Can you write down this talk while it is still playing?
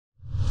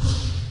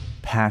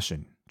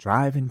passion,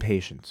 drive, and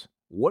patience.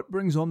 What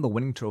brings home the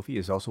winning trophy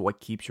is also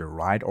what keeps your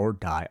ride or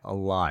die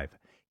alive.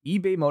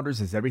 eBay Motors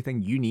has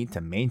everything you need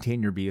to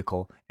maintain your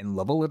vehicle and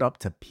level it up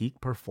to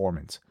peak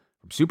performance.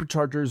 From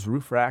superchargers,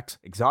 roof racks,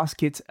 exhaust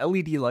kits,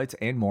 LED lights,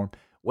 and more,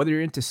 whether you're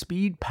into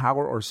speed,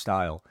 power, or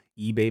style,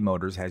 eBay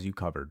Motors has you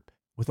covered.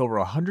 With over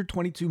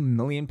 122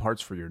 million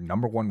parts for your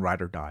number one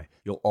ride or die,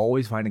 you'll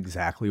always find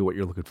exactly what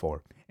you're looking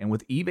for. And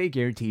with eBay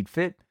Guaranteed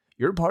Fit,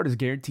 your part is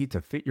guaranteed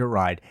to fit your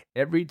ride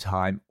every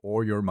time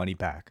or your money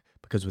back.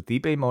 Because with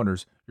eBay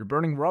Motors, you're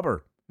burning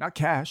rubber, not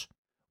cash.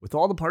 With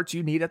all the parts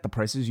you need at the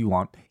prices you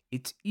want,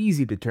 it's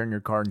easy to turn your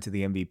car into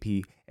the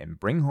MVP and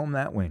bring home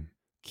that win.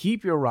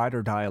 Keep your ride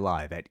or die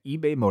alive at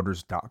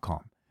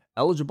ebaymotors.com.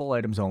 Eligible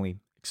items only.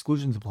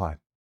 Exclusions apply.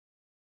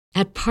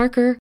 At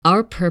Parker,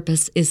 our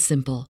purpose is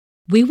simple.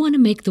 We want to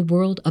make the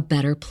world a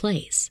better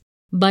place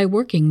by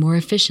working more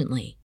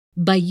efficiently,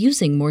 by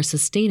using more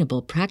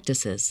sustainable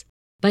practices,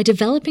 by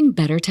developing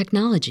better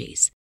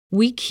technologies.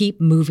 We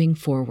keep moving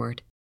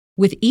forward.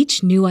 With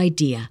each new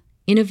idea,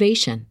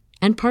 innovation,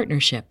 and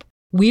partnership,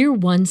 we're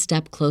one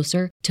step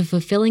closer to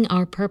fulfilling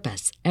our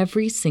purpose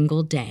every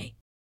single day.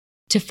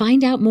 To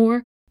find out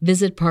more,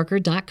 visit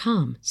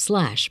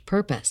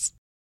parker.com/purpose.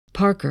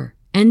 Parker,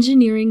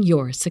 engineering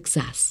your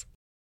success.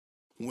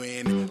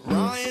 When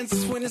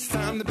it's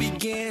time to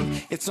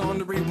begin, it's on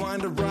the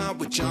Rewind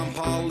Around with John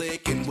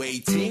Pollock and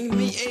Waiting.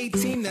 The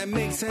A-Team that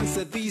makes sense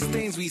of these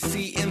things we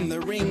see in the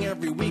ring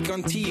every week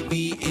on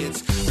TV.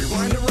 It's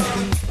Rewind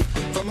Around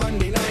for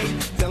Monday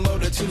night.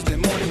 Download it Tuesday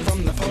morning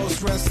from the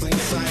Post Wrestling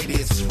site.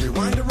 It's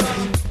Rewind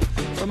Around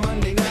for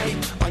Monday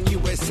night on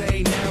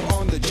USA Now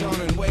on the John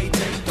and Wade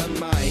Take the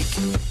Mic.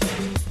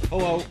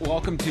 Hello,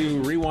 welcome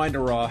to Rewind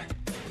Raw.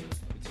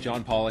 It's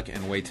John Pollock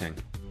and Waiting.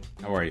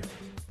 How are you?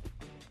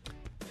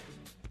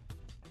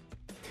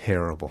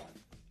 Terrible.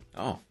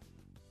 Oh.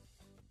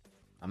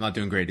 I'm not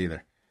doing great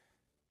either.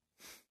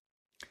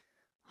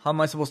 How am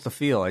I supposed to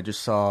feel? I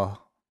just saw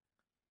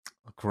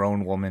a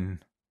grown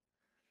woman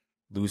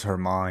lose her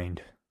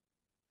mind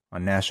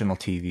on national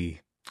TV.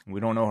 We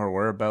don't know her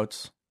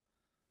whereabouts.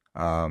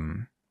 I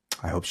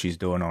hope she's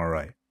doing all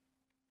right.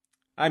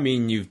 I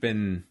mean,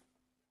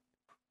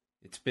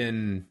 it's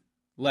been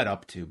led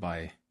up to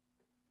by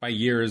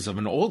years of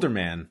an older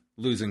man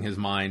losing his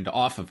mind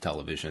off of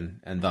television,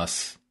 and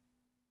thus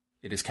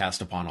it is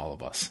cast upon all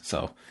of us.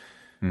 So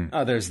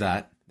there's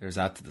that. There's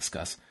that to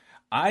discuss.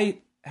 I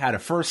had a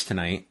first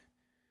tonight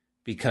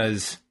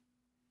because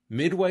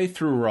midway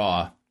through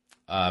Raw,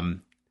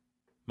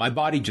 my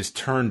body just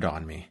turned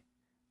on me.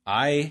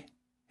 I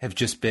have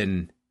just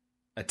been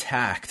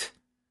attacked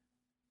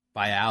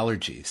by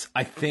allergies.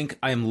 I think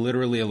I am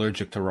literally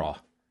allergic to Raw.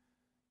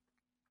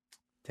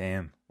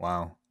 Damn.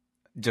 Wow.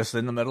 Just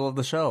in the middle of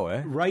the show,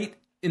 eh? Right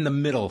in the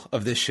middle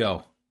of this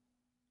show.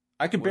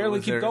 I could barely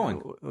keep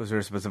going. Was there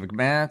a specific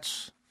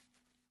match?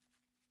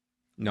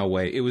 No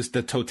way. It was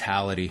the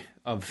totality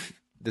of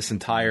this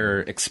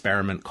entire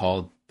experiment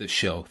called the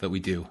show that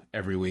we do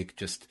every week,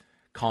 just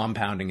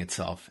compounding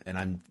itself.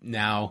 And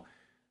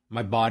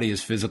my body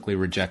is physically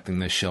rejecting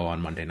this show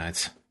on Monday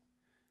nights.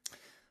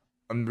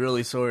 I'm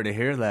really sorry to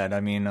hear that.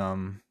 I mean,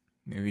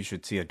 maybe you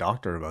should see a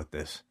doctor about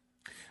this.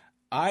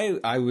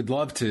 I would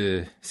love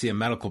to see a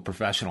medical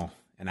professional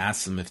and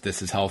ask them if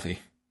this is healthy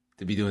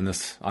to be doing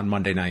this on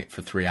Monday night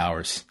for 3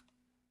 hours.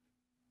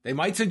 They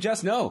might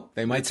suggest no.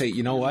 They might say,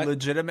 you know what?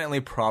 Legitimately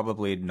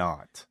probably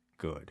not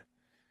good.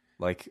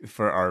 Like,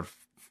 for our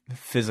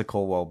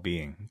physical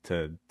well-being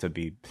to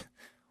be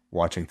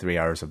watching 3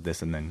 hours of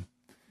this and then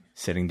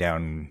sitting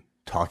down and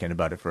talking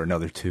about it for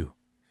another 2.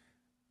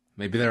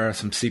 Maybe there are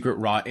some secret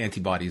raw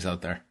antibodies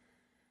out there.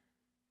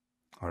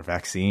 Or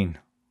vaccine,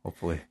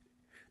 hopefully.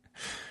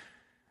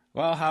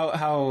 Well,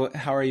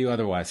 how are you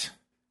otherwise?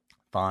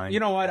 Fine. You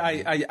know what?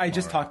 I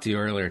just talked to you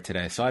earlier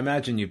today, so I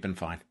imagine you've been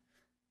fine.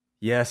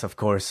 Yes, of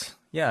course.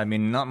 Yeah, I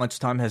mean, not much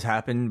time has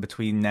happened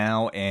between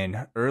now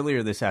and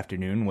earlier this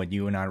afternoon when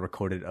you and I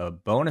recorded a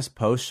bonus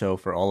post show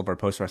for all of our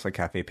Post Wrestling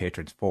Cafe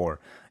patrons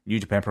for New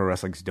Japan Pro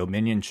Wrestling's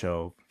Dominion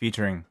show,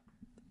 featuring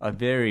a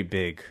very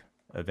big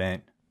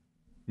event.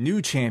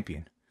 New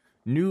champion.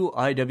 New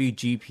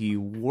IWGP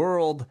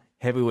World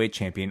Heavyweight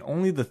Champion.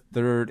 Only the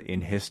third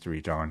in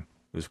history, John,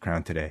 was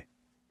crowned today.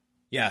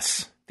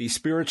 Yes, the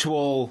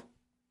spiritual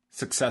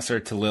successor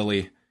to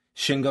Lily,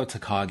 Shingo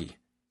Takagi.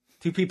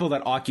 Two people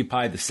that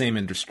occupy the same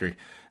industry.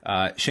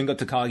 Shingo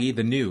Takagi,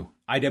 the new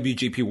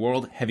IWGP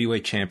World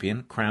Heavyweight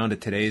Champion, crowned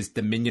at today's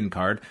Dominion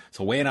card.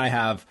 So Wei and I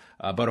have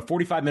about a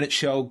 45-minute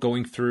show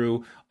going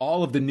through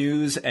all of the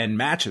news and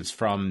matches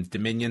from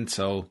Dominion.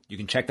 So you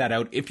can check that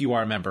out if you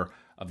are a member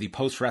of the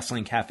Post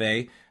Wrestling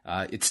Cafe.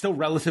 It's still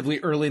relatively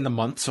early in the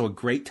month, so a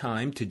great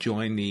time to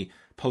join the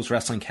Post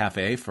Wrestling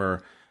Cafe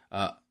for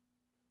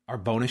our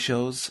bonus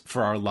shows,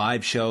 for our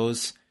live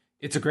shows.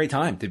 It's a great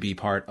time to be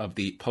part of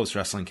the Post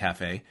Wrestling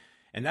Cafe.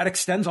 And that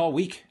extends all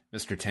week,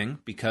 Mr. Ting,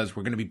 because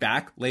we're going to be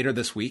back later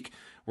this week.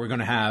 We're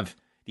going to have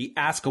the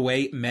Ask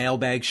Away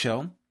mailbag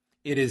show.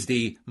 It is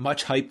the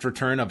much hyped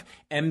return of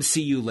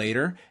MCU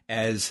Later,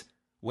 as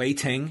Wei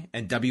Ting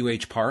and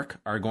W.H. Park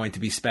are going to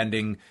be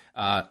spending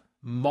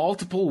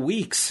multiple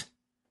weeks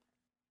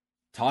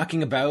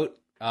talking about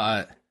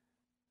the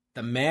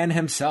man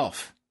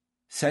himself,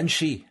 Sen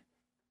Shi.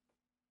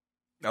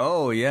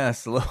 Oh,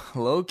 yes,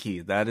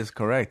 Loki. That is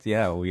correct.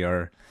 Yeah, we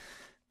are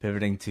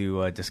pivoting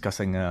to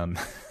discussing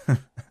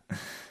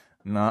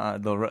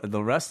not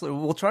the wrestler.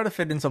 We'll try to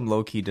fit in some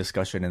Loki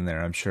discussion in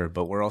there, I'm sure,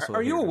 but we're also...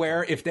 Are you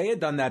aware, if they had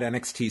done that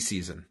NXT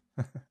season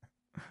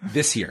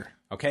this year,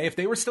 okay, if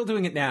they were still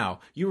doing it now,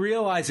 you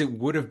realize it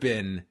would have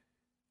been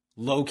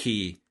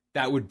Loki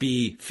that would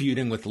be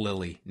feuding with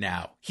Lily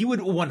now. He would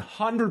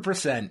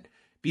 100%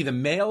 be the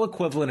male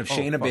equivalent of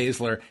Shayna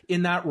Baszler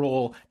in that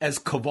role as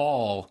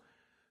Kaval.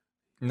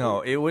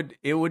 No, it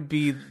would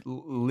be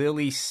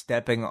Lily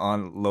stepping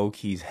on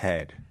Loki's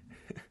head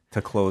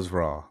to close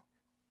Raw.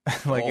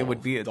 Like it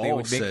would be. They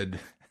would said,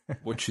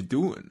 "What you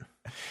doing?"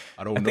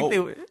 I don't know.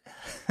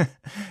 Think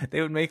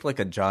they would make like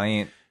a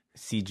giant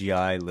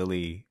CGI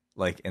Lily,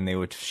 like, and they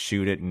would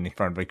shoot it in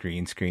front of a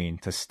green screen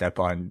to step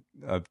on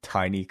a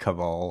tiny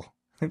Kaval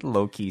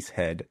Loki's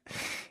head.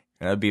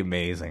 And that'd be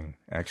amazing,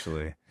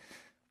 actually.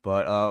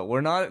 But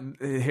we're not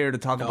here to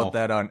talk about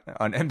that on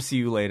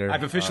MCU later.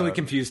 I've officially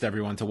confused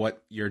everyone to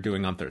what you're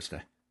doing on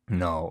Thursday.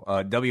 No,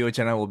 WH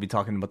and I will be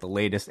talking about the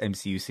latest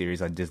MCU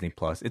series on Disney+.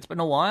 It's been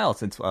a while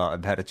since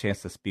I've had a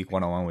chance to speak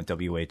one-on-one with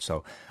WH,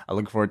 so I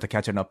look forward to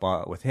catching up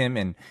with him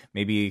and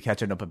maybe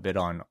catching up a bit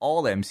on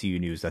all the MCU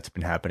news that's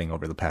been happening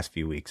over the past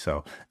few weeks.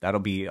 So that'll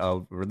be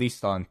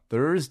released on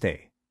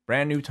Thursday.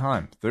 Brand new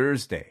time,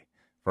 Thursday,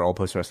 for all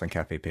Post Wrestling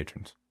Cafe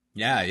patrons.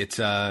 Yeah, it's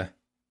a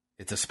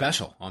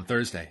special on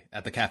Thursday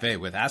at the cafe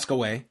with Ask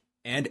Away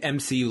and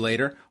MCU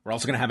later. We're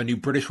also going to have a new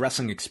British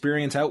Wrestling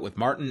Experience out with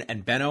Martin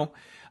and Benno.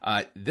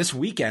 This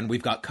weekend,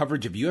 we've got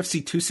coverage of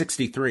UFC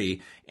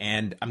 263,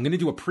 and I'm going to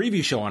do a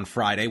preview show on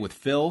Friday with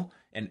Phil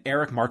and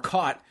Eric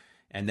Marcotte,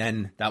 and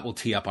then that will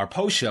tee up our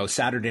post show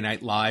Saturday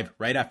Night Live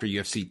right after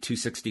UFC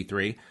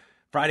 263.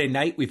 Friday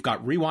night, we've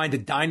got Rewind to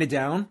Dyna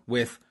Down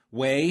with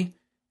Wei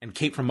and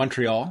Kate from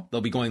Montreal. They'll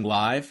be going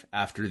live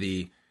after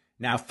the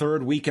now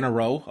third week in a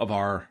row of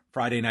our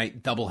Friday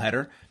night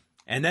doubleheader.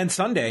 And then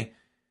Sunday,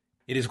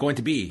 it is going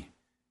to be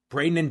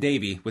Braden and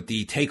Davey with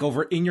the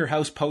Takeover in Your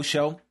House post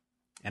show.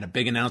 And a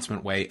big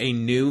announcement, Way, a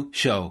new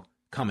show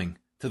coming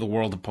to the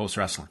world of post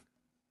wrestling.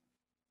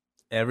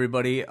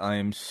 Everybody, I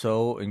am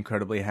so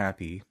incredibly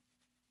happy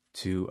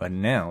to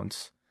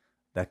announce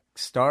that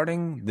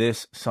starting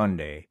this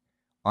Sunday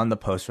on the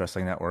Post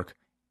Wrestling Network,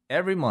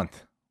 every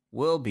month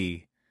will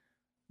be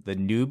the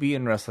Newbie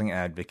and Wrestling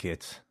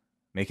Advocates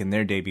making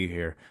their debut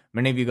here.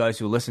 Many of you guys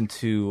who listened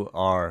to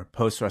our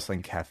Post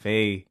Wrestling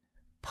Cafe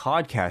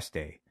podcast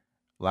day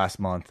last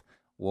month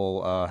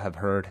will have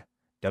heard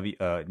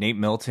Nate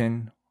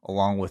Milton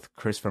along with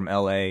Chris from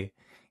LA,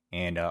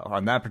 and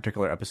on that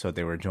particular episode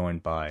they were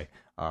joined by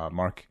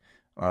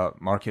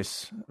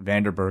Marcus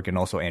Vanderberg and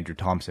also Andrew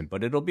Thompson.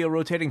 But it'll be a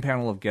rotating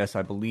panel of guests,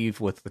 I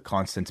believe, with the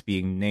constants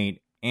being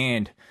Nate,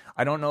 and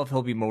I don't know if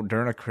he'll be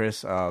Moderna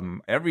Chris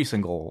every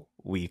single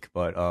week,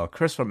 but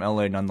Chris from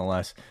LA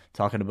nonetheless,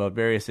 talking about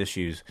various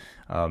issues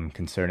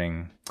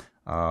concerning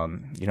the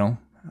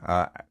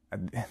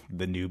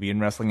Newbie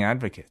and Wrestling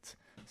Advocates.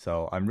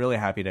 So I'm really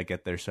happy to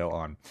get their show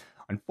on.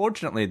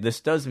 Unfortunately, this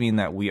does mean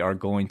that we are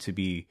going to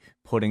be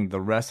putting the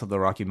rest of the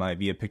Rocky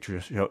Maivia Picture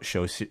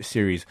Show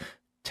series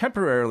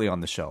temporarily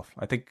on the shelf.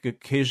 I think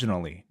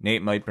occasionally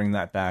Nate might bring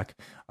that back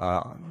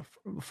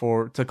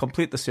to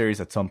complete the series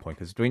at some point,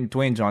 because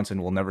Dwayne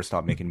Johnson will never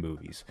stop making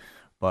movies.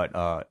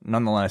 But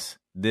nonetheless,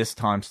 this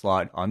time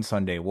slot on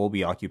Sunday will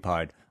be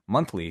occupied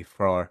monthly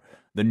for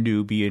the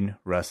Nubian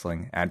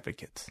Wrestling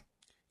Advocates.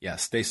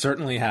 Yes, they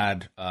certainly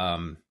had...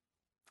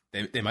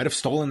 They might have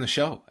stolen the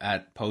show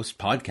at post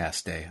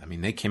podcast day. I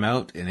mean, they came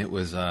out and it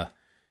was a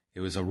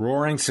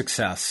roaring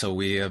success. So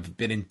we have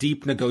been in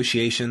deep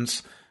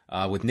negotiations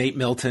with Nate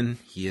Milton.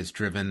 He has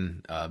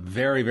driven a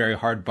very, very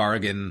hard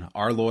bargain.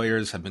 Our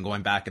lawyers have been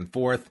going back and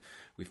forth.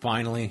 We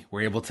finally were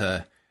able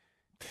to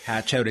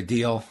hatch out a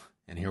deal,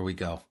 and here we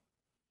go.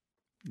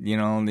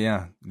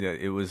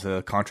 It was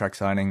a contract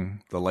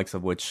signing, the likes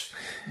of which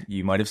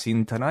you might have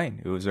seen tonight.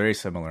 It was very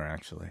similar,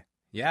 actually.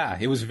 Yeah,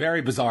 it was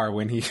very bizarre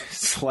when he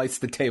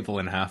sliced the table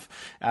in half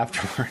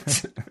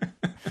afterwards.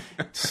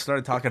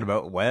 Started talking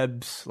about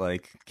webs,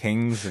 like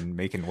kings and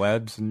making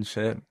webs and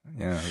shit.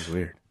 Yeah, it was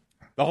weird.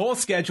 The whole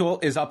schedule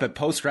is up at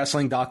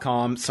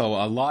postwrestling.com, so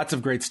lots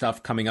of great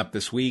stuff coming up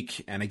this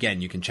week. And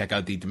again, you can check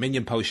out the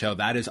Dominion Post Show.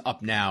 That is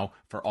up now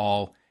for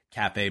all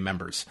Cafe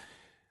members.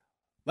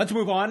 Let's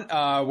move on.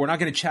 We're not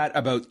going to chat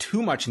about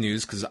too much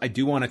news because I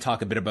do want to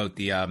talk a bit about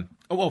the...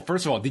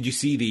 first of all, did you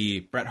see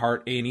the Bret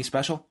Hart A&E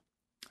special?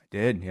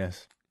 Did,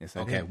 yes. Yes,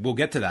 I did. Okay, we'll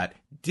get to that.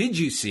 Did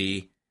you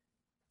see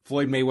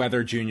Floyd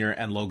Mayweather Jr.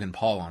 and Logan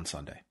Paul on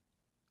Sunday?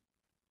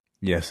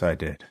 Yes, I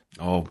did.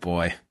 Oh,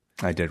 boy.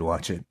 I did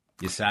watch it.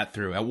 You sat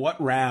through. At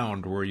what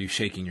round were you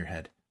shaking your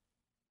head?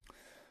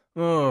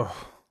 Oh,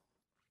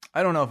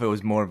 I don't know if it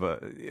was more of a...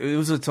 It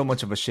wasn't so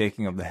much of a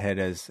shaking of the head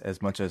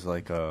as much as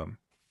like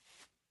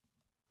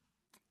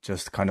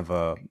just kind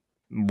of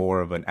more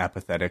of an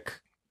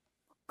apathetic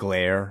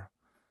glare,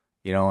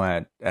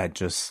 at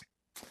just.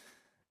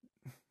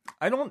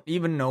 I don't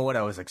even know what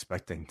I was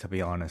expecting, to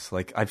be honest.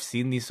 Like, I've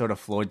seen these sort of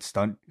Floyd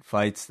stunt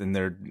fights, and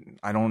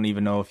I don't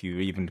even know if you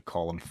even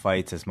call them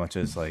fights as much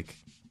as, like,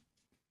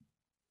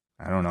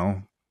 I don't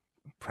know,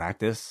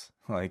 practice.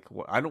 Like,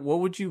 what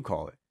would you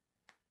call it?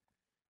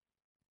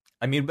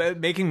 I mean,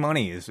 making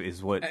money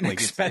is what an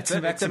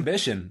expensive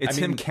exhibition. It's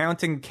him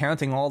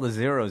counting all the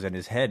zeros in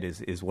his head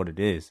is what it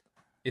is.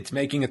 It's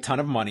making a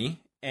ton of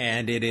money,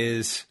 and it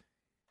is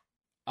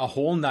a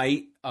whole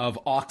night of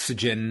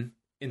oxygen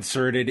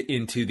inserted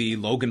into the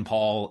Logan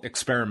Paul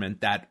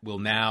experiment that will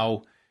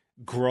now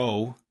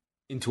grow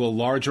into a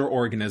larger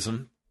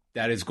organism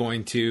that is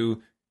going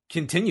to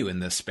continue in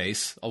this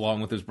space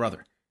along with his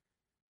brother.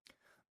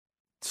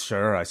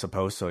 Sure, I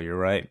suppose so. You're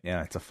right.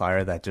 Yeah, it's a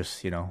fire that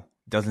just,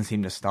 doesn't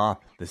seem to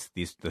stop, this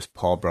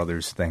Paul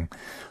brothers thing.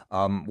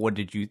 What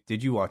did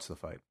you watch the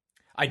fight?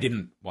 I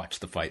didn't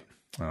watch the fight.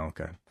 Oh,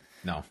 okay.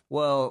 No.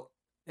 Well,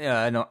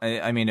 yeah, I know.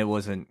 I mean, it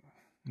wasn't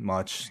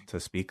much to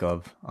speak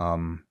of.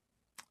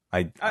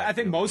 I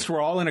think most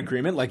were all in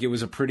agreement. Like, it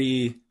was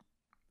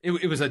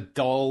it was a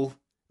dull,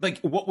 like,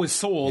 what was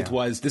sold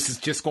was this is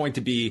just going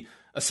to be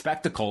a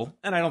spectacle.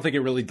 And I don't think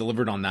it really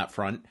delivered on that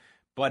front.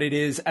 But it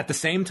is, at the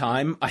same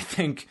time, I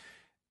think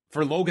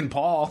for Logan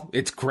Paul,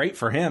 it's great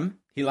for him.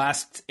 He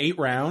lasts 8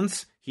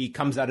 rounds. He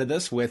comes out of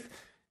this with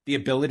the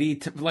ability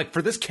to, like,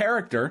 for this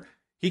character,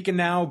 he can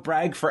now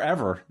brag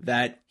forever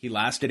that he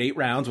lasted 8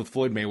 rounds with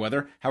Floyd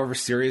Mayweather, however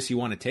serious you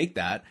want to take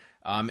that.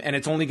 And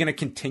it's only going to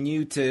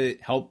continue to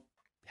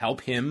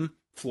help him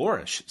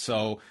flourish.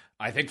 So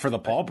I think for the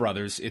Paul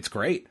brothers, it's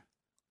great.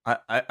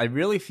 I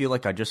really feel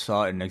like I just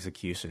saw an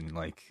execution,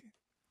 like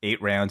 8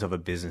 rounds of a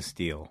business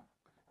deal,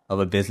 of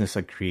a business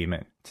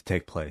agreement to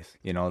take place,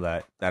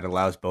 that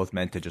allows both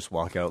men to just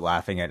walk out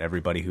laughing at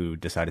everybody who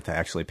decided to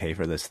actually pay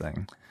for this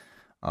thing.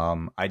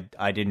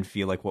 I didn't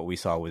feel like what we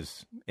saw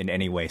was in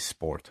any way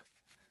sport.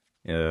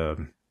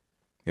 It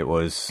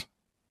was,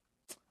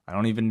 I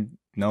don't even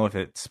know if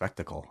it's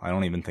spectacle. I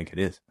don't even think it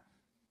is.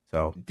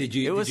 So did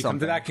you come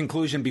to that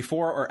conclusion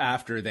before or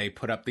after they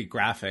put up the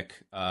graphic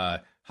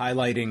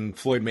highlighting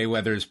Floyd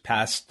Mayweather's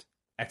past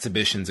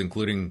exhibitions,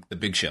 including the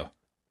Big Show?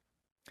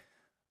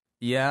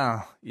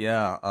 Yeah.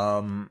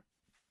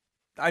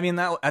 I mean,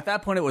 that at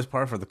that point it was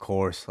par for the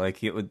course. Like,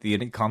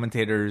 the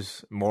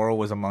commentators, Morrow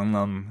was among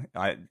them.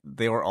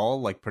 They were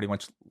all like pretty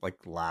much like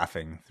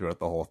laughing throughout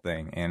the whole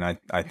thing, and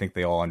I think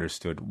they all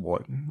understood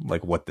what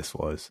this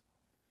was.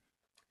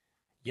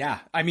 Yeah,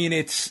 I mean,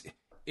 it's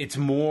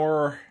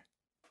more.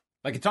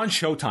 Like, it's on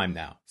Showtime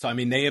now. So, I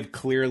mean, they have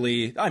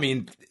clearly... I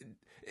mean,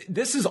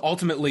 this is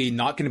ultimately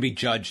not going to be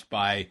judged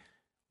by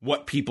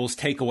what people's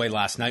takeaway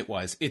last night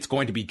was. It's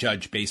going to be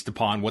judged based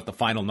upon what the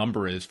final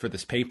number is for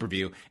this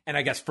pay-per-view. And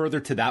I guess further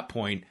to that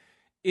point,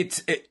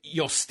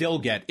 you'll still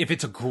get... If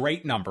it's a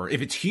great number,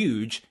 if it's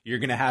huge, you're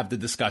going to have the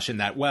discussion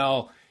that,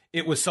 well,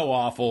 it was so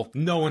awful,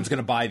 no one's going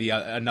to buy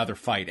another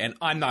fight. And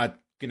I'm not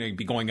going to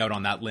be going out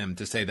on that limb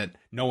to say that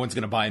no one's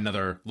going to buy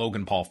another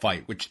Logan Paul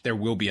fight, which there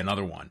will be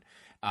another one.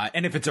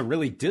 And if it's a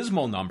really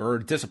dismal number or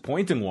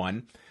disappointing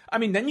one, I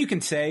mean, then you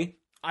can say,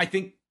 I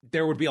think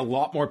there would be a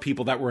lot more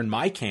people that were in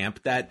my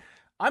camp that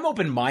I'm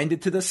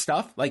open-minded to this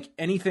stuff. Like,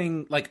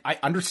 anything, like, I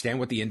understand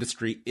what the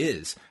industry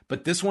is,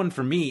 but this one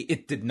for me,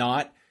 it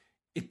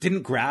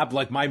didn't grab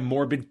like my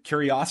morbid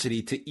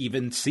curiosity to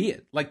even see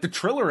it. Like the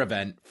Triller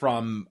event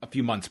from a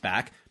few months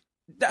back,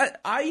 that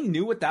I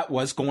knew what that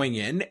was going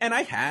in, and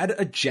I had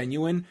a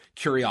genuine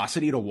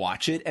curiosity to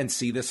watch it and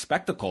see this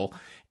spectacle.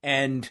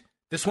 And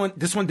This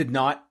one did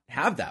not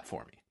have that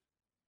for me.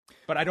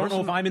 But I don't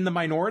know if I'm in the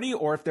minority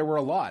or if there were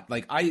a lot.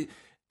 Like,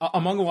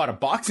 among a lot of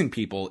boxing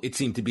people, it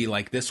seemed to be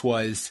like this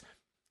was,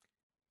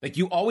 like,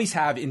 you always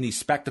have in these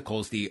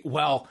spectacles that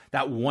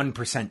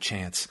 1%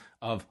 chance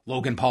of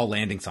Logan Paul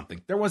landing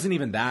something. There wasn't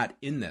even that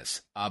in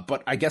this.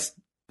 But I guess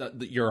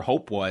your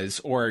hope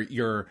was, or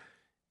your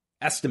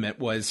estimate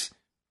was,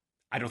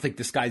 I don't think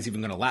this guy's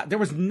even going to last. There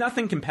was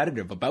nothing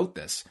competitive about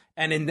this.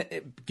 And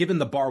given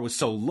the bar was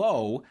so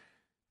low,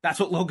 that's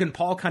what Logan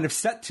Paul kind of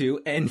set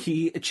to, and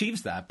he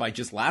achieves that by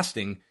just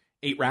lasting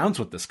 8 rounds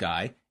with this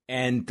guy.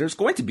 And there's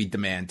going to be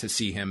demand to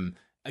see him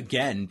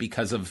again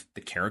because of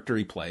the character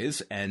he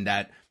plays, and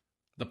that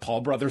the Paul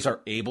brothers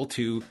are able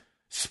to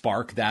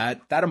spark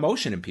that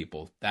emotion in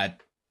people that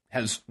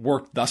has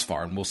worked thus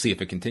far, and we'll see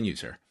if it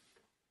continues here.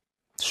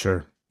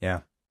 Sure,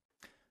 yeah.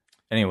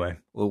 Anyway,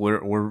 well,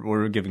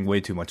 we're giving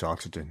way too much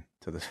oxygen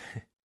to this.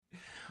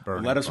 Well,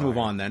 let us move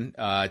on then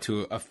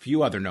to a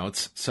few other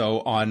notes.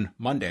 So on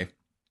Monday,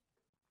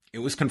 it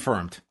was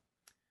confirmed.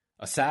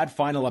 A sad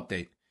final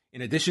update.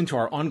 In addition to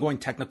our ongoing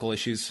technical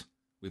issues,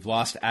 we've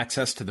lost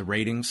access to the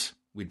ratings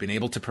we'd been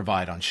able to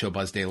provide on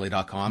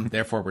ShowBuzzDaily.com.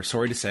 Therefore, we're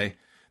sorry to say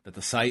that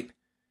the site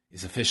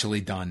is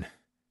officially done.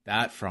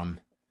 That from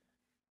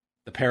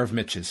the pair of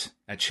Mitches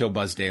at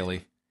ShowBuzz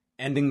Daily,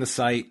 ending the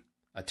site,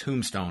 a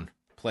tombstone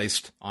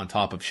placed on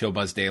top of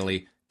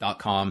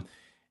ShowBuzzDaily.com.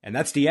 And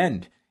that's the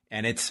end.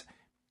 And it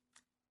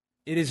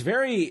is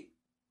very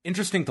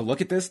interesting to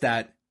look at this,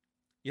 that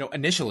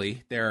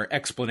initially their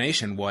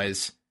explanation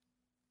was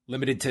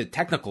limited to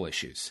technical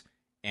issues,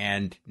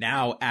 and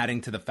now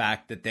adding to the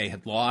fact that they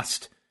had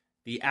lost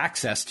the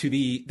access to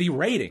the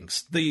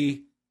ratings,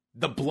 the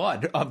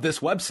blood of this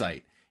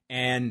website.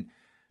 And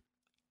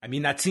I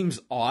mean, that seems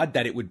odd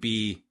that it would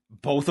be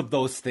both of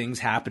those things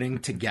happening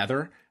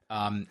together.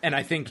 And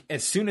I think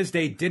as soon as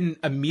they didn't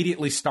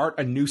immediately start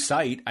a new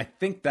site, I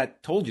think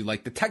that told you,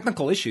 like, the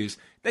technical issues,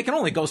 they can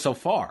only go so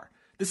far.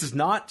 This is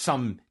not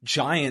some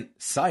giant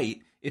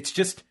site. It's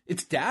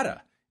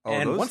data.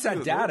 And once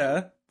that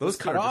data was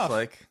cut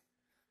off,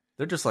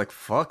 they're just like,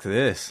 fuck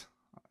this.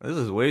 This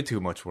is way too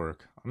much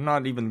work. I'm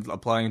not even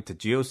applying to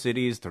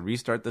GeoCities to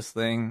restart this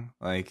thing.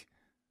 Like,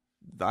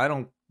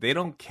 they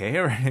don't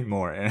care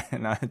anymore,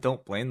 and I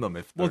don't blame them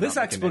if. Well, this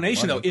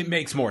explanation though, it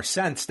makes more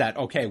sense that,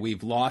 okay,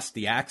 we've lost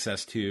the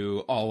access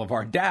to all of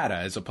our data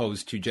as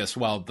opposed to just,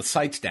 well, the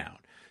site's down.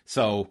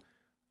 So,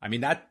 I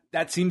mean,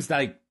 that seems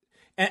like,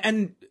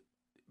 and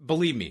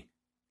believe me,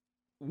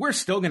 we're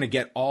still going to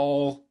get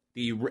all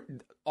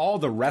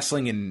the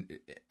wrestling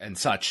and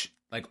such.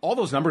 Like, all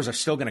those numbers are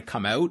still going to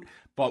come out,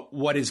 but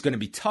what is going to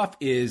be tough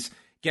is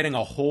getting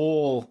a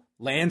whole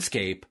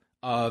landscape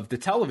of the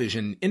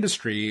television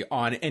industry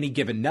on any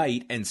given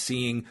night and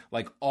seeing,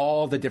 like,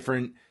 all the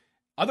different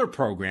other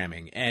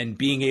programming and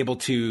being able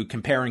to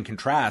compare and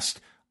contrast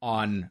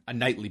on a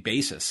nightly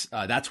basis.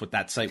 That's what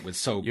that site was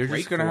so great for. You're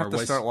just going to have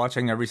to start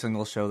watching every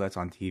single show that's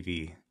on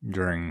TV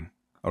during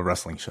a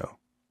wrestling show.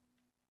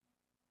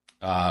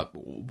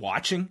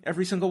 Watching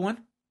every single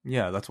one?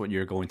 Yeah, that's what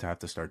you're going to have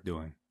to start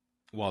doing.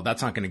 Well,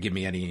 that's not going to give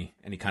me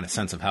any kind of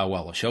sense of how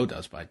well a show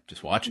does by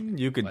just watching.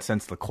 You could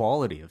sense the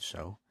quality of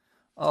show.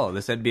 Oh,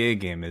 this NBA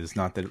game is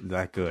not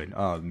that good.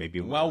 Oh, maybe.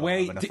 Well,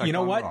 wait. You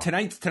know what?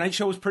 Tonight's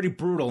show is pretty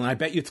brutal, and I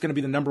bet you it's going to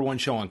be the number one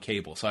show on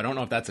cable. So I don't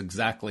know if that's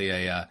exactly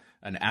an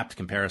apt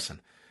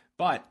comparison,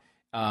 but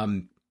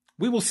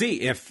we will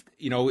see if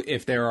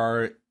there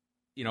are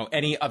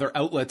any other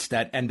outlets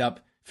that end up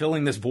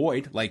filling this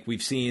void. Like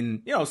we've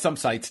seen, some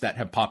sites that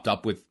have popped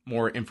up with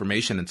more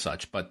information and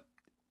such. But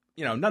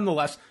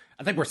nonetheless,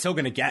 I think we're still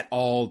going to get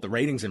all the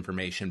ratings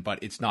information, but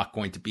it's not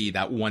going to be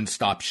that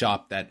one-stop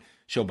shop that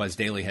Showbuzz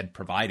Daily had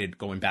provided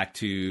going back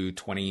to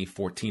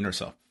 2014 or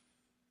so.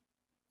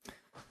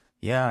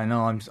 Yeah, I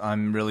know.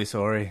 I'm really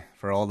sorry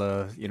for all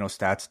the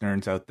stats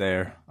nerds out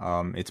there.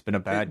 It's been a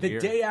bad year.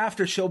 The day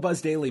after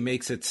Showbuzz Daily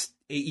makes its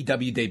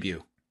AEW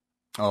debut.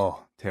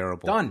 Oh,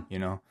 terrible! Done.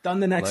 Done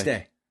the next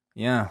day.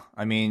 Yeah,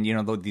 I mean,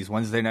 these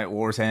Wednesday night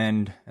wars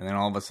end, and then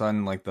all of a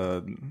sudden, like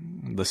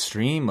the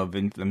stream of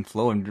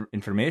flow of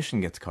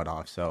information gets cut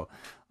off. So,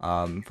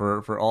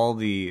 for all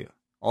the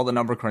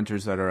number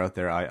crunchers that are out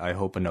there, I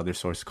hope another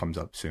source comes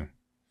up soon.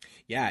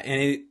 Yeah,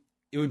 and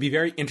it would be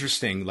very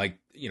interesting, like,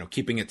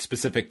 keeping it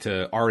specific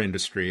to our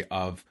industry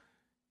of,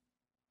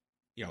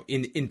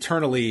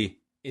 internally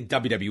in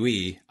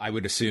WWE, I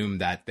would assume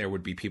that there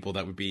would be people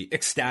that would be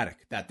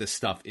ecstatic that this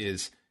stuff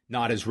is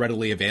not as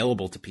readily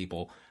available to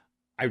people.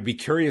 I would be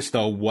curious,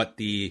 though, what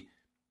the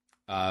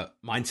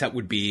mindset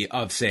would be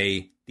of,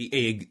 say,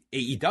 the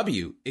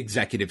AEW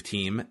executive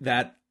team,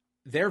 that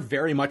they're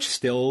very much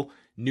still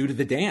new to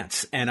the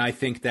dance. And I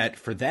think that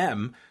for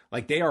them,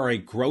 like, they are a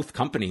growth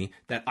company,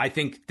 that I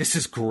think this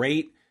is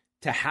great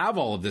to have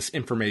all of this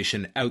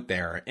information out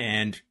there.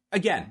 And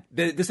again,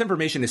 this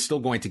information is still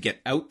going to get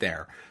out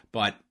there,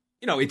 but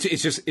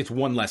it's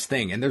one less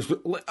thing. And there's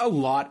a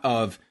lot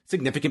of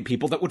significant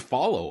people that would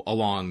follow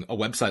along a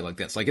website like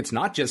this. Like, it's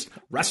not just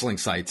wrestling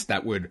sites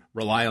that would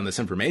rely on this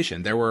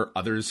information. There were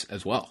others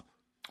as well.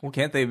 Well,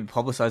 can't they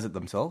publicize it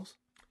themselves?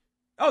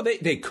 Oh,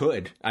 they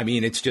could. I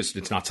mean,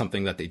 it's not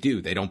something that they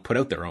do. They don't put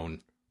out their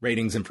own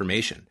ratings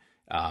information.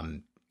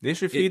 They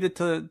should feed it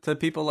to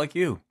people like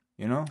you.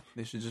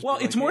 They should just. Well,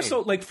 it's more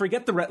so like,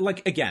 forget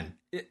again,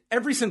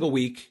 every single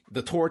week,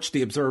 The Torch,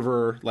 The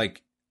Observer,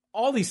 like,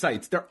 all these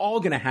sites, they're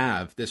all going to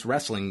have this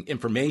wrestling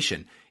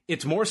information.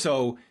 It's more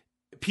so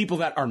people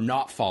that are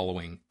not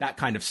following that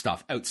kind of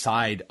stuff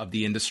outside of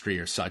the industry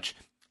or such.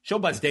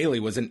 Showbuzz Daily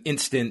was an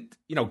instant,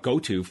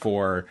 go-to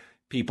for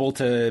people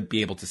to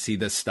be able to see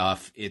this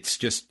stuff. It's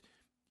just,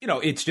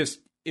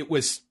 it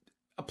was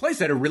a place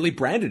that had really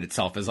branded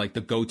itself as, like,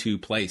 the go-to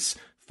place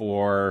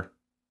for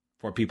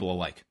people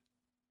alike.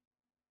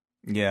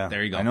 Yeah,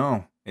 there you go. I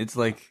know. It's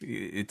like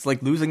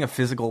losing a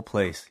physical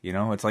place.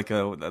 It's like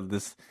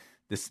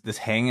this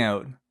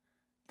hangout,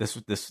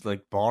 this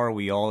like bar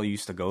we all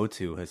used to go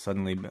to has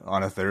suddenly,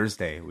 on a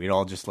Thursday, we'd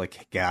all just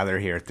like gather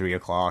here at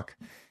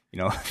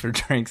 3:00, for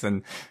drinks,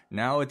 and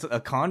now it's a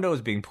condo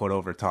is being put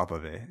over top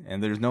of it,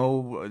 and there's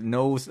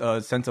no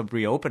sense of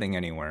reopening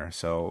anywhere.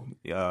 So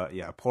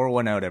yeah, pour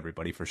one out,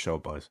 everybody, for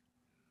Showbuzz.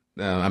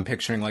 I'm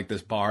picturing like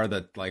this bar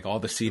that, like, all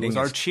the seating is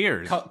our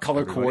cheers,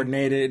 color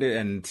coordinated,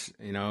 and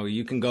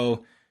you can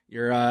go.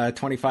 You're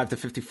 25 to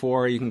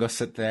 54. You can go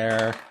sit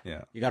there.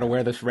 Yeah, you got to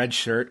wear this red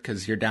shirt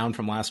because you're down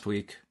from last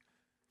week.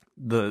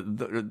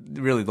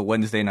 Really the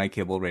Wednesday night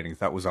cable ratings,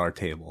 that was our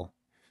table.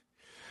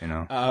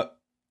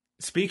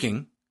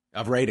 Speaking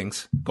of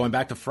ratings, going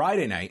back to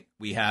Friday night,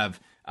 we have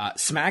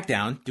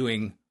SmackDown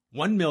doing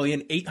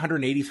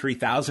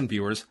 1,883,000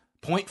 viewers,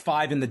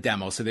 0.5 in the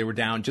demo. So they were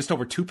down just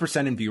over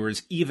 2% in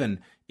viewers, even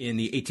in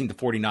the 18 to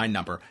 49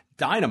 number.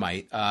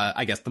 Dynamite,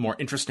 I guess the more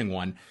interesting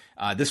one,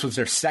 this was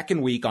their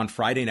second week on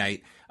Friday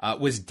night,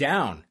 was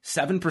down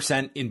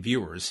 7% in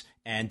viewers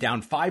and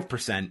down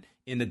 5%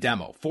 in the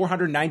demo.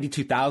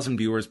 492,000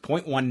 viewers,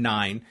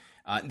 0.19.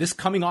 This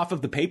coming off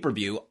of the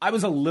pay-per-view, I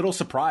was a little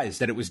surprised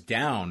that it was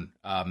down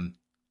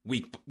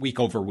week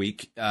over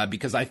week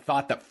because I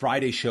thought that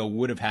Friday's show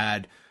would have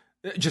had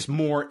just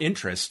more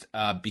interest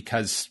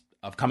because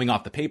of coming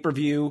off the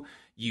pay-per-view.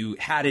 You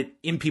had it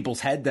in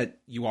people's head that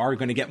you are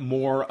going to get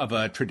more of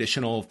a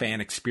traditional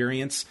fan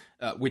experience,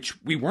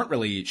 which we weren't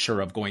really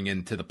sure of going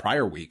into the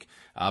prior week.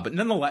 But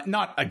nonetheless,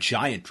 not a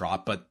giant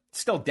drop, but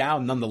still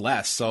down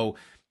nonetheless. So,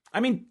 I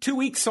mean, 2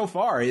 weeks so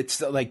far,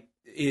 it's a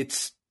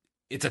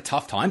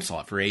tough time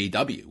slot for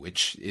AEW,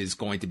 which is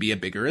going to be a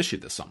bigger issue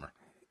this summer.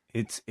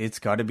 It's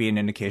got to be an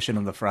indication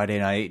of the Friday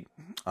night,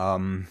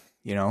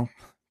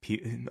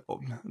 the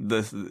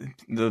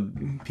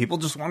people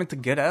just wanted to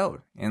get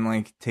out and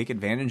like take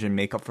advantage and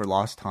make up for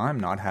lost time,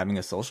 not having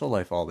a social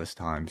life all this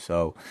time.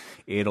 So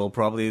it'll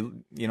probably,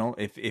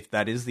 if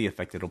that is the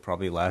effect, it'll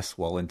probably last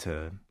well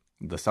into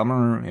the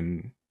summer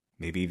and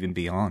maybe even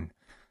beyond.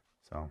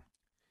 So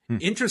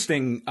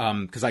interesting,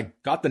 because I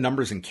got the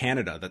numbers in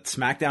Canada that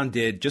SmackDown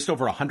did just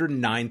over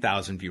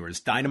 109,000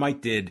 viewers.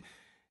 Dynamite did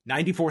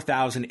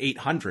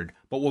 94,800.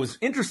 But what was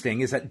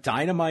interesting is that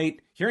Dynamite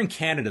here in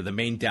Canada, the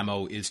main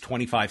demo is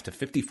 25 to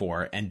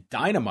 54, and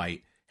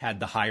Dynamite had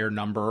the higher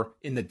number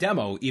in the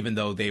demo, even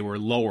though they were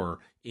lower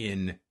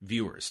in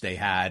viewers. They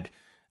had,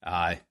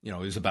 it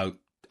was about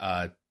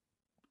a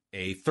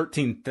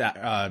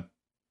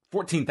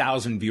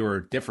 14,000 viewer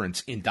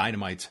difference in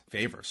Dynamite's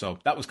favor. So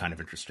that was kind of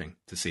interesting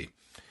to see.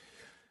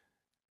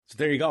 So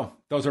there you go.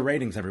 Those are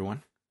ratings,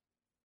 everyone.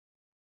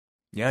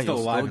 Yeah,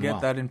 you'll still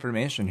get that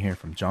information here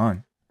from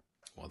John.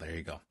 Well, there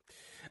you go.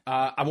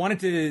 I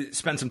wanted to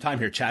spend some time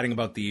here chatting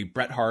about the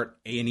Bret Hart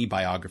A&E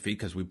biography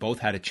because we both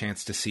had a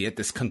chance to see it.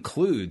 This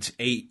concludes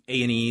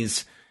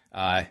A&E's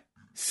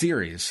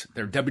series,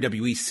 their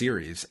WWE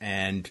series,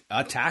 and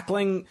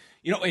tackling,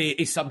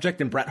 a subject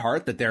in Bret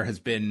Hart that there has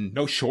been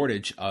no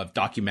shortage of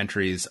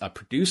documentaries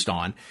produced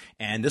on.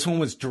 And this one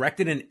was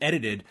directed and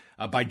edited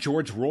by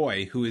George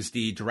Roy, who is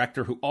the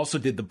director who also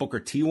did the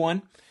Booker T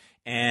one.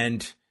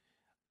 And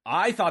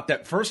I thought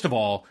that, first of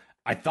all,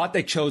 I thought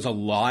they chose a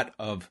lot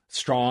of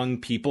strong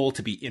people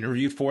to be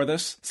interviewed for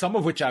this, some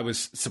of which I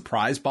was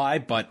surprised by.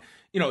 But,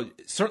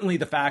 certainly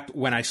the fact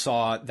when I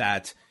saw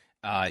that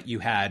you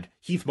had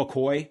Heath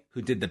McCoy,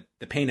 who did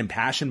the Pain and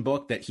Passion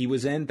book that he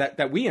was in,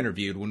 that we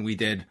interviewed when we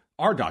did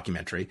our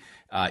documentary.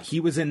 He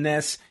was in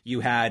this. You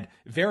had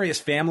various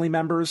family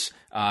members.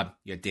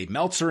 You had Dave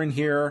Meltzer in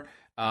here.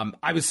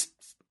 I was,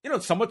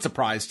 somewhat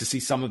surprised to see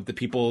some of the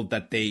people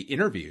that they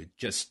interviewed,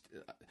 just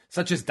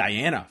such as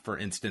Diana, for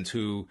instance,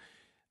 who,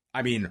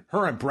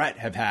 her and Bret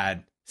have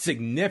had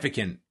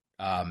significant,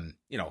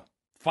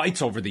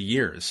 fights over the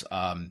years,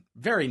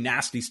 very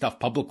nasty stuff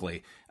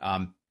publicly.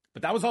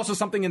 But that was also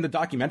something in the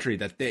documentary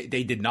that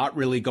they did not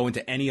really go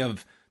into any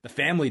of the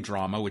family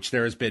drama, which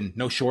there has been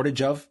no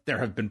shortage of. There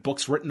have been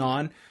books written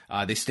on.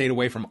 They stayed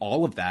away from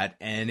all of that.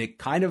 And it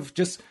kind of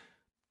just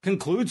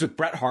concludes with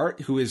Bret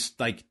Hart, who is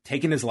like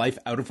taking his life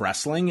out of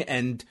wrestling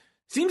and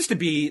seems to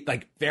be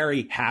like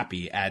very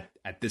happy at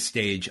this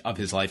stage of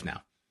his life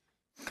now.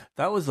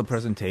 That was the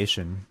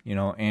presentation,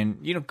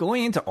 and,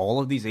 going into all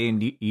of these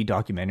A&E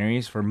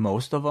documentaries, for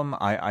most of them,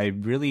 I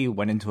really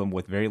went into them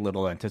with very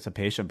little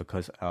anticipation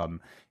because, in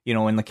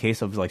the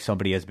case of like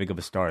somebody as big of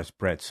a star as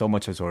Bret, so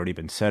much has already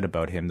been said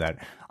about him that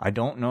I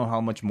don't know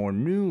how much more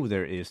new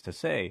there is to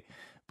say.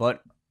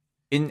 But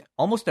in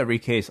almost every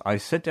case, I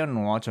sit down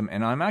and watch them,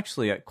 and I'm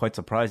actually quite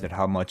surprised at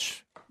how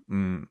much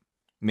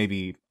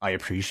maybe I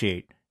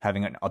appreciate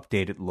having an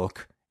updated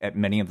look at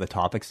many of the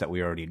topics that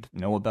we already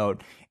know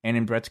about. And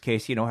in Bret's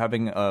case,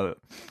 having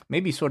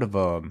maybe sort of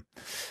more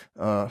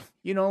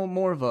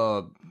of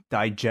a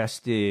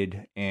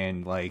digested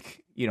and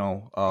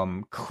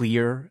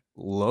clear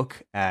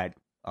look at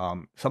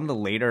some of the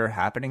later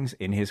happenings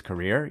in his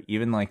career,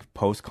 even like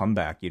post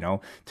comeback, to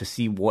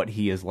see what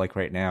he is like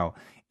right now.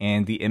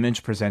 And the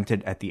image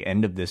presented at the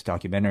end of this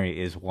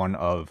documentary is one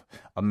of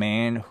a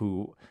man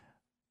who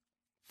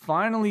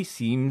finally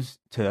seems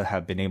to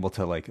have been able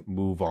to like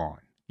move on.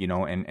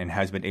 And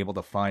has been able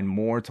to find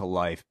more to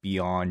life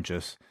beyond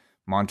just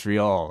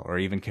Montreal or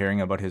even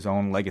caring about his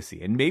own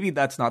legacy. And maybe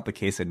that's not the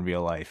case in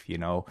real life,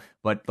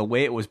 but the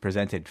way it was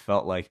presented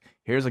felt like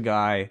here's a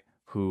guy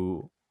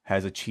who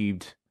has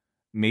achieved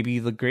maybe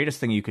the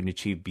greatest thing you can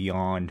achieve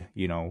beyond,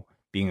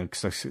 being a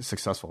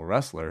successful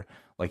wrestler.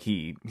 Like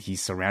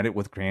he's surrounded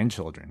with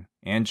grandchildren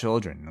and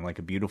children and like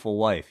a beautiful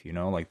wife,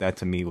 like that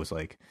to me was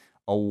like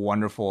a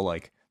wonderful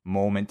like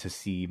moment to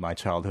see my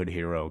childhood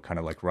hero kind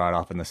of like ride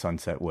off in the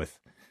sunset with,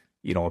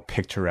 a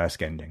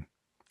picturesque ending.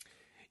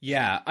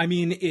 Yeah,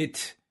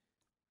 it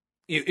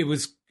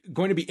was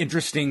going to be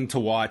interesting to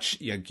watch.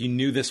 You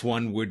knew this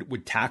one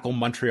would tackle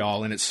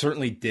Montreal, and it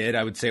certainly did.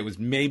 I would say it was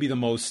maybe the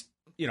most,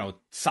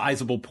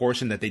 sizable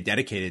portion that they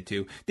dedicated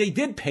to. They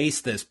did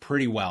pace this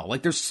pretty well.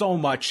 Like, there's so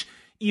much,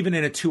 even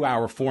in a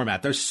 2-hour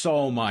format, there's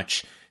so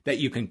much that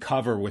you can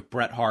cover with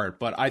Bret Hart.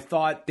 But I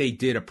thought they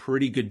did a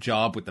pretty good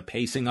job with the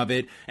pacing of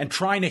it and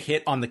trying to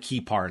hit on the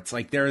key parts.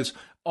 Like, there's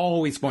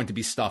always going to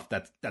be stuff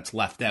that's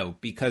left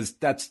out because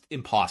that's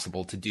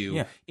impossible to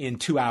do in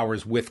 2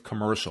 hours with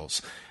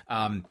commercials.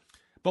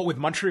 But with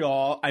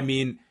Montreal, I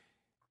mean,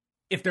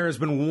 if there has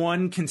been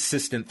one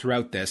consistent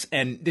throughout this,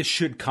 and this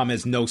should come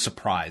as no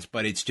surprise,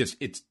 but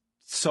it's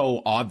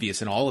so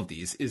obvious in all of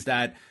these, is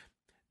that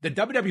the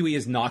WWE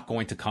is not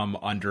going to come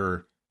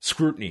under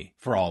scrutiny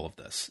for all of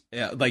this.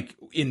 Like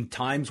in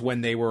times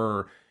when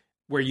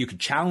where you could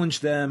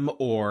challenge them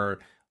or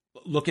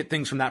look at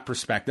things from that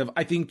perspective,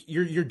 I think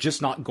you're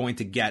just not going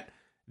to get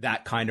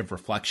that kind of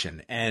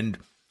reflection. And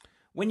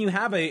when you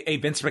have a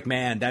Vince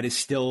McMahon that is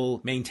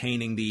still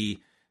maintaining the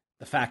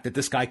fact that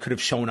this guy could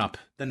have shown up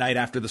the night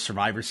after the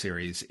Survivor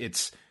Series,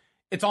 it's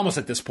almost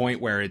at this point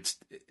where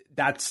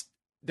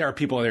there are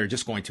people that are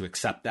just going to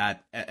accept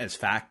that as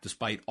fact,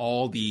 despite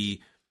all the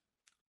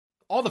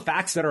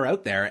facts that are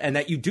out there, and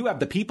that you do have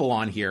the people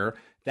on here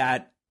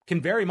that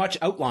can very much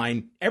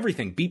outline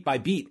everything beat by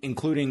beat,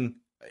 including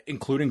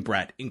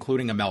Bret,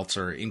 including a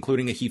Meltzer,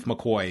 including a Heath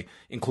McCoy,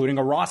 including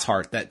a Ross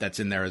Hart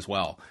that's in there as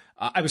well.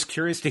 I was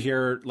curious to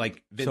hear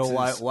like Vince's...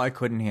 So why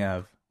couldn't he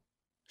have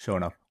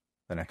shown up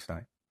the next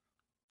night?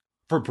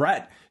 For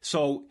Bret,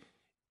 so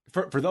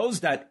for those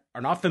that are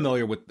not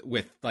familiar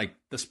with like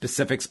the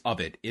specifics of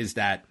it, is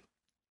that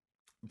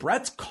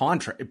Bret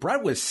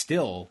was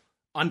still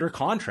under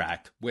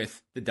contract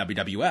with the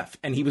WWF,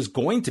 and he was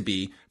going to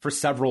be for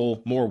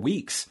several more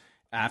weeks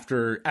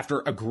after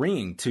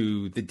agreeing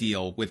to the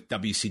deal with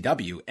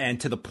WCW, and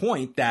to the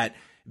point that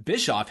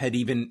Bischoff had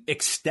even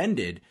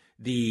extended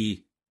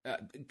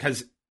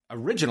because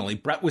originally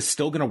Bret was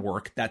still going to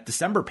work that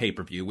December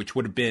pay-per-view, which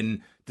would have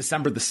been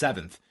December the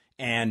 7th,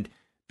 and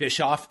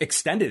Bischoff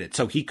extended it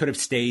so he could have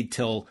stayed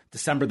till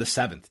December the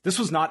 7th. This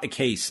was not a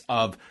case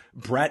of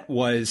Bret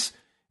was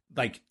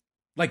like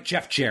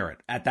Jeff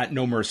Jarrett at that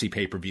No Mercy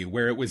pay-per-view,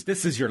 where it was,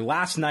 this is your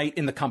last night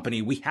in the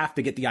company. We have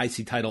to get the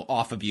IC title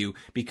off of you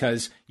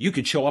because you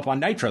could show up on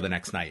Nitro the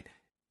next night.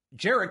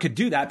 Jarrett could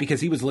do that because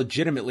he was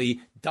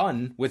legitimately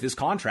done with his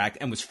contract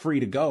and was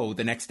free to go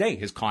the next day.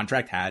 His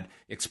contract had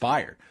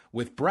expired.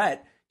 With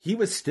Bret, he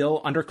was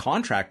still under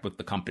contract with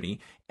the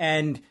company,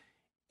 and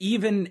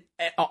even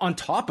on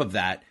top of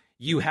that,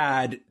 you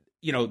had,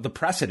 the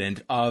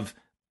precedent of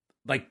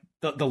like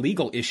the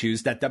legal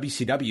issues that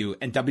WCW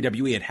and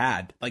WWE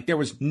had. Like, there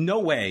was no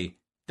way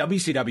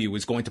WCW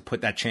was going to put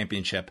that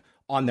championship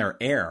on their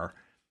air.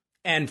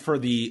 And for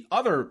the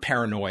other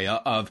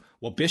paranoia of,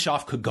 well,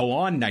 Bischoff could go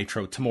on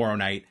Nitro tomorrow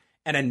night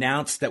and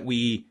announce that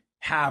we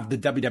have the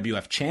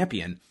WWF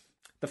champion.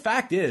 The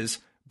fact is,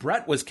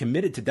 Bret was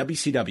committed to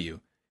WCW.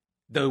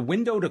 The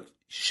window to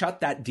shut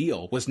that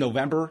deal was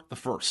November the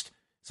 1st.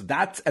 So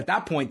that's, at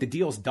that point, the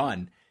deal's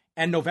done.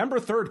 And November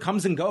 3rd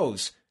comes and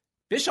goes.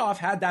 Bischoff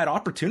had that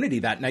opportunity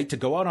that night to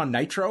go out on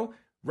Nitro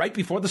right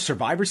before the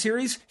Survivor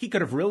Series. He could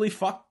have really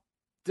fucked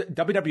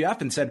WWF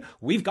and said,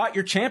 we've got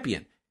your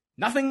champion.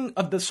 Nothing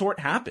of the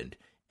sort happened.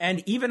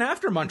 And even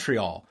after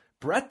Montreal,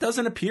 Bret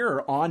doesn't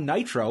appear on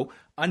Nitro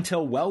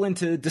until well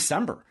into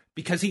December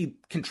because he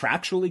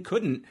contractually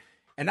couldn't.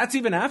 And that's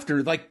even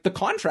after, like, the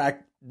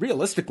contract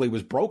realistically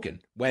was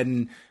broken.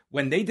 When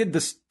they did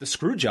the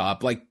screw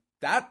job, like,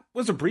 that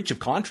was a breach of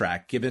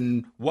contract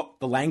given what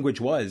the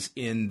language was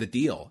in the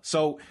deal.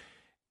 So,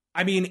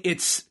 I mean,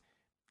 it's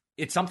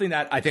something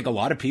that I think a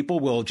lot of people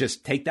will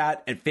just take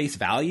that at face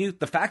value.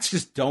 The facts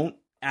just don't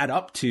add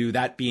up to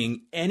that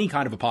being any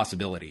kind of a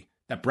possibility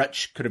that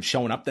Bret could have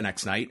shown up the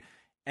next night,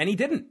 and he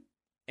didn't.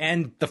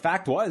 And the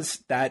fact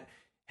was that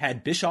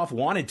had Bischoff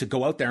wanted to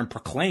go out there and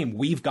proclaim,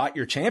 we've got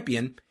your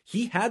champion,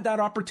 he had that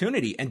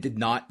opportunity and did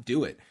not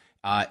do it.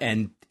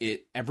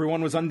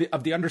 Everyone was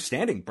of the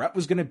understanding Bret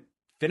was going to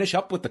finish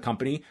up with the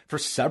company for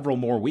several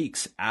more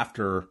weeks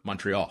after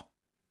Montreal.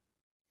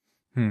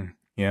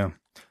 Yeah.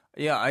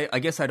 I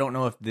guess I don't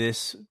know if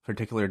this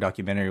particular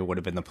documentary would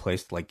have been the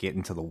place to like get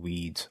into the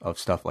weeds of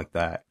stuff like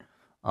that.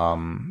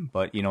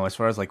 But as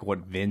far as like what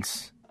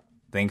Vince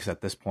thinks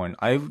at this point,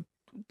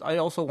 I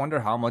also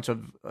wonder how much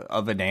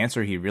of an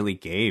answer he really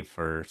gave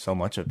for so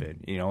much of it.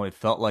 It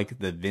felt like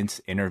the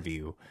Vince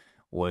interview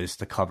was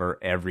to cover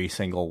every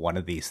single one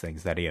of these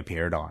things that he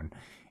appeared on,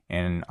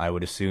 and I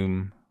would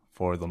assume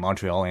for the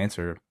Montreal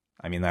answer,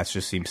 I mean, that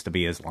just seems to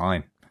be his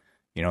line,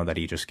 that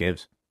he just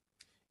gives.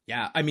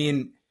 Yeah, I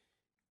mean,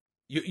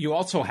 you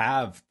also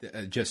have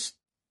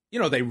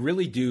they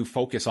really do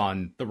focus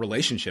on the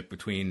relationship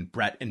between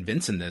Bret and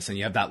Vince in this. And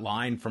you have that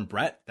line from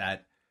Bret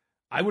that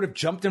I would have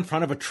jumped in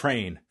front of a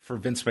train for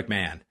Vince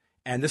McMahon.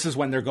 And this is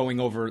when they're going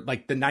over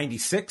like the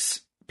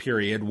 96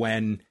 period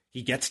when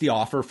he gets the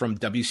offer from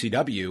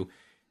WCW,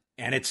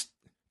 and it's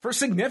for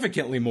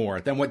significantly more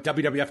than what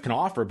WWF can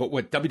offer. But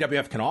what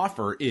WWF can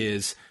offer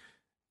is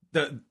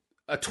a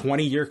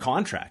 20-year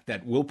contract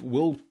that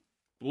we'll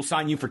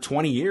sign you for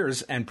 20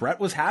 years. And Bret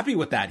was happy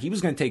with that. He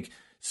was going to take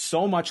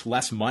so much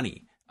less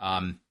money.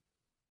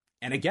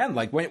 And again,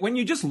 like when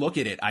you just look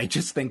at it, I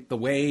just think the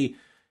way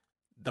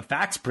the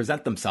facts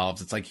present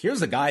themselves, it's like,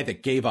 here's a guy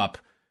that gave up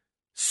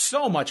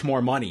so much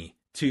more money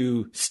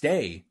to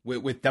stay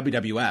with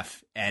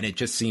WWF. And it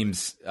just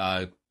seems,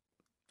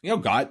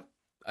 got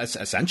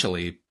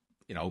essentially,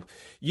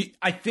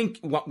 I think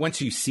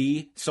once you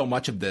see so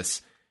much of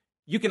this,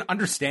 you can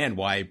understand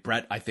why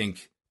Bret, I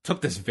think,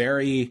 took this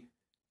very,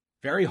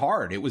 very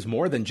hard. It was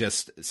more than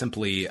just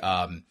simply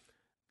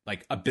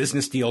like a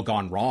business deal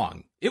gone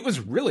wrong. It was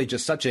really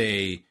just such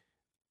a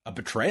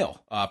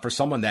betrayal for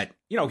someone that,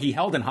 he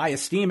held in high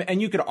esteem.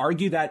 And you could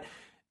argue that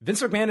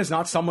Vince McMahon is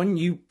not someone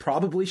you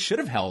probably should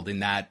have held in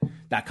that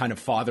kind of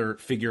father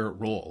figure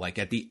role. Like,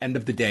 at the end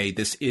of the day,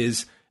 this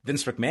is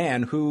Vince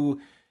McMahon,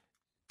 who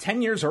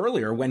 10 years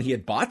earlier, when he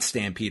had bought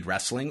Stampede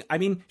Wrestling, I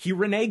mean, he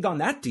reneged on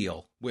that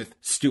deal with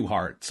Stu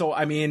Hart. So,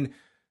 I mean,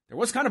 there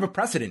was kind of a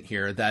precedent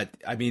here that,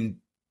 I mean,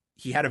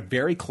 he had a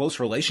very close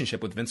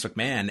relationship with Vince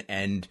McMahon,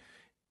 and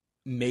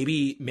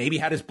maybe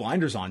had his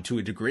blinders on to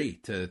a degree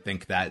to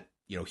think that,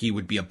 he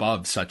would be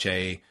above such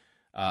an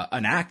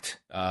act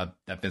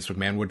that Vince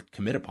McMahon would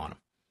commit upon him.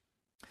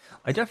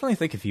 I definitely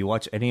think if you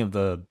watch any of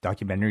the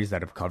documentaries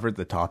that have covered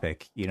the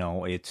topic,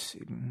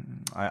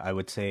 I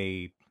would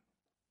say,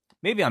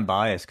 maybe I'm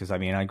biased because, I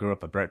mean, I grew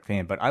up a Bret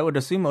fan, but I would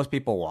assume most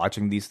people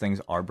watching these things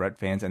are Bret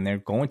fans, and they're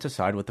going to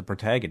side with the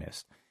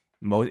protagonist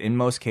in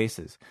most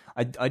cases.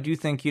 I do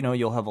think,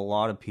 you'll have a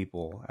lot of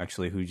people,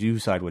 actually, who do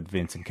side with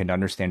Vince and can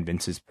understand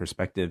Vince's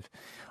perspective.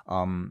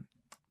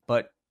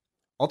 But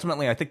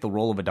ultimately, I think the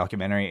role of a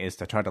documentary is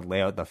to try to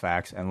lay out the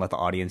facts and let the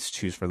audience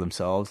choose for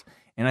themselves.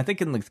 And I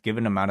think in the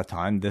given amount of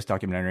time, this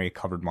documentary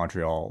covered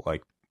Montreal,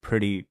 like,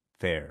 pretty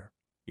fair.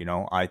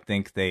 I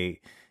think they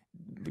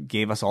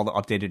gave us all the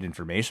updated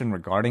information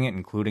regarding it,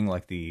 including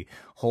like the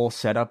whole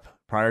setup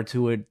prior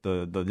to it,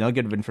 the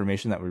nugget of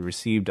information that we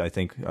received, I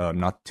think,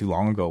 not too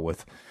long ago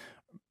with,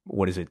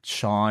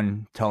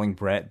 Shawn telling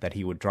Bret that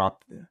he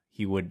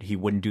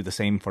wouldn't do the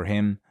same for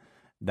him,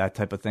 that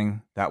type of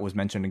thing. That was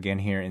mentioned again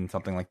here in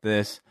something like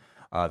this.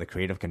 The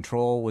creative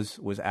control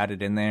was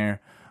added in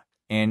there.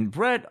 And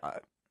Bret,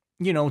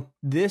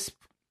 this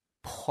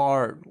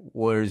part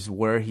was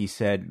where he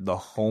said the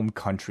home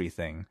country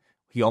thing.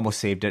 He almost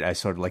saved it as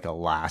sort of like a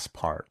last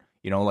part,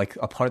 like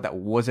a part that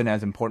wasn't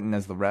as important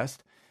as the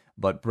rest.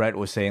 But Bret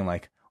was saying,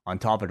 like, on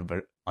top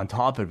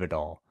of it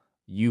all,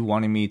 you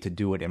wanted me to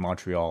do it in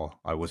Montreal,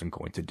 I wasn't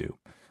going to do.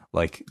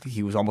 Like,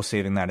 he was almost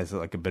saving that as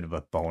like a bit of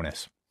a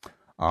bonus.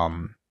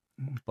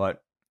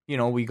 But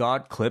we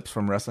got clips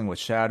from Wrestling with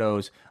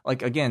Shadows.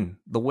 Like, again,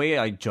 the way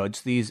I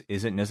judge these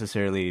isn't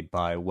necessarily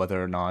by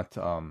whether or not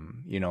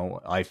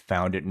I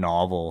found it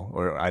novel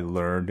or I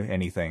learned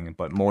anything,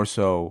 but more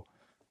so,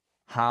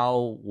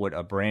 how would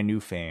a brand new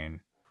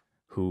fan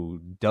who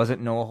doesn't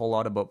know a whole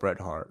lot about Bret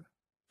Hart,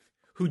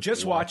 who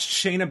just watched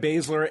Shayna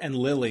Baszler and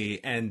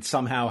Lily and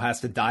somehow has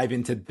to dive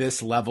into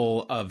this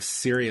level of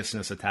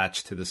seriousness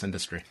attached to this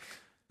industry?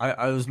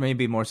 I was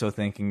maybe more so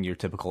thinking your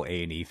typical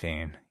A&E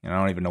fan. I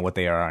don't even know what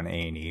they are on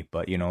A&E,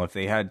 but if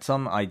they had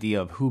some idea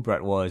of who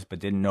Bret was but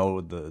didn't know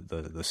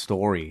the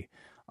story,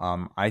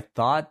 I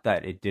thought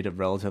that it did a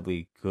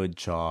relatively good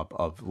job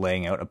of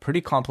laying out a pretty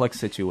complex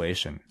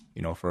situation,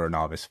 for a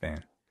novice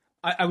fan.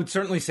 I would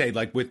certainly say,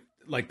 like, with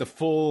like the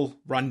full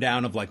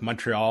rundown of like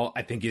Montreal,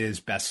 I think it is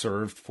best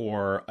served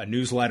for a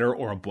newsletter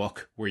or a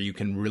book where you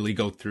can really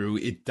go through.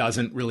 It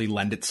doesn't really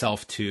lend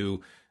itself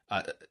to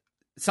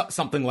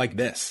something like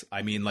this.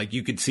 I mean, like,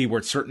 you could see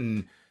where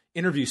certain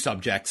interview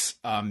subjects,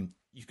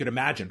 you could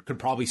imagine, could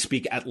probably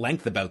speak at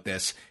length about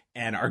this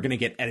and are going to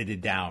get edited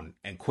down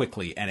and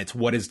quickly. And it's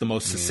what is the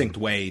most succinct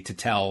way to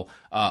tell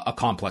a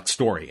complex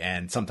story.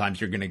 And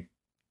sometimes you're going to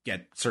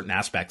get certain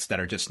aspects that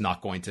are just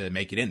not going to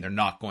make it in. They're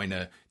not going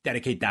to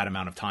dedicate that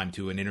amount of time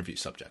to an interview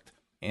subject.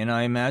 And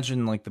I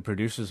imagine, like, the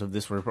producers of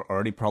this were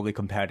already probably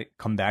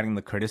combating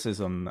the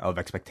criticism of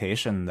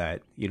expectation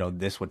that,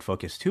 this would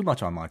focus too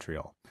much on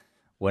Montreal.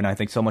 When I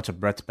think so much of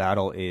Bret's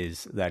battle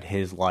is that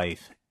his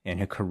life and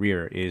his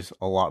career is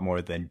a lot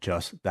more than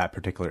just that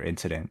particular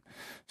incident.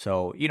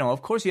 So,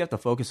 of course you have to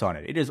focus on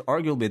it. It is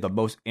arguably the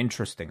most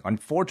interesting.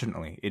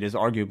 Unfortunately, it is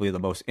arguably the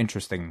most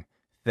interesting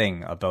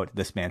thing about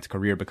this man's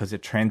career because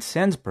it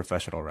transcends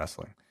professional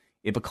wrestling.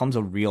 It becomes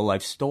a real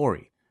life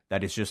story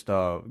that is just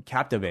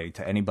captivating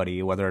to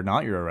anybody, whether or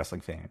not you're a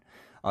wrestling fan.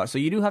 So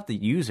you do have to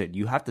use it.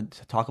 You have to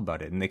talk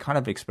about it. And they kind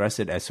of express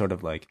it as sort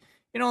of like,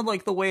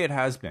 like the way it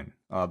has been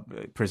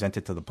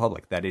presented to the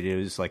public, that it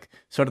is like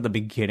sort of the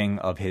beginning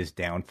of his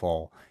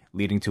downfall,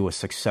 leading to a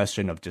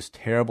succession of just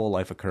terrible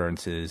life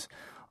occurrences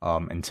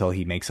until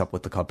he makes up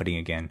with the company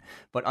again.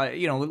 But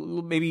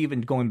maybe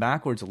even going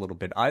backwards a little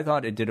bit, I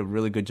thought it did a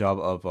really good job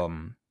of,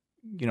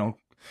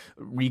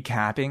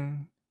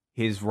 recapping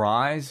his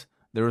rise.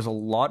 There was a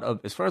lot of,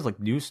 as far as like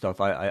new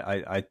stuff,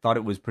 I thought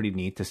it was pretty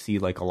neat to see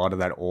like a lot of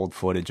that old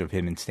footage of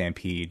him in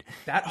Stampede.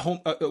 That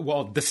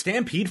the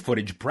Stampede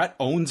footage, Bret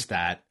owns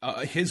that,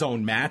 his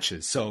own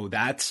matches. So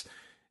that's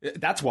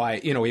that's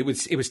why, it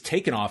was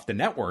taken off the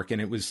network,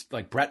 and it was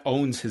like Brett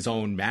owns his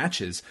own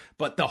matches.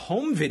 But the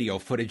home video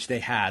footage they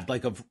had,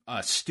 like of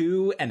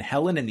Stu and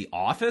Helen in the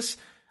office,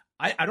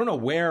 I don't know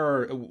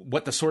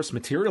what the source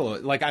material,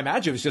 like I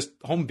imagine it was just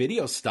home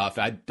video stuff.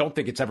 I don't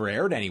think it's ever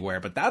aired anywhere,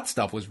 but that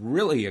stuff was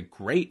really a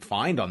great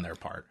find on their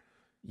part.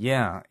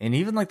 Yeah, and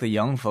even like the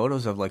young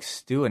photos of like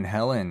Stu and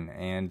Helen,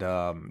 and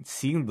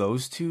seeing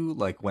those two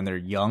like when they're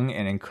young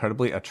and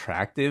incredibly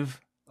attractive,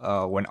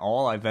 when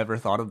all I've ever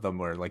thought of them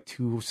were like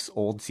two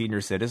old senior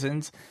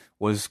citizens,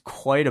 was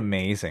quite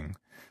amazing.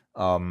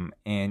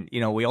 And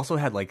we also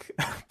had like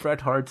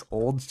Bret Hart's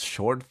old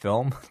short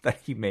film that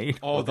he made.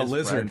 Oh, the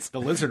lizard! Friends,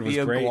 the lizard was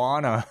the great.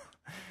 Iguana.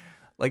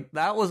 Like,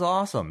 that was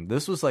awesome.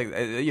 This was like,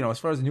 as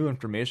far as new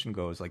information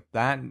goes, like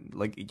that,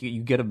 like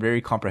you get a very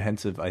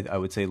comprehensive, I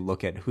would say,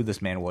 look at who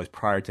this man was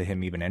prior to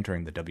him even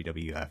entering the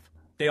WWF.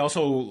 They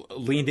also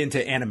leaned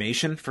into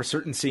animation for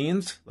certain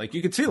scenes. Like,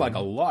 you could see like a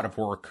lot of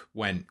work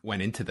went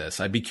into this.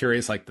 I'd be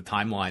curious, like the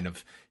timeline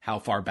of how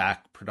far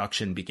back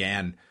production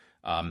began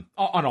on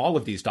all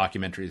of these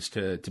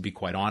documentaries, to be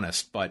quite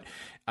honest. But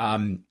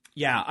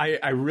yeah,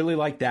 I really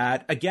like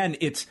that. Again,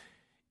 it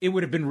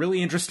would have been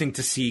really interesting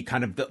to see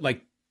kind of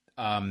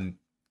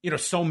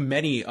so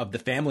many of the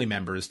family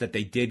members that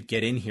they did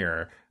get in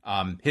here.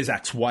 His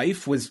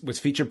ex-wife was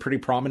featured pretty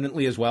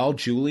prominently as well.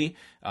 Julie,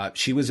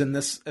 she was in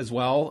this as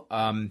well.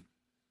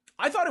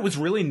 I thought it was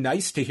really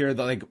nice to hear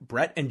that, like,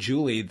 Brett and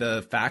Julie,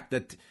 the fact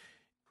that,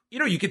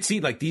 you could see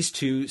like these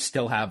two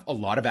still have a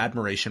lot of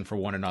admiration for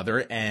one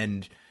another,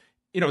 and,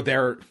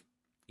 their,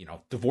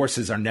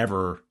 divorces are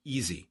never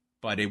easy,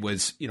 but it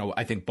was,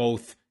 I think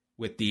both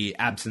with the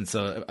absence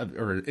of,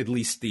 or at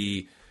least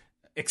the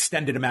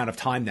extended amount of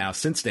time now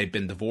since they've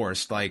been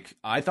divorced, like,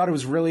 I thought it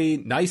was really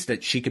nice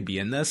that she could be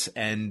in this,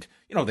 and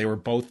they were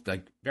both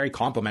like very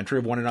complimentary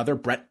of one another.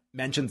 Brett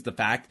mentions the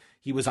fact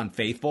he was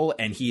unfaithful,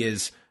 and he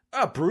is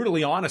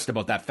brutally honest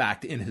about that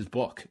fact in his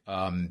book,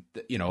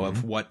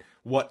 of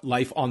what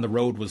life on the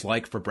road was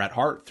like for Bret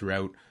Hart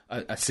throughout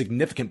a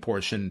significant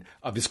portion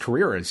of his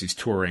career as he's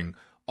touring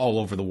all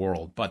over the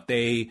world. But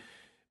I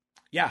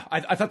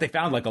thought they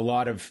found like a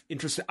lot of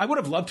interest. I would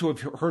have loved to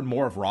have heard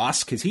more of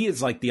Ross, because he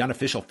is like the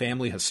unofficial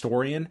family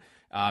historian.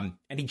 And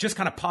he just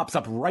kind of pops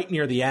up right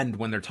near the end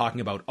when they're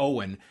talking about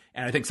Owen.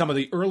 And I think some of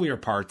the earlier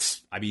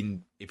parts, I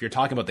mean, if you're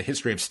talking about the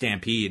history of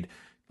Stampede,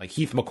 like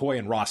Heath McCoy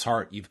and Ross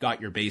Hart, you've got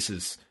your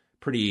bases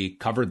pretty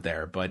covered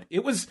there. But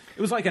it was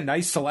like a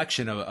nice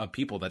selection of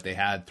people that they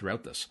had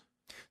throughout this.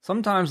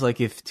 Sometimes,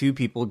 like, if two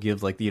people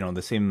give like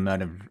the same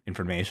amount of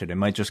information, it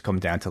might just come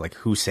down to like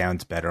who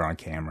sounds better on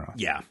camera.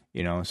 Yeah,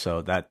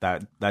 so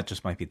that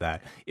just might be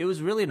that. It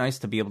was really nice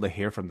to be able to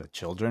hear from the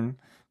children,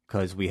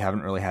 because we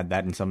haven't really had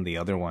that in some of the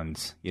other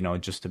ones.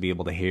 Just to be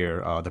able to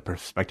hear the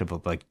perspective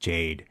of like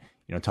Jade,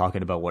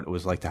 talking about what it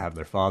was like to have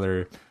their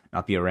father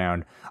not be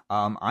around.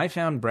 I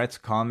found Brett's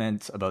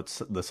comments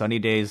about the Sunny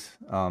Days,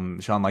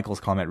 Shawn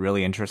Michaels' comment,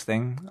 really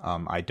interesting.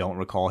 I don't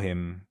recall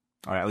him,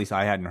 or at least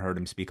I hadn't heard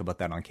him speak about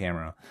that on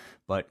camera.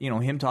 But,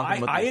 him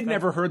talking about... I had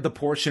never heard the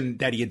portion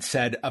that he had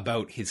said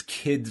about his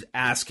kids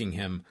asking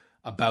him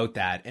about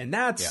that. And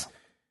that's... Yeah.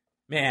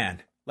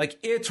 Man, like,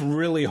 it's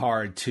really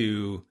hard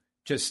to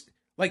just...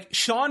 Like,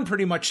 Shawn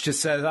pretty much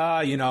just said,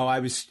 I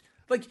was...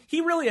 Like,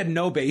 he really had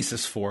no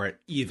basis for it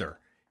either.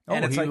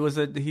 And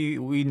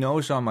we know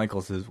Shawn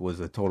Michaels was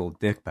a total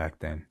dick back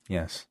then.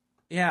 Yes.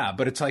 Yeah,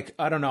 but it's like,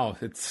 I don't know.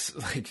 It's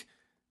like...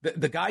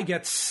 The guy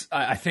gets,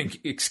 I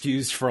think,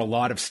 excused for a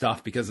lot of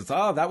stuff because it's,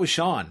 that was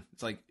Shawn.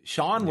 It's like,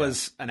 Shawn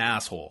was an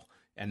asshole.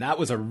 And that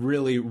was a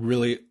really,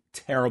 really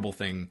terrible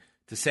thing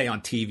to say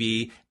on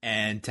TV.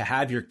 And to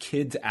have your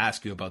kids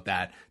ask you about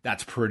that,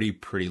 that's pretty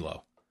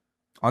low.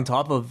 On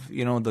top of,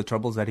 the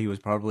troubles that he was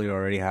probably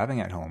already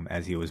having at home,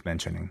 as he was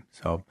mentioning.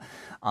 So,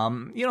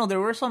 there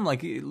were some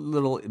like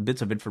little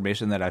bits of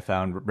information that I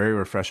found very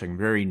refreshing,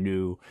 very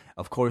new.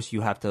 Of course,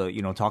 you have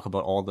to, talk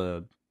about all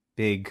the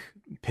big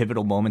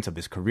pivotal moments of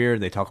his career.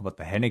 They talk about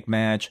the Hennig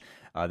match.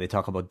 They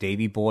talk about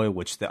Davey Boy,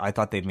 which I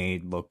thought they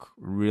made look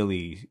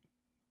really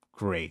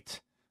great.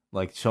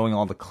 Like, showing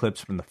all the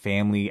clips from the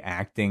family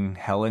acting.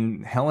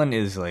 Helen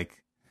is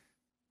like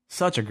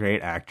such a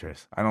great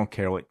actress. I don't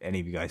care what any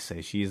of you guys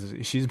say.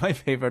 She's my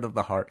favorite of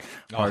the Hart.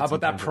 How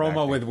about that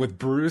promo with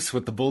Bruce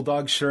with the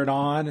Bulldog shirt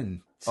on?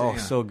 And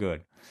so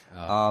good.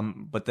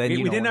 But then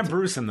we didn't have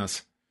Bruce in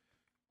this.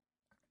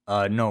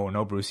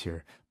 No Bruce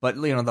here. But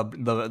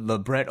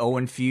the Bret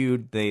Owen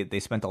feud, they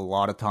spent a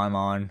lot of time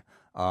on,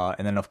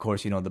 and then of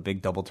course the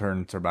big double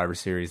turn Survivor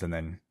Series, and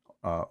then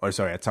at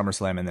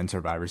SummerSlam, and then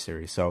Survivor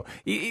Series. So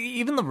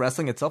even the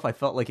wrestling itself, I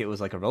felt like it was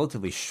like a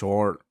relatively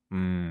short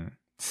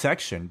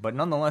section, but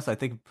nonetheless, I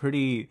think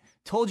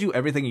told you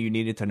everything you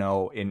needed to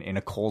know in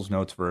a Cole's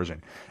Notes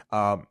version.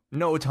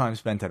 No time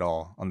spent at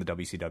all on the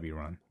WCW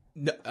run.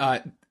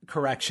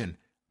 Correction.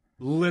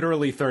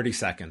 Literally 30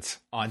 seconds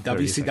on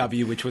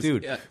WCW, which was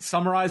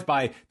summarized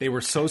by, they were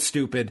so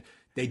stupid,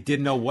 they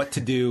didn't know what to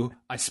do.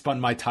 I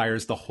spun my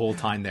tires the whole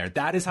time there.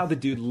 That is how the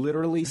dude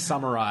literally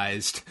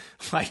summarized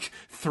like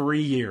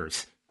 3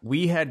 years.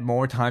 We had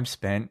more time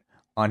spent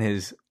on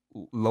his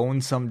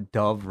lonesome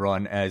dove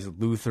run as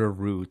Luther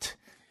Root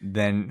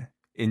than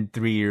in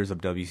 3 years of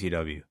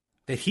WCW.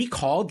 That he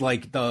called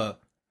like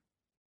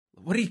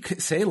what did he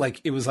say?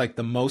 Like it was like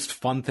the most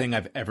fun thing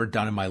I've ever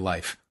done in my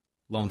life.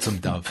 Lonesome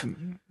dove.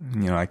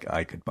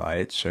 I could buy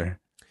it, sure.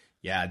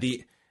 Yeah,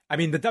 the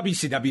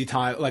WCW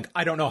time, like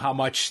I don't know how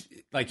much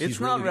like it's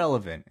not really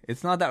relevant.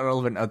 It's not that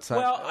relevant outside.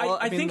 Well,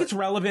 I think it's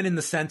relevant in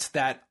the sense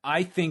that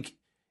I think.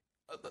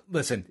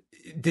 Listen,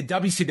 did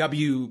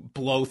WCW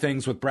blow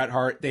things with Bret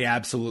Hart? They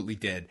absolutely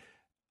did.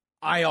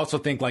 I also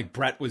think like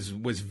Bret was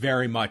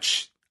very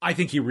much. I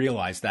think he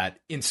realized that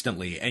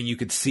instantly, and you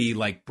could see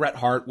like Bret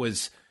Hart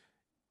was.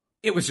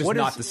 It was just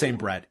not the same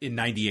Bret in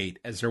 '98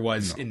 as there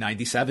was in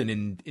 '97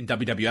 in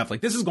WWF. Like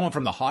this is going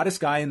from the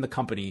hottest guy in the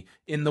company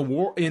in the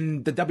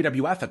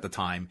WWF at the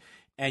time,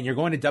 and you're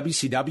going to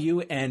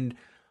WCW, and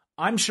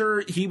I'm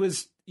sure he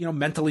was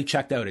mentally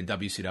checked out in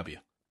WCW.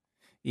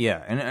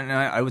 Yeah, and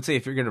I would say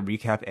if you're going to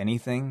recap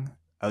anything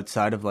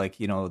outside of like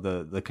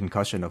the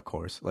concussion, of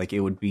course, like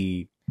it would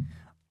be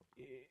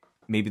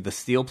maybe the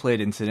steel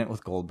plate incident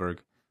with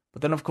Goldberg,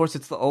 but then of course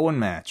it's the Owen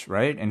match,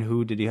 right? And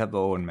who did he have the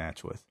Owen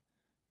match with?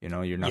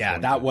 You're not. Yeah,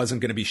 that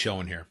wasn't going to be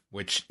shown here.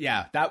 Which,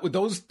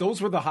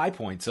 those were the high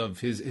points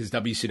of his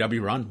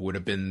WCW run. Would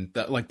have been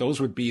like those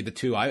would be the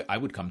two I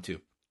would come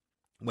to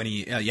when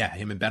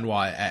him and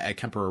Benoit at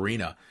Kemper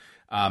Arena.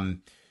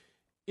 And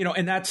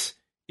that's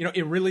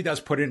it really does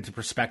put it into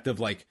perspective.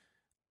 Like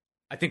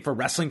I think for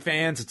wrestling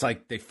fans, it's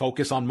like they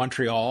focus on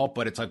Montreal,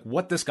 but it's like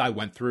what this guy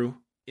went through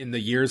in the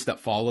years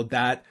that followed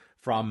that,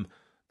 from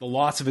the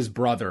loss of his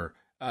brother,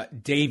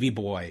 Davey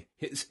Boy,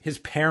 his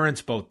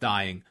parents both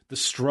dying, the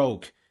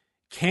stroke.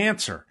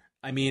 Cancer.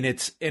 I mean,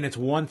 it's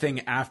one thing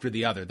after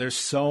the other. There's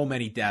so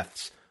many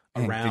deaths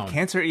around. Did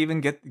cancer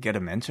even get a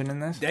mention in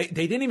this? They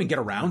didn't even get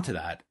around to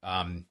that.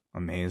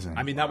 Amazing.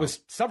 I mean, that was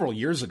several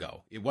years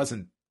ago. It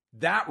wasn't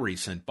that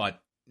recent,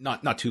 but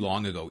not too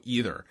long ago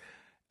either.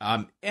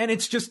 And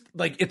it's just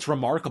like it's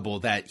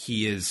remarkable that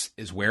he is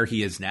where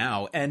he is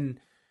now. And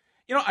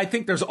I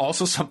think there's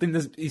also something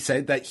that he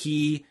said that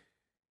he.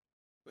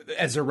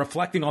 As they're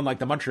reflecting on like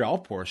the Montreal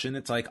portion,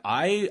 it's like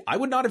I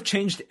would not have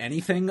changed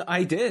anything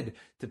I did.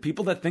 To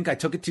people that think I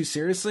took it too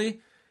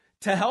seriously,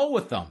 to hell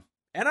with them.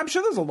 And I'm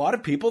sure there's a lot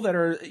of people that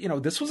are,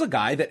 this was a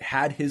guy that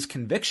had his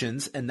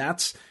convictions, and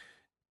that's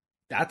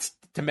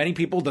to many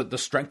people the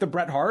strength of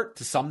Bret Hart.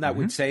 To some that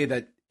would say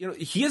that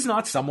he is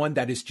not someone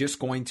that is just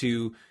going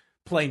to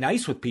play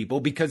nice with people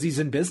because he's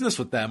in business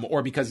with them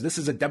or because this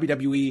is a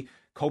WWE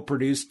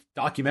co-produced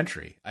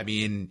documentary. I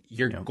mean,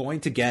 you're going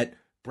to get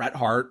Bret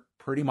Hart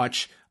pretty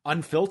much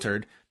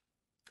unfiltered.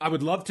 I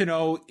would love to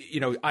know,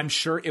 I'm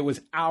sure it was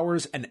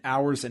hours and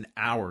hours and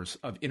hours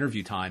of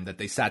interview time that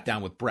they sat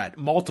down with Bret,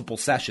 multiple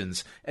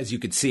sessions, as you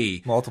could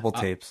see. Multiple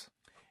tapes.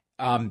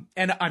 And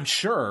I'm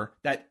sure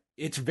that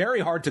it's very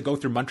hard to go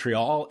through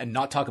Montreal and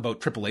not talk about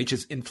Triple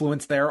H's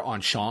influence there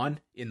on Shawn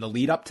in the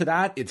lead up to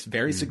that. It's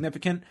very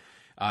significant.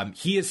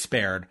 He is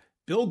spared.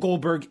 Bill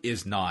Goldberg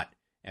is not.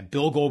 And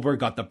Bill Goldberg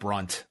got the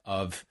brunt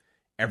of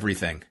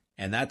everything.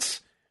 And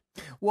that's...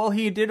 Well,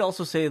 he did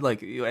also say,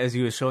 like, as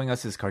he was showing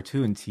us his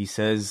cartoons, he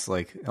says,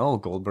 like, oh,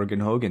 Goldberg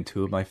and Hogan,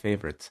 two of my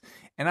favorites.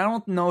 And I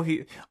don't know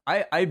if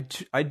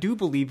I do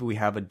believe we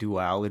have a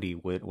duality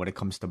when it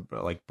comes to,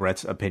 like,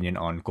 Bret's opinion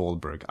on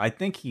Goldberg.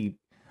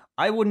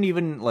 I wouldn't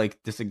even,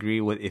 like, disagree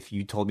with if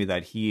you told me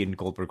that he and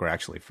Goldberg were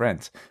actually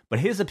friends. But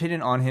his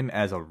opinion on him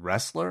as a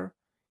wrestler,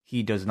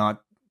 he does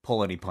not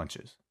pull any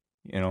punches.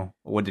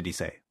 What did he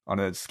say?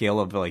 On a scale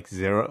of, like,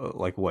 0,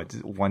 like, what,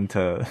 1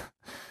 to...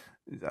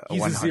 He's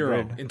 100. A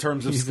 0 in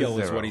terms of skill,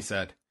 is what he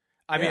said.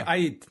 I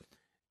mean,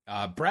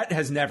 Bret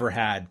has never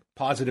had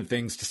positive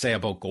things to say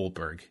about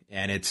Goldberg,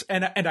 and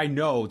I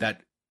know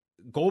that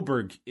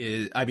Goldberg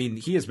is. I mean,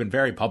 he has been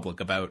very public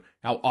about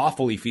how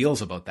awful he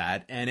feels about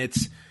that, and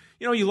it's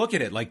you look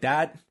at it like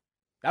that.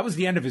 That was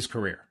the end of his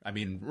career. I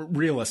mean,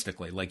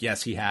 realistically, like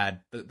yes, he had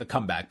the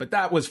comeback, but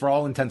that was for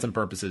all intents and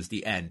purposes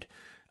the end.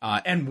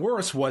 And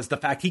worse was the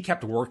fact he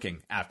kept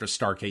working after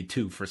Starrcade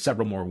 2 for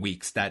several more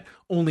weeks. That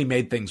only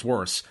made things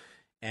worse.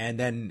 And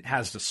then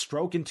has the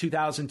stroke in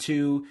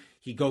 2002.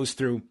 He goes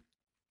through,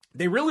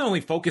 they really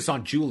only focus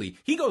on Julie.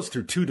 He goes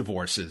through 2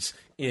 divorces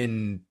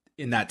in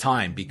that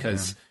time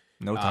because...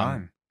 No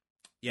time.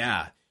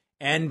 Yeah.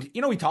 And,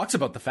 he talks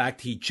about the fact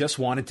he just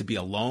wanted to be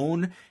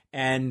alone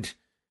and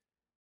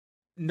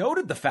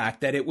noted the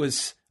fact that it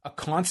was a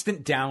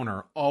constant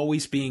downer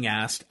always being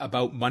asked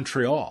about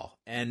Montreal.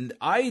 And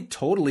I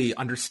totally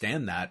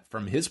understand that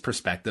from his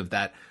perspective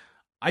that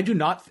I do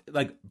not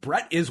like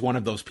Bret is one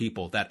of those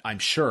people that I'm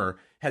sure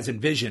has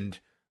envisioned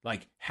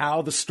like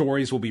how the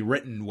stories will be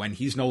written when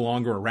he's no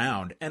longer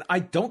around. And I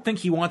don't think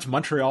he wants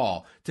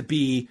Montreal to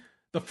be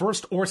the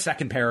first or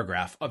second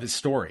paragraph of his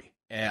story.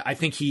 I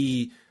think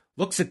he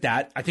looks at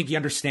that. I think he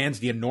understands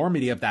the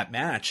enormity of that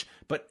match,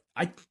 but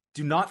I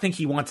do not think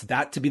he wants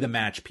that to be the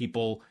match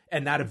people.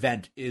 And that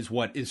event is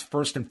what is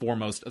first and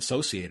foremost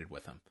associated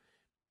with him.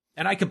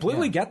 And I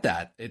completely get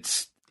that.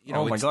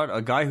 Oh my God,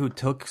 a guy who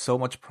took so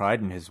much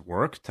pride in his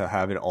work to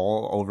have it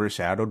all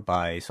overshadowed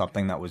by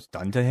something that was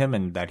done to him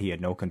and that he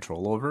had no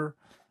control over,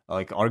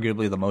 like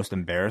arguably the most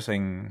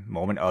embarrassing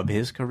moment of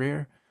his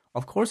career.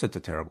 Of course it's a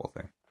terrible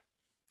thing.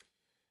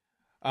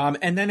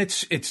 And then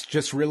it's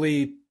just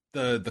really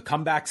the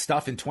comeback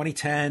stuff in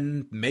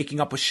 2010, making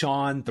up with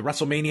Shawn, the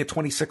WrestleMania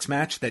 26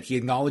 match that he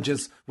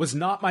acknowledges was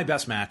not my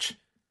best match,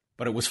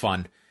 but it was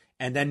fun.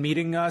 And then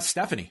meeting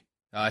Stephanie,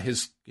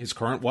 his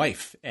current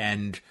wife.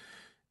 And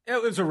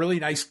it was a really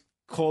nice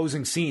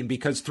closing scene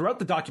because throughout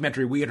the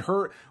documentary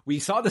we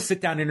saw the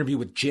sit-down interview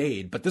with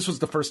Jade, but this was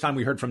the first time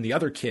we heard from the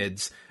other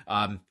kids.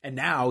 And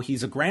now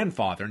he's a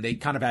grandfather, and they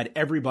kind of had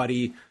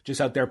everybody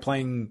just out there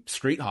playing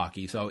street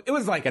hockey. So it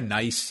was like a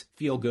nice,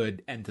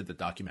 feel-good end to the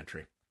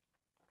documentary.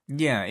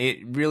 Yeah, it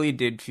really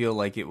did feel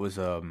like it was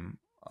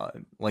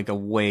like a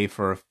way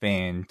for a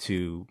fan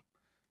to,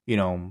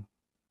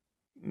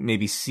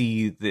 maybe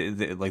see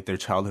the like their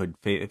childhood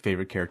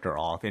favorite character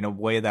off in a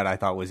way that I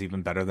thought was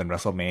even better than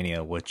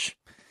WrestleMania, which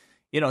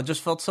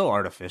just felt so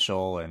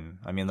artificial. And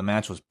I mean, the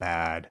match was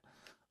bad.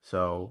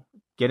 So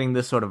getting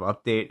this sort of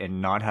update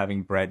and not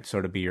having Bret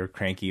sort of be your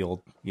cranky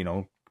old,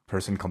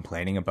 person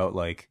complaining about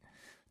like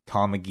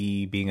Tom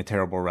McGee being a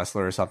terrible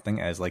wrestler or something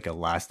as like a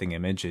lasting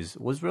image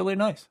was really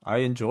nice. I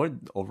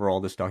enjoyed overall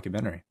this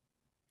documentary.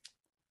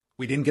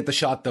 We didn't get the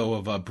shot though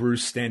of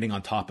Bruce standing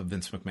on top of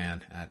Vince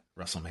McMahon at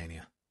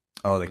WrestleMania.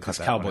 Oh, they cut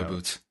that cowboy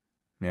boots.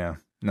 Yeah.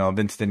 No,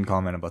 Vince didn't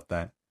comment about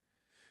that.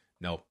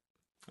 No.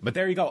 But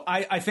there you go.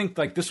 I think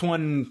like this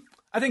one,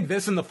 I think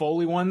this and the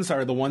Foley ones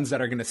are the ones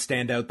that are going to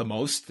stand out the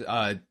most,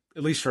 at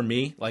least for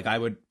me. Like I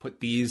would put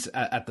these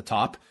at the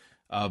top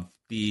of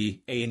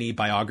the A&E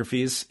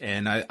biographies.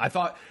 And I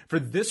thought for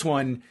this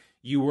one,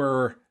 you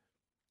were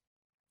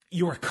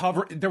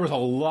there was a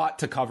lot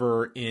to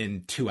cover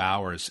in 2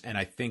 hours. And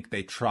I think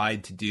they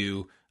tried to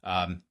do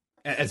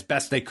as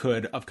best they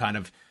could of kind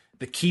of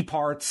the key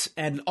parts,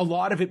 and a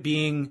lot of it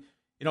being,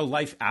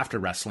 life after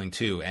wrestling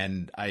too.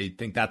 And I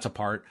think that's a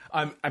part.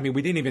 I mean,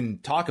 we didn't even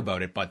talk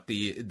about it, but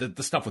the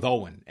stuff with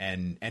Owen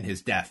and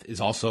his death is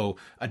also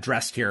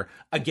addressed here.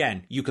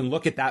 Again, you can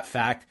look at that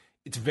fact.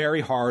 It's very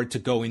hard to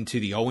go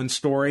into the Owen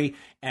story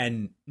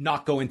and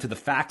not go into the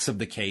facts of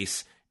the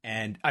case.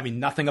 And I mean,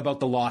 nothing about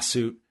the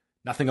lawsuit,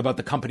 nothing about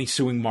the company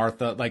suing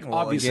Martha. Like, well,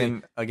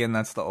 obviously, again,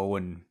 that's the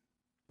Owen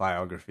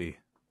biography.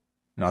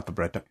 Not the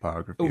Bret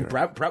biography. Oh,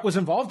 right? Bret was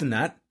involved in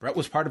that. Bret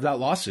was part of that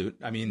lawsuit.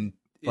 I mean,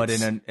 but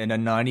in a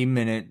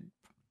 90-minute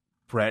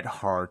Bret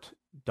Hart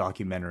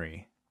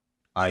documentary,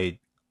 I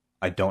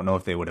don't know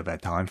if they would have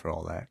had time for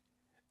all that.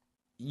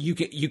 You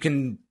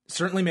can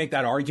certainly make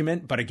that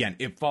argument, but again,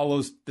 it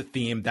follows the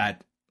theme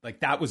that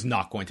like that was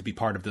not going to be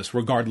part of this,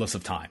 regardless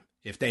of time.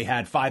 If they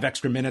had 5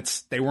 extra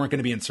minutes, they weren't going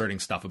to be inserting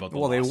stuff about the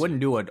lawsuit. They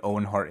wouldn't do an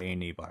Owen Hart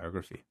A&E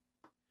biography.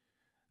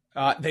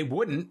 They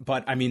wouldn't,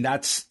 but I mean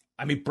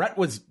Bret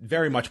was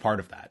very much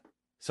part of that.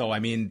 So, I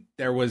mean,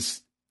 there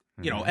was,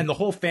 and the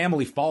whole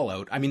family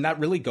fallout. I mean, that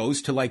really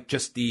goes to like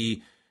just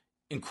the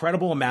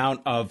incredible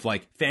amount of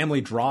like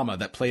family drama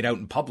that played out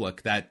in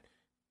public that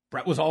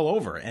Bret was all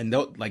over. And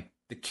like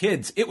the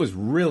kids, it was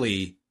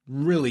really,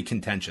 really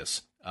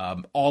contentious,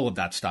 all of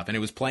that stuff. And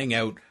it was playing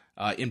out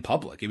in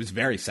public. It was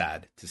very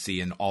sad to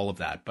see in all of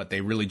that, but they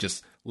really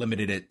just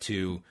limited it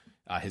to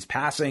his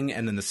passing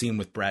and then the scene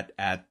with Bret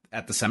at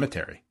the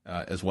cemetery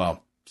as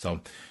well.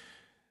 So,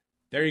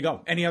 there you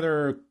go. Any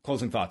other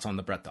closing thoughts on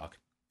the Bret doc?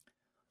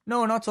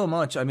 No, not so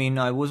much. I mean,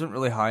 I wasn't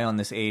really high on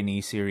this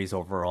A&E series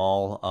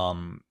overall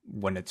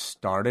when it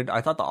started. I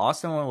thought the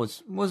Austin one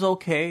was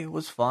okay,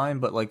 was fine,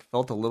 but like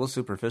felt a little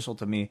superficial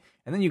to me.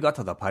 And then you got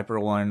to the Piper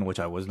one, which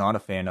I was not a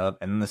fan of,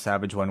 and then the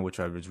Savage one, which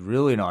I was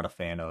really not a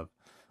fan of.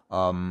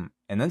 And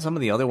then some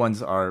of the other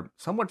ones are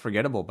somewhat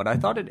forgettable, but I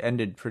thought it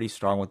ended pretty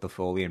strong with the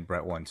Foley and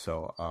Bret one.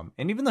 So,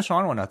 and even the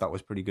Shawn one I thought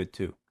was pretty good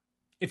too.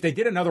 If they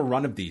did another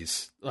run of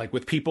these, like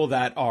with people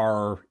that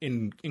are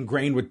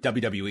ingrained with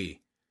WWE,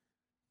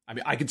 I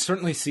mean, I could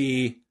certainly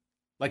see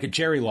like a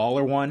Jerry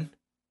Lawler one.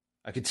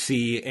 I could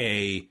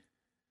see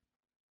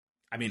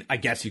I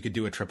guess you could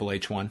do a Triple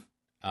H one.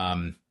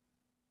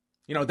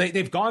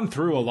 They've gone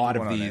through a lot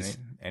of these.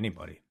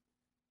 Anybody.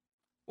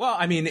 Well,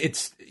 I mean,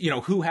 it's,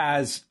 who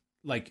has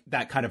like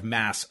that kind of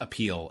mass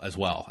appeal as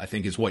well, I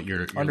think is what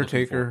you're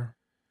Undertaker,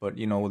 but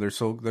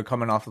they're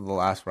coming off of the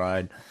last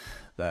ride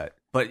that.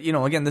 But,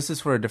 again, this is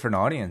for a different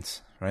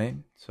audience, right?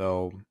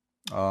 So,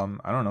 I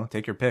don't know.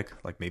 Take your pick.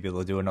 Like, maybe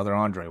they'll do another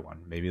Andre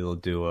one. Maybe they'll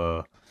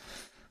do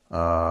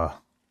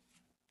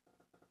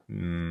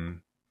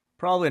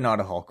probably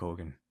not a Hulk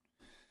Hogan.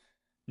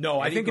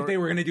 No, I think if they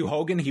were going to do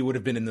Hogan, he would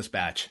have been in this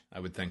batch, I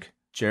would think.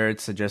 Jared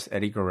suggests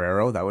Eddie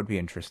Guerrero. That would be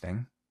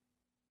interesting.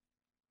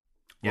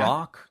 Yeah.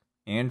 Rock,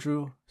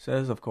 Andrew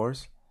says, of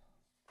course.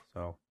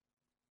 So,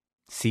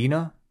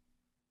 Cena?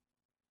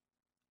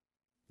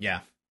 Yeah.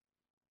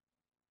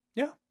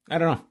 Yeah. I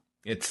don't know.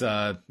 It's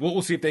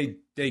we'll see if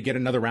they get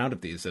another round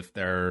of these, if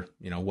they're,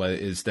 what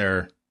is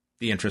there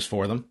the interest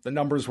for them. The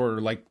numbers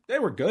were they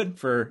were good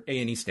for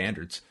A&E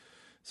standards.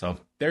 So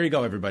there you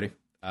go, everybody.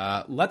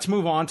 Let's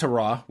move on to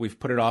Raw. We've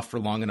put it off for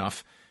long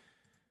enough.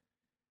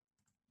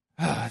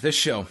 This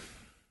show,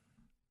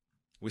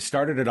 we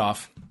started it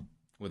off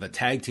with a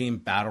tag team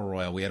battle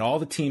royal. We had all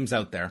the teams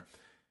out there.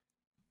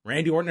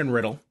 Randy Orton and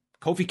Riddle,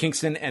 Kofi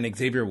Kingston and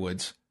Xavier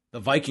Woods, the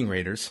Viking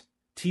Raiders,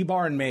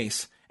 T-Bar and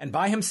Mace, and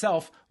by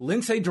himself,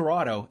 Lince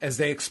Dorado, as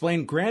they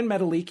explained Grand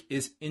Metalik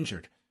is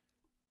injured.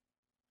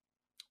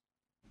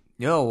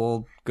 Yeah,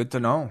 well, good to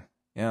know.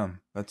 Yeah,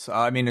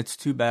 it's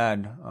too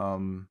bad.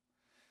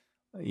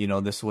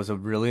 This was a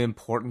really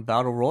important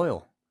battle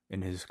royal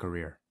in his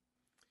career.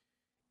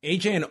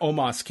 AJ and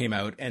Omos came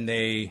out and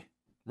they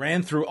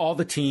ran through all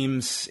the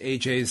teams.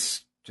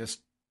 AJ's just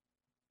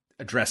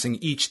addressing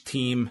each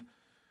team.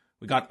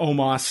 We got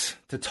Omos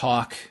to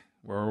talk.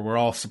 We're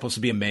all supposed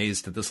to be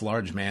amazed that this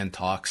large man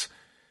talks.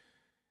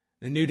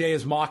 The New Day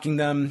is mocking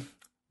them.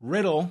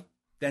 Riddle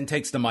then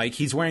takes the mic.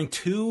 He's wearing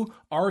 2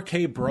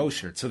 RK Bro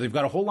shirts. So they've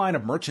got a whole line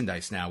of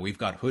merchandise now. We've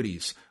got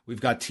hoodies.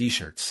 We've got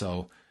t-shirts.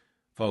 So,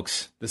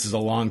 folks, this is a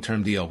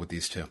long-term deal with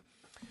these two.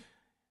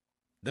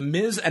 The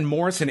Miz and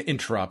Morrison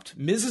interrupt.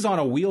 Miz is on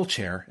a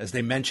wheelchair. As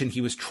they mentioned,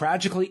 he was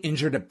tragically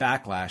injured at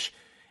Backlash.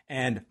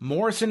 And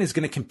Morrison is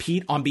going to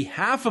compete on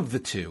behalf of the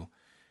two.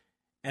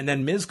 And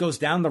then Miz goes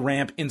down the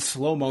ramp in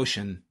slow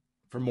motion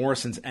for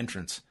Morrison's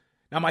entrance.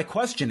 Now, my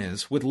question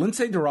is, with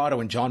Lince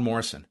Dorado and John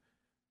Morrison,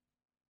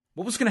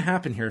 what was going to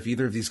happen here if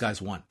either of these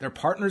guys won? Their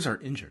partners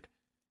are injured.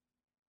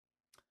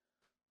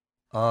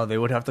 They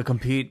would have to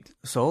compete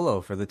solo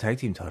for the tag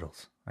team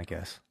titles, I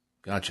guess.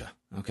 Gotcha.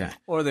 Okay.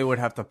 Or they would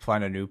have to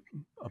find a new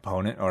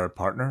opponent or a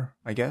partner,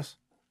 I guess.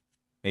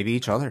 Maybe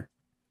each other.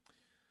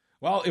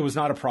 Well, it was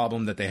not a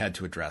problem that they had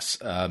to address.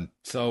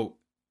 So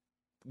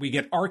we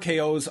get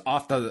RKOs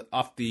off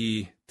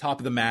the top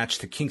of the match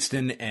to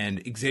Kingston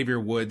and Xavier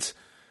Woods.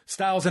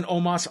 Styles and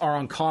Omos are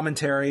on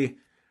commentary.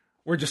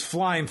 We're just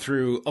flying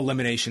through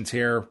eliminations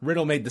here.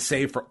 Riddle made the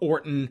save for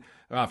Orton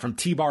from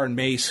T-Bar and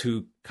Mace,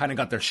 who kind of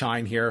got their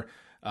shine here.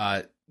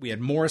 We had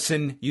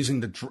Morrison using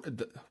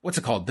the what's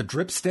it called? The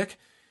drip stick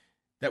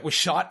that was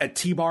shot at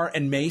T-Bar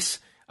and Mace.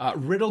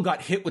 Riddle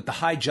got hit with the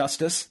high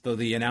justice, though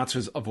the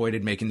announcers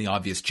avoided making the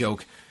obvious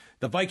joke.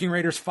 The Viking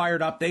Raiders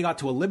fired up. They got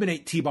to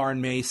eliminate T-Bar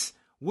and Mace.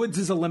 Woods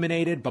is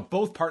eliminated, but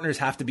both partners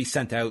have to be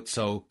sent out,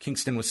 so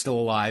Kingston was still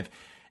alive.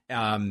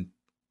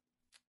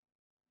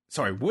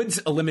 Woods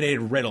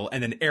eliminated Riddle,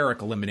 and then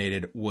Eric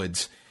eliminated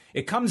Woods.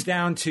 It comes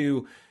down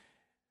to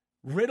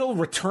Riddle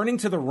returning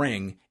to the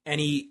ring, and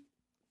he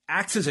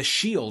acts as a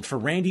shield for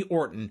Randy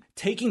Orton,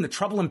 taking the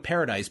trouble in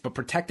paradise, but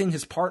protecting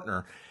his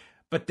partner.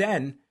 But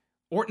then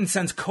Orton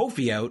sends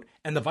Kofi out,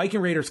 and the Viking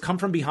Raiders come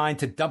from behind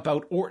to dump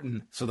out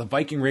Orton, so the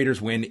Viking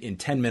Raiders win in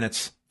 10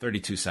 minutes,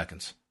 32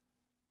 seconds.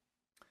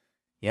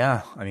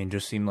 Yeah,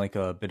 just seemed like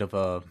a bit of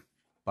a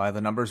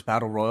by-the-numbers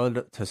battle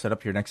royal to set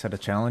up your next set of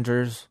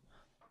challengers.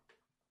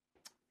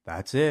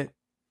 That's it.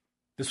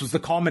 This was the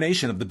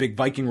culmination of the big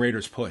Viking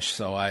Raiders push.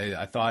 So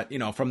I thought,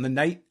 from the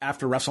night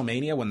after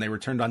WrestleMania when they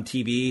returned on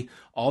TV,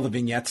 all the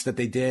vignettes that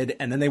they did,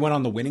 and then they went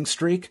on the winning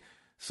streak.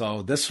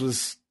 So this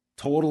was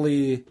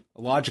totally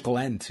a logical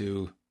end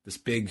to this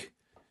big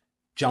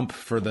jump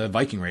for the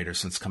Viking Raiders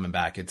since coming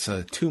back. It's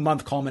a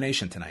 2-month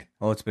culmination tonight.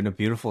 Oh, it's been a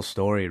beautiful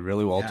story.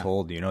 Really well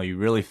told. You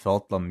really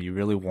felt them. You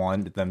really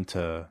wanted them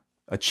to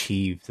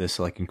achieve this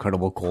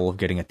incredible goal of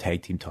getting a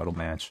tag team title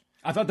match.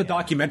 I thought the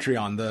documentary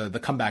on the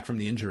comeback from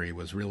the injury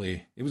was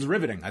it was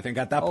riveting. I think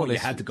at that point you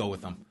had to go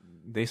with them.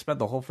 They spent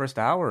the whole first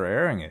hour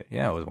airing it.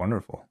 Yeah, it was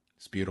wonderful.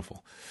 It's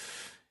beautiful.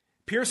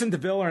 Pierce and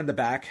DeVille are in the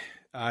back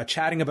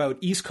chatting about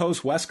East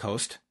Coast, West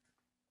Coast.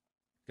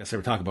 Guess they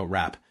were talking about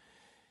rap.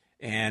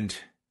 And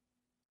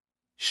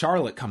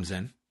Charlotte comes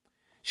in.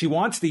 She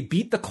wants the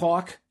beat the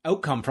clock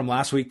outcome from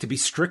last week to be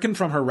stricken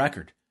from her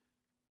record.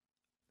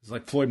 It's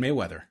like Floyd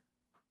Mayweather.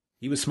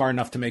 He was smart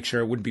enough to make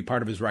sure it wouldn't be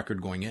part of his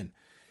record going in.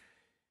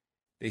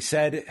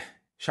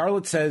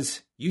 Charlotte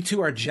says, you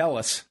two are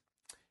jealous,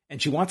 and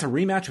she wants a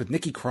rematch with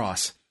Nikki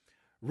Cross.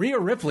 Rhea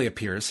Ripley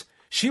appears.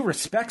 She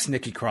respects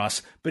Nikki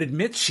Cross, but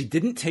admits she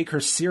didn't take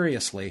her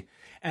seriously.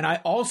 And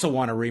I also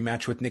want a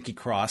rematch with Nikki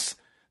Cross.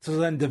 So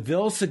then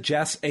DeVille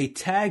suggests a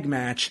tag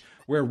match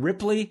where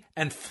Ripley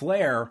and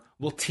Flair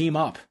will team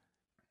up.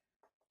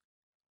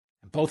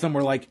 And both of them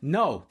were like,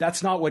 no,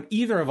 that's not what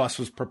either of us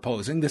was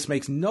proposing. This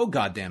makes no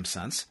goddamn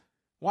sense.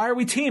 Why are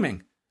we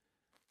teaming?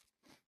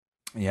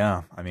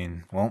 Yeah,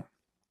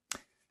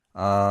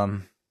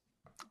 I'm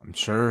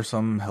sure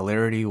some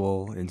hilarity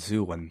will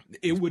ensue when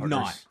it would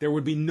not. There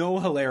would be no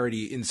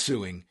hilarity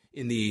ensuing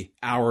in the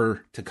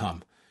hour to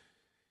come.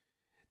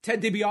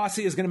 Ted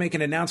DiBiase is going to make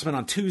an announcement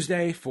on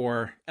Tuesday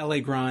for LA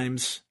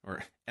Grimes.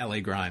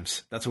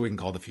 That's what we can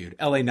call the feud.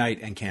 LA Knight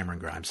and Cameron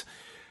Grimes.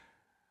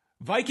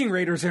 Viking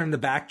Raiders are in the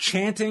back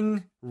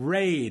chanting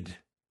Raid.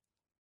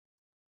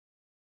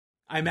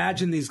 I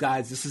imagine these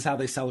guys, this is how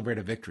they celebrate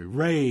a victory.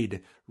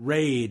 Raid,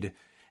 Raid.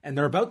 And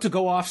they're about to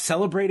go off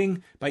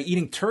celebrating by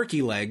eating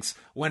turkey legs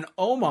when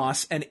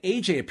Omos and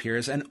AJ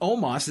appears, and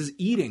Omos is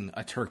eating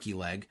a turkey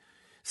leg.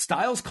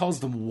 Styles calls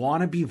them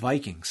wannabe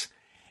Vikings.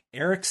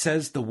 Eric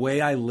says the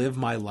way I live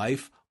my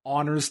life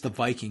honors the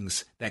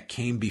Vikings that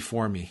came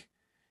before me.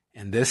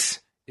 And this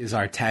is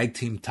our tag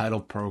team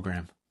title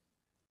program.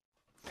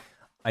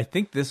 I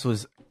think this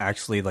was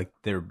actually like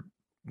their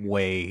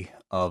way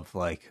of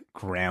like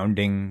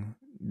grounding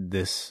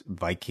this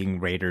Viking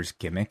Raiders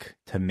gimmick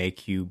to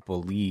make you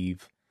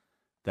believe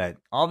that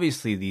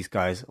obviously these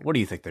guys, what do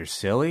you think, they're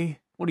silly?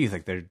 What do you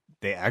think,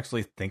 they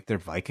actually think they're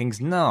Vikings?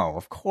 No,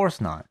 of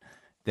course not.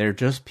 They're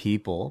just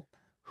people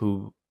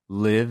who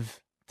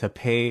live to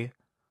pay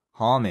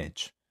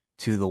homage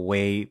to the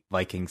way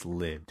Vikings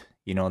lived.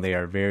 You know, they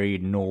are very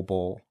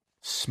noble,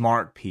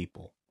 smart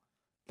people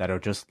that are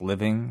just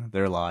living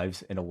their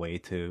lives in a way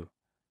to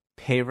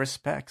pay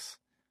respects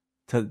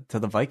to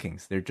the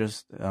Vikings. They're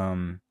just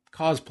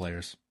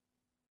cosplayers.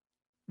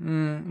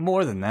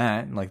 More than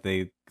that, like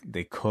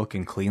they cook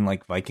and clean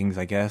like Vikings,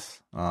 I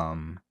guess.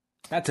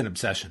 That's an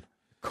obsession.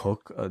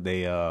 Cook,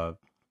 they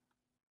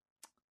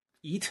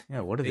eat.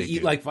 Yeah, what do they eat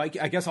do? like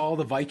I guess all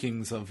the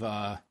Vikings of.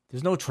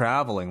 There's no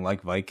traveling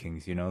like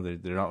Vikings, you know. They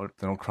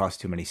don't cross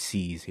too many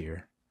seas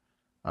here.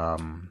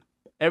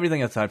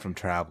 Everything aside from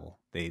travel,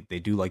 they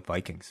do like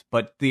Vikings.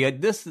 But the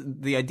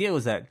idea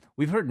was that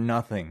we've heard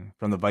nothing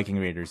from the Viking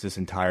Raiders this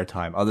entire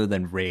time other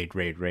than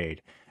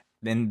raid.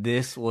 Then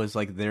this was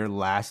like their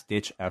last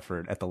ditch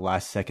effort at the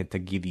last second to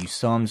give you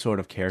some sort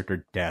of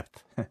character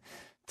depth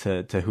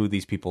to who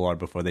these people are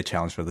before they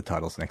challenge for the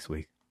titles next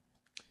week.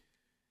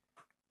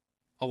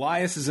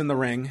 Elias is in the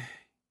ring.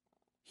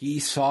 He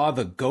saw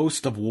the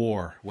ghost of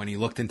war when he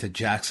looked into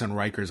Jackson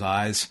Riker's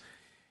eyes.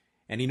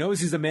 And he knows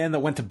he's a man that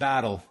went to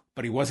battle,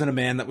 but he wasn't a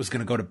man that was going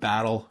to go to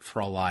battle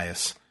for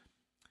Elias.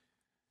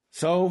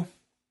 So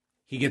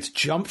he gets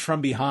jumped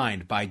from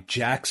behind by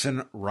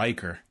Jackson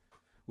Riker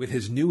with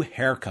his new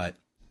haircut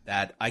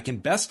that I can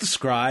best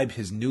describe.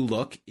 His new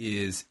look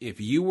is if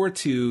you were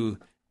to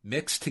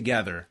mix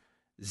together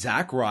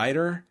Zack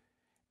Ryder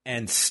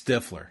and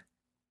Stifler.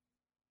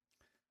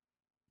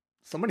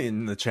 Somebody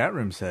in the chat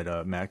room said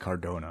Matt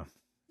Cardona.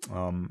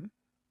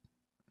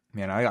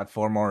 Man, I got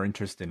far more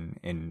interest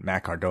in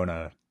Matt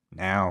Cardona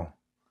now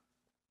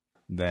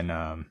than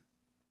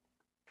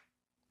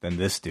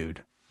this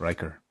dude,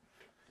 Riker.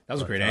 That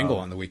was a great angle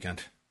on the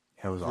weekend.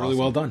 Yeah, it was really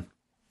well done.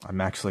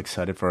 I'm actually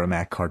excited for a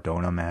Matt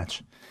Cardona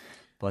match.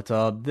 But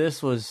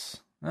this was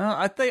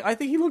I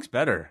think he looks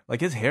better.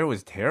 Like his hair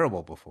was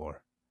terrible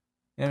before.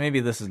 Yeah, maybe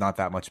this is not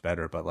that much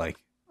better, but like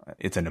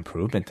it's an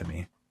improvement to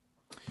me.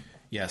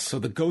 Yes, so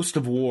the Ghost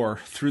of War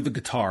threw the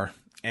guitar,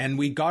 and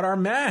we got our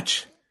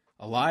match.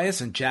 Elias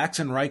and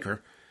Jackson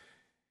Riker.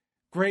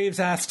 Graves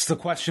asks the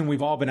question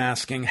we've all been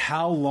asking,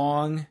 how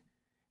long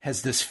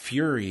has this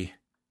fury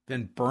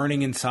been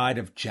burning inside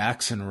of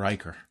Jackson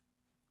Riker?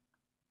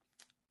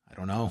 I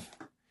don't know.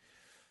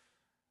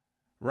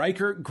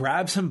 Riker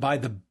grabs him by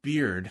the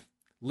beard,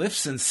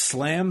 lifts and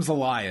slams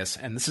Elias,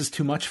 and this is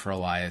too much for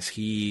Elias.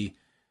 He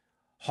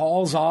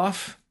hauls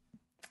off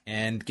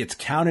and gets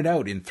counted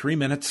out in 3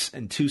 minutes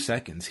and 2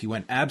 seconds. He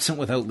went absent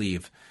without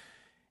leave.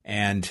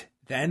 And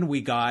then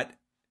we got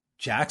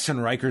Jackson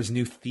Riker's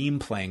new theme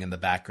playing in the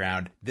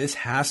background. This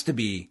has to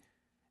be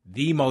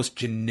the most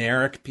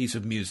generic piece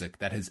of music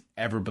that has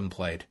ever been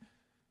played.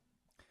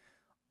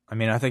 I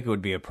mean, I think it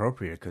would be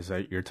appropriate because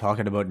you're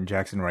talking about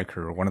Jackson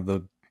Riker, one of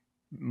the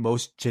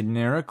most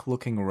generic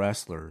looking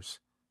wrestlers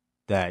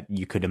that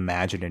you could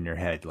imagine in your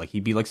head. Like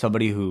he'd be like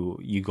somebody who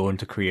you go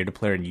into Creative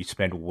Player and you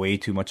spend way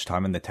too much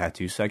time in the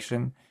tattoo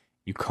section.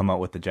 You come out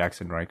with the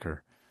Jackson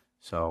Riker.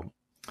 So,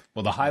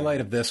 well, the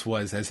highlight of this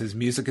was as his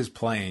music is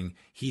playing,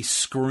 he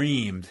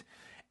screamed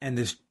and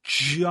this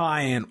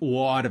giant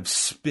wad of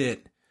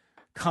spit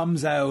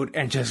comes out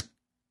and just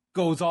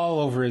goes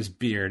all over his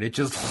beard. It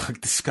just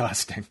looked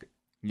disgusting.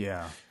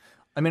 Yeah.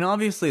 I mean,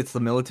 obviously it's the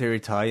military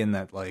tie-in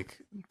that like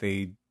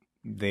they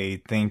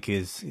think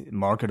is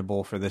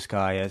marketable for this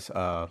guy as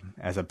a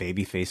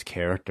babyface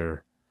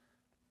character.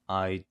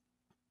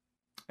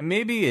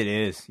 Maybe it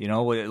is, you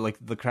know, like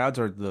the crowds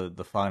are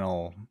the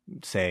final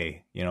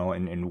say, you know,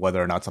 and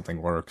whether or not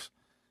something works.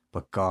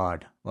 But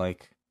God,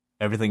 like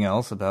everything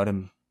else about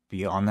him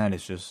beyond that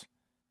is just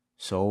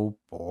so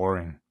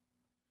boring.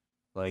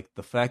 Like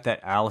the fact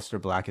that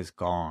Aleister Black is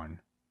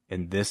gone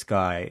and this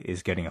guy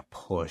is getting a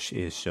push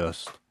is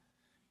just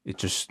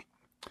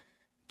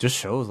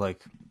shows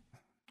like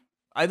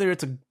either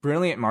it's a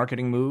brilliant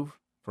marketing move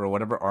for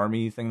whatever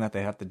army thing that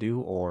they have to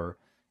do, or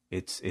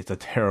it's a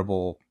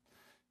terrible.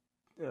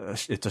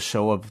 It's a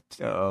show of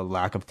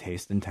lack of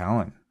taste and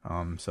talent.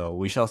 So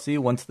we shall see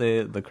once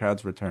the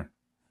crowds return.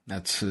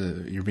 That's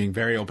you're being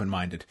very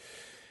open-minded.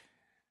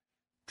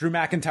 Drew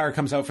McIntyre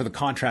comes out for the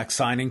contract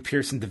signing.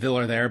 Pearson DeVille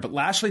are there, but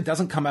Lashley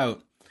doesn't come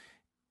out.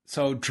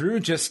 So Drew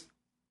just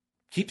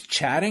keeps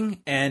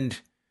chatting and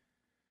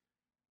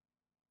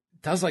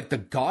does like the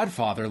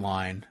Godfather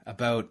line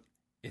about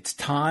it's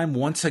time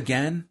once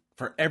again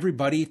for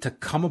everybody to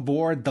come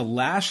aboard the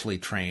Lashley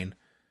train,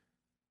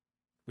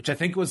 which I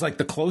think was like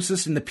the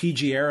closest in the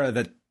PG era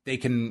that they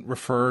can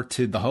refer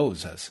to the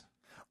hose as.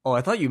 Oh,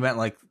 I thought you meant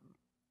like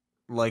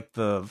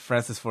the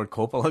Francis Ford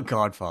Coppola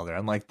Godfather.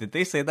 I'm like, did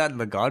they say that in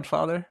The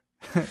Godfather?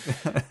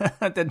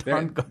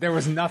 There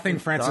was nothing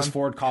Francis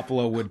Ford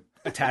Coppola would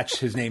attach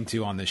his name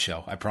to on this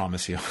show. I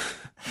promise you.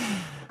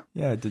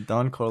 Yeah, did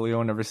Don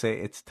Corleone ever say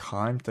it's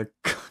time to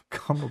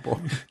come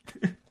aboard?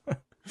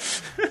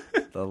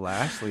 The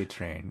Lashley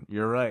train.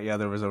 You're right. Yeah,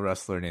 there was a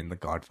wrestler named The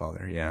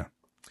Godfather. Yeah.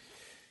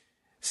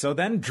 So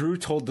then Drew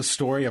told the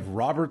story of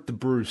Robert the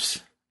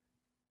Bruce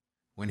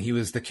when he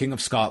was the King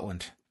of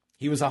Scotland.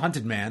 He was a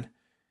hunted man,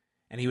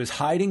 and he was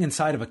hiding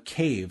inside of a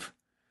cave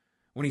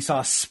when he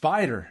saw a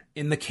spider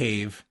in the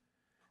cave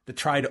that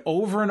tried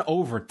over and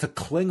over to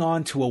cling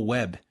on to a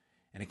web.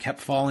 And it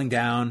kept falling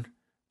down,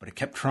 but it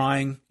kept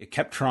trying,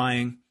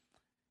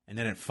 and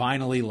then it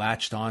finally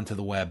latched onto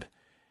the web.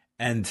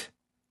 And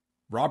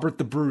Robert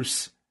the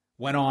Bruce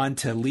went on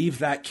to leave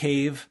that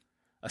cave,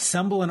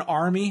 assemble an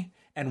army,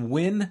 and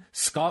win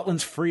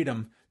Scotland's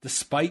freedom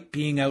despite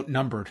being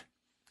outnumbered.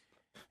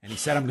 And he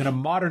said, I'm going to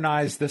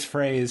modernize this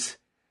phrase.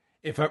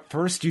 If at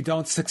first you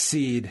don't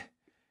succeed,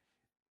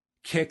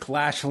 kick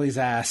Lashley's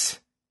ass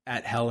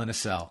at Hell in a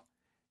Cell.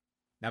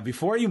 Now,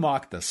 before you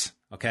mock this,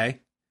 okay?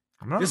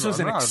 I'm not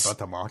about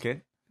to mock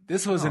it.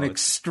 This was an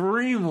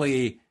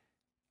extremely,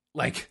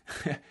 this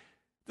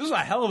was a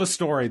hell of a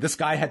story this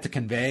guy had to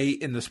convey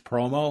in this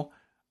promo.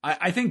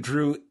 I think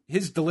Drew,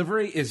 his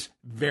delivery is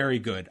very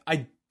good.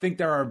 I think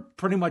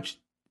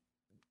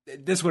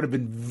this would have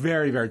been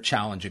very, very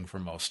challenging for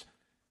most.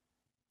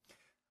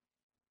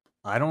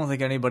 I don't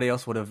think anybody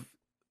else would have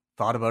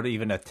thought about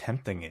even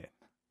attempting it.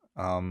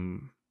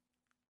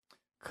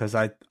 Because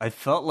I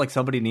felt like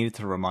somebody needed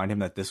to remind him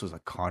that this was a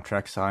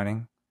contract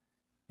signing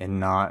and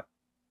not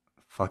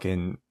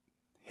fucking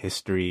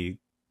history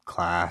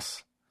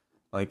class.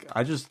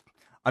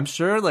 I'm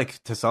sure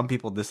to some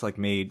people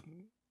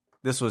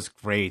this was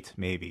great,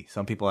 maybe.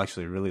 Some people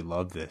actually really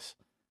loved this.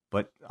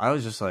 But I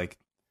was just like,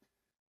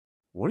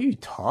 what are you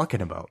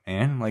talking about,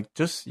 man?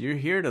 You're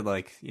here to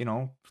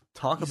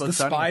talk He's about the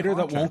spider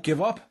that won't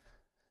give up.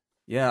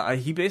 Yeah,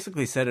 he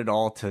basically said it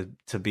all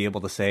to be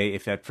able to say,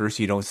 if at first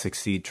you don't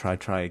succeed,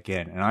 try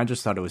again. And I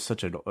just thought it was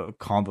such a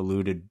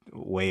convoluted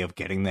way of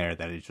getting there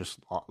that it just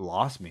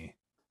lost me.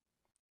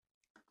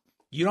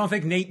 You don't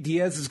think Nate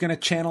Diaz is going to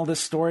channel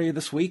this story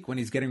this week when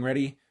he's getting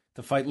ready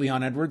to fight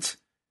Leon Edwards?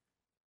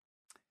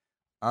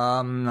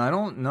 I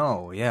don't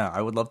know. Yeah,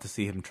 I would love to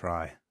see him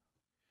try.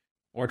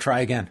 Or try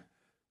again.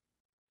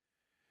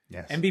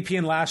 Yes. MVP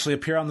and Lashley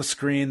appear on the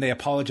screen. They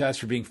apologize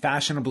for being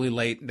fashionably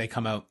late. They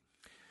come out.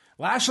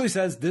 Lashley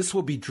says this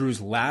will be Drew's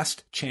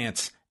last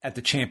chance at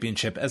the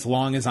championship as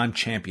long as I'm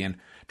champion.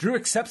 Drew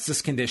accepts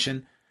this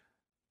condition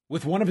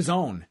with one of his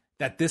own,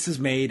 that this is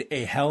made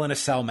a Hell in a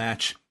Cell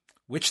match,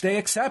 which they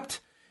accept.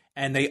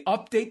 And they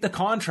update the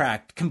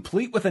contract,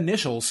 complete with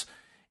initials,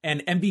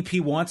 and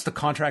MVP wants the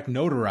contract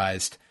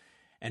notarized.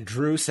 And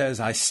Drew says,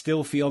 I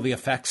still feel the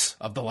effects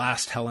of the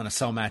last Hell in a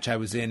Cell match I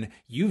was in.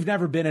 You've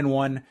never been in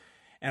one,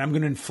 and I'm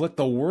going to inflict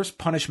the worst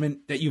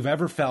punishment that you've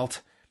ever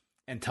felt,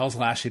 and tells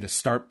Lashley to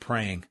start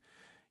praying.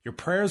 Your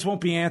prayers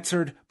won't be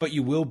answered, but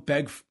you will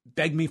beg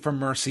me for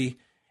mercy,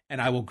 and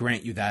I will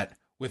grant you that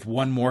with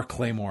one more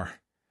Claymore.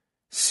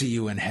 See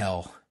you in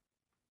hell.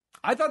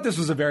 I thought this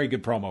was a very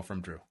good promo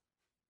from Drew.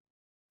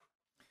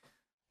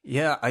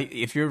 Yeah,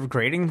 if you're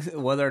grading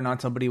whether or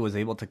not somebody was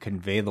able to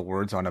convey the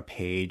words on a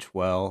page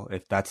well,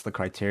 if that's the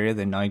criteria,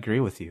 then I agree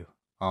with you.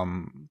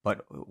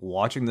 But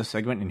watching the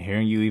segment and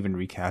hearing you even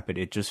recap it,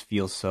 it just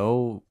feels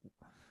so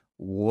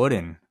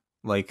wooden.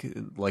 Like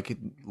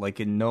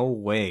in no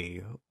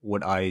way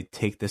would I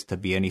take this to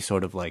be any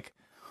sort of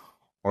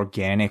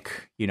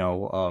organic,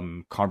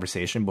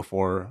 conversation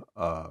before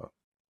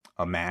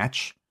a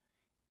match.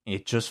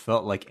 It just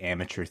felt like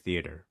amateur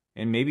theater,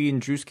 and maybe in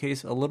Drew's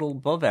case, a little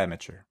above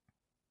amateur.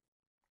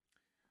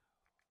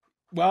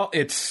 Well,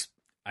 it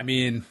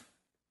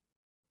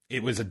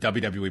was a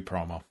WWE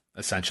promo,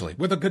 essentially,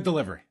 with a good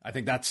delivery. I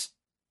think that's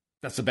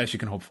the best you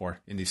can hope for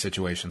in these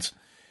situations.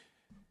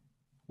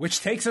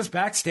 Which takes us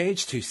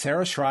backstage to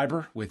Sarah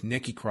Schreiber with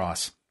Nikki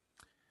Cross,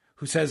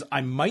 who says,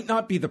 I might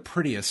not be the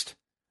prettiest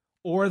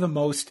or the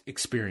most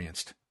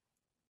experienced.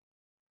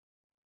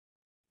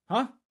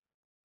 Huh?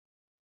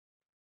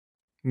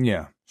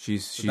 Yeah,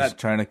 she's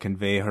trying to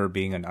convey her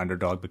being an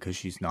underdog because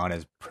she's not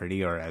as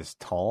pretty or as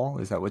tall.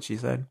 Is that what she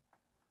said?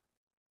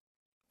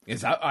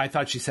 I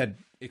thought she said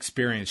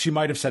experience. She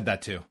might have said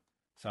that too.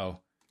 So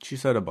she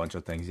said a bunch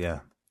of things, yeah.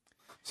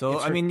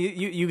 So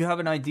you have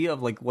an idea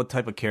of what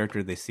type of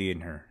character they see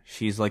in her.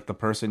 She's the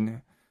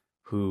person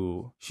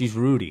who she's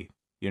Rudy,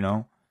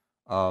 and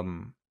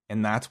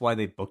that's why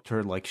they booked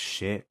her like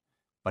shit,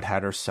 but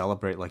had her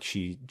celebrate like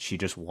she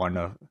just won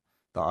the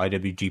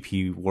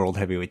IWGP World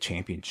Heavyweight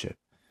Championship.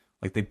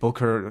 They book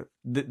her.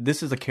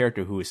 This is a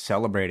character who is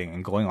celebrating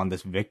and going on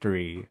this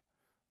victory,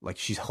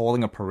 she's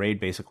holding a parade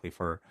basically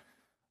for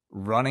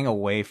running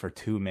away for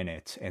 2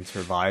 minutes and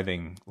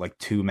surviving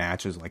 2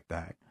 matches like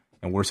that.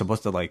 And we're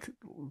supposed to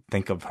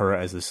think of her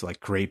as this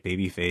great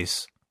baby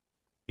face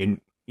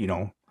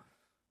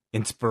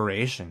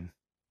inspiration.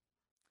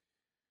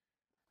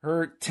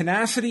 Her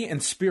tenacity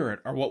and spirit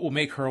are what will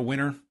make her a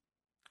winner.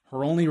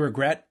 Her only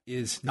regret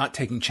is not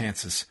taking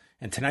chances.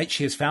 And tonight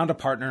she has found a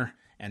partner,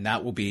 and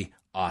that will be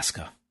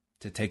Asuka,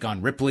 to take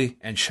on Ripley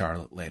and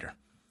Charlotte later.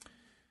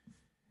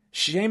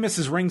 Sheamus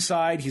is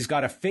ringside. He's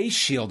got a face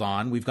shield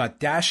on. We've got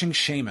dashing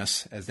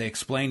Sheamus. As they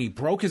explain, he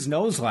broke his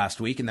nose last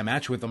week in the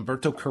match with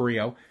Humberto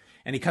Carrillo.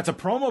 And he cuts a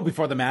promo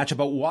before the match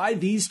about why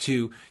these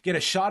two get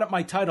a shot at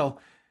my title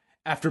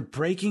after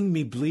breaking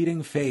me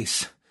bleeding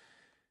face.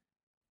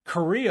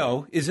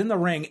 Carrillo is in the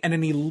ring, and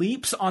then he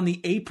leaps on the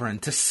apron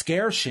to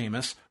scare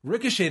Sheamus.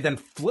 Ricochet then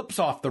flips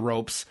off the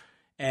ropes,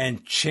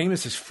 and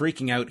Sheamus is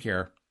freaking out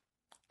here.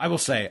 I will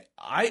say,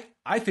 I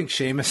think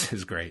Sheamus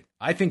is great.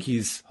 I think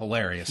he's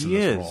hilarious in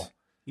this role.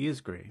 He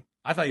is great.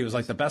 I thought he was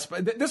like the best.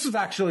 This was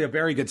actually a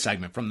very good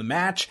segment from the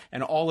match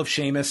and all of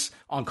Sheamus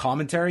on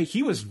commentary.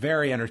 He was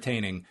very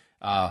entertaining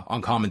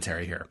on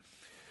commentary here.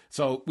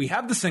 So we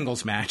have the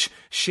singles match.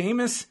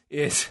 Sheamus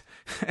is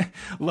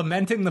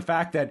lamenting the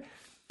fact that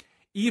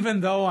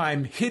even though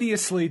I'm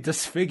hideously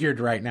disfigured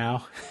right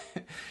now,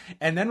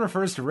 and then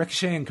refers to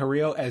Ricochet and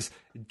Carrillo as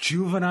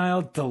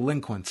juvenile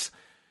delinquents.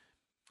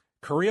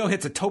 Carrillo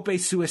hits a tope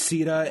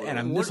suicida and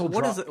a missile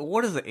drop.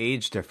 What is the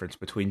age difference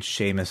between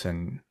Sheamus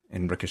and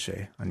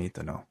Ricochet? I need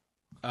to know.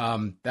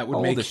 That would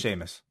How make old is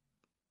Sheamus?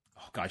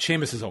 Oh God,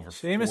 Sheamus is over.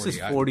 Sheamus 40. is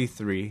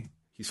 43.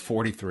 He's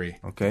 43.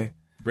 Okay.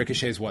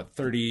 Ricochet's what?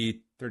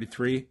 30,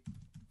 33?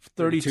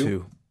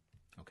 32.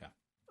 Okay.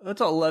 That's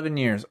 11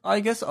 years.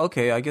 I guess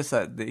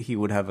that he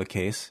would have a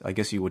case. I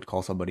guess you would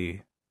call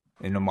somebody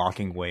in a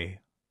mocking way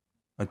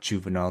a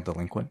juvenile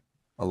delinquent.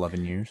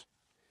 11 years.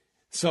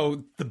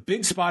 So the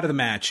big spot of the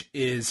match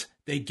is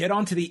they get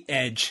onto the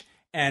edge,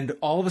 and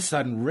all of a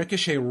sudden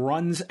Ricochet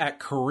runs at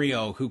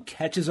Carrillo, who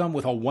catches him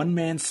with a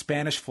one-man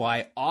Spanish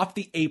fly off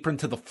the apron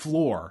to the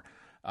floor,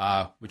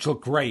 which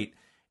looked great.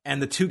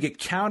 And the two get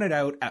counted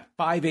out at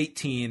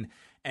 5:18,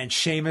 and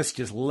Sheamus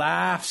just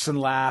laughs and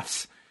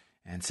laughs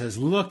and says,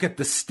 "Look at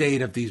the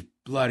state of these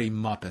bloody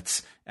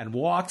Muppets," and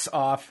walks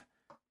off.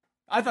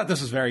 I thought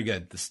this was very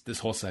good, this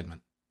whole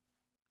segment.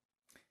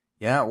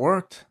 Yeah, it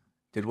worked.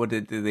 Did what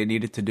they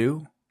needed to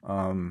do.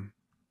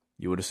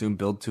 You would assume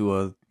build to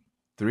a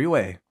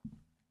 3-way.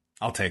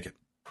 I'll take it.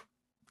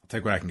 I'll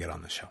take what I can get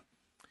on this show.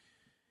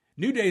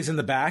 New Day's in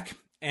the back,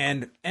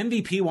 and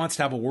MVP wants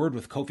to have a word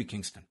with Kofi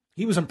Kingston.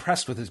 He was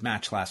impressed with his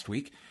match last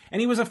week, and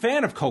he was a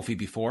fan of Kofi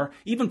before,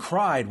 even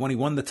cried when he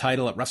won the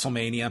title at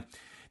WrestleMania.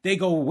 They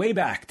go way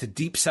back to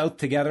Deep South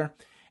together,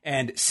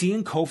 and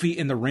seeing Kofi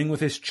in the ring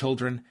with his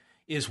children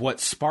is what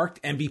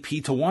sparked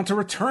MVP to want to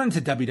return to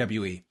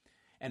WWE.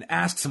 And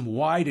asks him,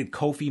 why did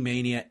Kofi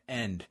Mania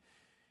end?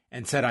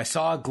 And said, I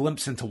saw a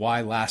glimpse into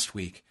why last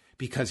week.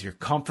 Because you're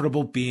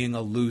comfortable being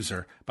a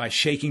loser by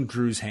shaking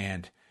Drew's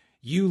hand.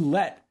 You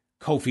let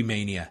Kofi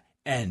Mania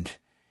end.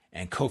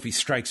 And Kofi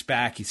strikes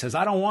back. He says,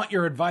 I don't want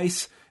your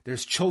advice.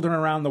 There's children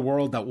around the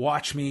world that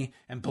watch me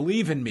and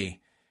believe in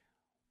me.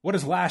 What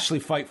does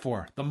Lashley fight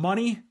for? The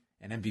money?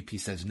 And MVP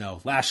says,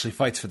 no. Lashley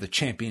fights for the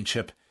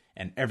championship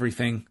and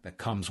everything that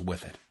comes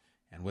with it.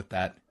 And with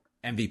that,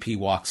 MVP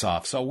walks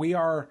off. So we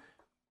are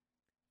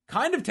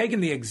kind of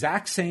taking the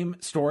exact same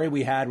story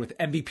we had with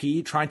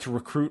MVP trying to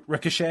recruit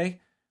Ricochet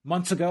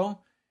months ago,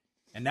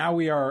 and now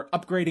we are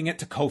upgrading it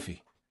to Kofi.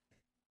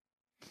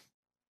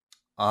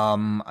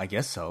 I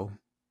guess so.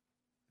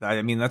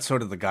 I mean, that's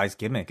sort of the guy's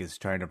gimmick, is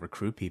trying to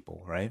recruit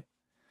people, right?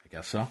 I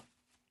guess so.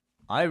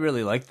 I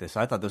really like this.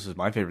 I thought this was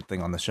my favorite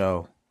thing on the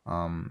show.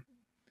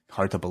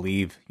 Hard to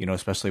believe,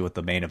 especially with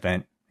the main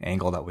event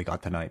angle that we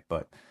got tonight,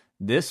 but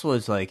this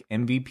was like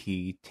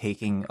MVP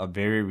taking a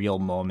very real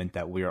moment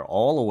that we are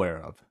all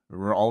aware of. We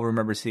all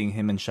remember seeing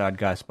him and Shad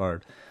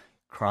Gaspard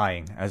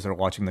crying as they're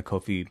watching the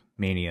Kofi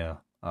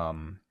Mania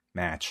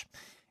match.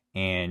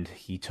 And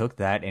he took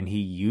that and he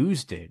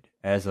used it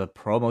as a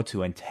promo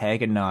to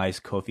antagonize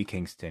Kofi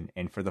Kingston.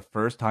 And for the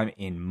first time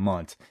in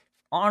months,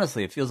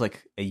 honestly, it feels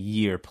like a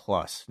year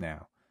plus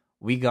now,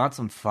 we got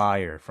some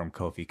fire from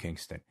Kofi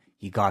Kingston.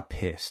 He got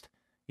pissed.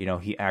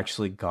 He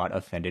actually got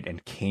offended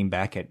and came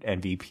back at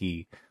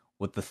MVP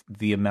with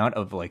the amount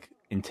of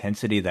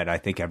intensity that I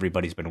think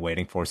everybody's been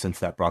waiting for since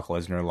that Brock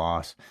Lesnar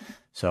loss.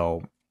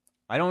 So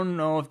I don't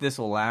know if this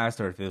will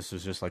last or if this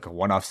was just like a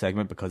one-off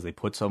segment because they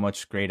put so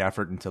much great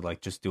effort into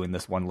just doing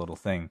this one little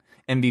thing.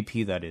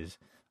 MVP, that is.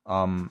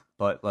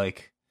 But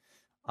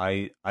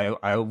I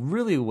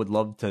really would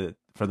love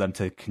for them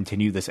to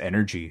continue this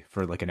energy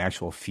for an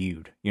actual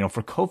feud,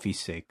 for Kofi's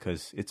sake,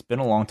 because it's been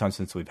a long time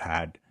since we've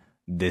had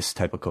this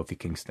type of Kofi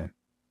Kingston.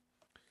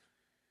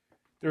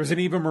 There was an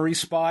Eva Marie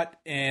spot,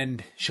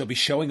 and she'll be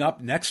showing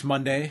up next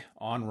Monday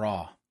on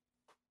Raw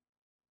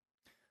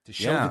to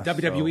show the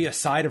WWE a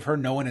side of her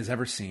no one has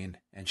ever seen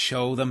and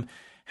show them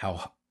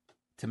how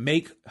to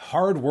make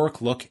hard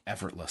work look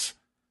effortless.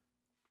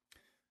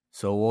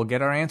 So we'll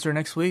get our answer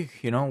next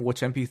week.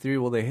 Which MP3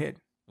 will they hit?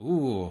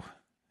 Ooh,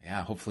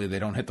 yeah, hopefully they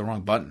don't hit the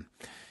wrong button.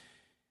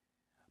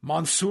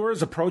 Mansoor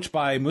is approached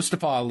by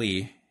Mustafa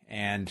Ali,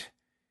 and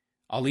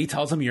Ali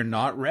tells him, you're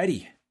not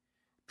ready.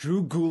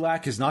 Drew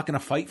Gulak is not going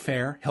to fight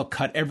fair. He'll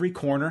cut every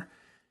corner,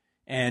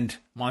 and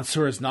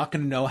Mansoor is not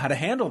going to know how to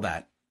handle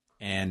that.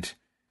 And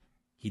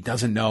he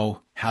doesn't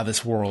know how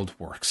this world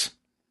works.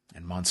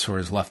 And Mansoor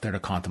is left there to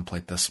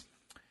contemplate this.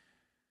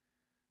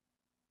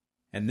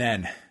 And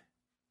then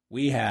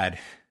we had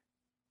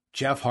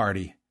Jeff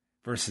Hardy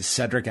versus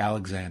Cedric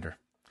Alexander.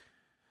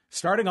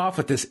 Starting off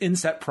with this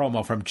inset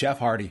promo from Jeff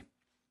Hardy.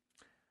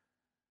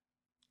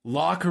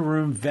 Locker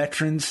room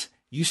veterans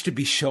used to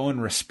be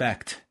showing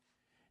respect.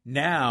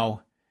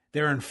 Now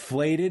they're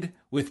inflated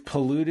with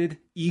polluted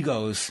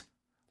egos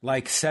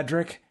like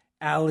Cedric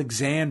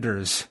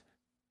Alexander's.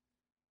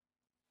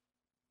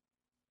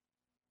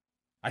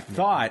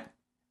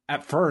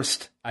 At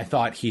first, I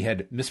thought he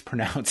had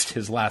mispronounced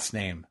his last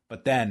name,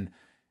 but then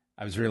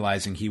I was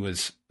realizing he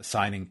was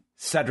assigning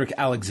Cedric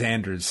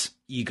Alexander's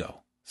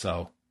ego.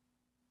 So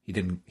he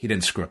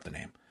didn't screw up the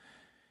name.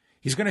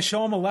 He's going to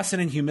show him a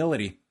lesson in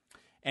humility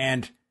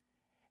and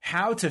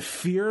how to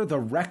fear the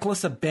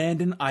reckless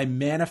abandon I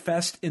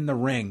manifest in the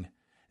ring.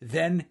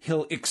 Then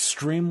he'll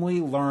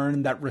extremely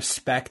learn that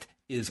respect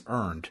is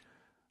earned.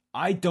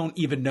 I don't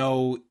even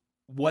know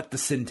what the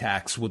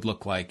syntax would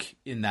look like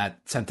in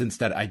that sentence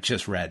that I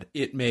just read.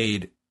 It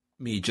made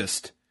me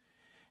just...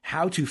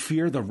 How to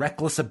fear the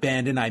reckless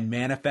abandon I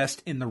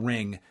manifest in the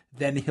ring.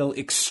 Then he'll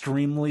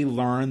extremely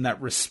learn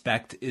that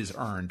respect is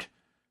earned.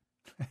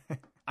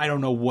 I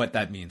don't know what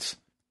that means.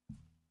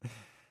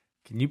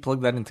 Can you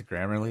plug that into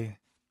Grammarly?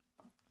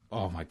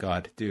 Oh my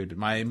God, dude.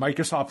 My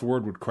Microsoft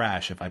Word would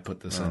crash if I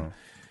put this in.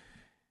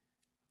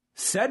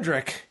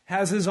 Cedric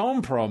has his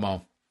own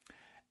promo.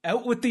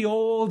 Out with the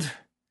old,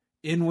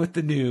 in with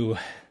the new.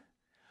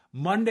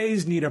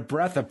 Mondays need a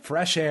breath of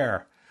fresh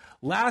air.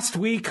 Last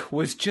week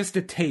was just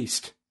a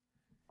taste.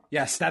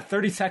 Yes, that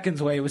 30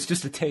 seconds way was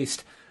just a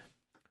taste.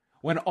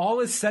 When all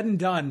is said and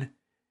done,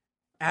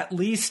 at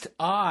least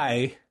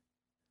I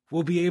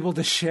will be able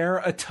to share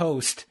a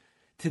toast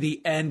to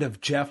the end of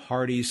Jeff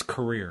Hardy's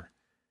career.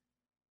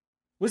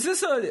 Was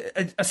this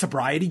a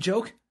sobriety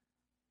joke?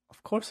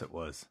 Of course it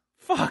was.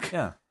 Fuck.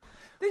 Yeah.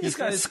 They just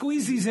got to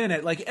squeeze these in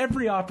at like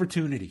every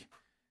opportunity.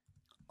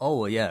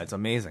 Oh, yeah, it's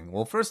amazing.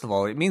 Well, first of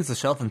all, it means the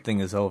Shelton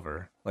thing is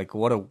over. Like,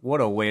 what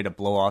a way to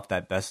blow off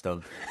that best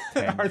of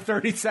 10, our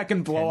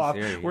 30-second blow off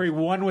where he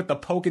won with the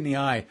poke in the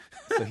eye.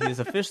 So he has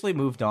officially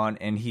moved on,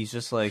 and he's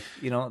just like,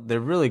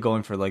 they're really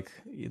going for like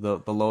the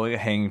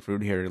low-hanging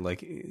fruit here.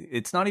 Like,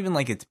 it's not even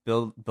like it's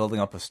building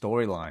up a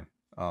storyline.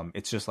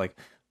 It's just like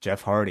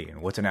Jeff Hardy,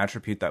 and what's an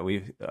attribute that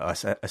we've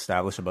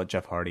established about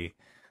Jeff Hardy?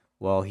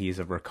 Well, he's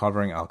a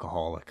recovering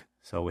alcoholic,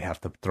 so we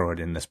have to throw it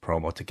in this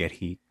promo to get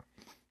heat.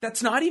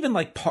 That's not even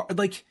like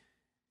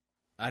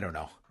I don't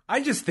know.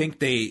 I just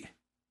think I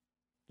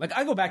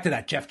go back to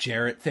that Jeff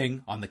Jarrett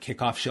thing on the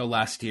kickoff show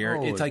last year.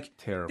 It's like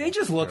terrible, they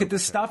just look at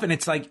this stuff and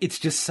it's like, it's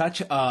just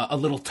such a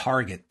little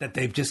target that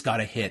they've just got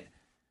to hit.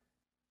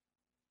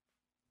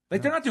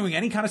 Like they're not doing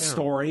any kind of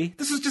story.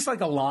 This is just like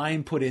a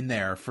line put in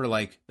there for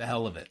like the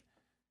hell of it.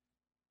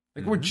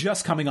 Like we're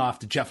just coming off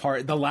to Jeff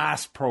Hardy, the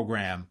last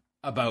program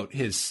about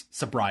his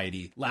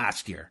sobriety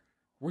last year.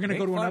 We're going to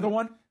go to another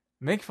one.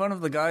 Make fun of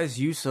the guy's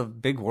use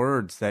of big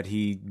words that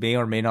he may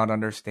or may not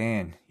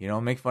understand.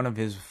 Make fun of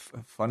his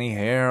funny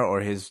hair or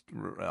his,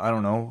 I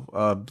don't know,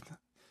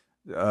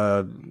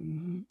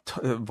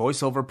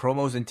 voiceover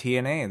promos in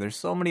TNA. There's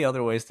so many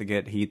other ways to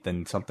get heat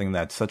than something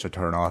that's such a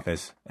turnoff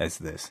as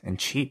this, and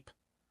cheap.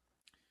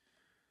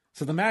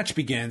 So the match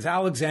begins.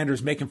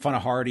 Alexander's making fun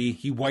of Hardy.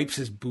 He wipes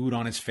his boot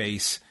on his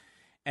face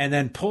and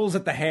then pulls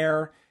at the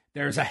hair.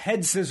 There's a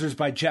head scissors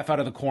by Jeff out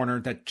of the corner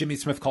that Jimmy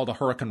Smith called a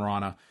Hurricane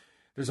Rana.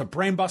 There's a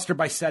brainbuster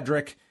by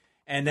Cedric,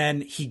 and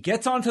then he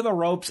gets onto the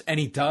ropes and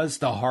he does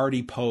the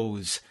Hardy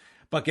pose,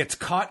 but gets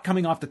caught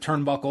coming off the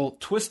turnbuckle,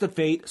 twist of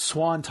fate,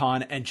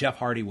 swanton, and Jeff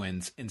Hardy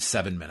wins in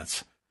 7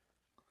 minutes.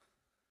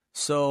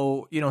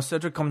 So,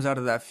 Cedric comes out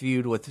of that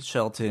feud with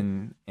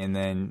Shelton and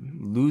then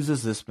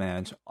loses this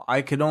match.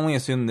 I could only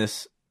assume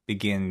this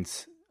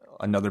begins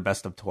another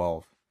best of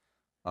 12.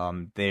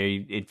 On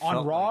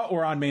Raw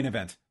or on main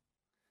event?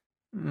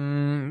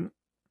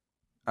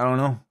 I don't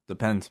know.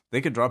 Depends. They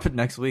could drop it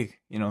next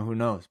week. Who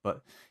knows?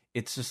 But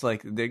it's just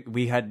like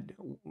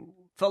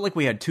felt like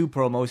we had 2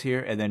 promos here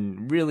and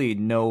then really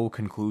no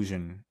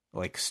conclusion,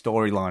 like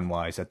storyline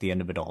wise, at the end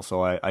of it all.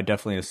 So I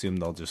definitely assume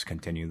they'll just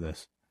continue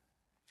this.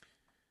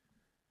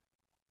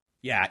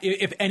 Yeah.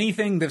 If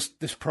anything, this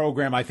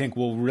program I think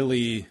will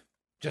really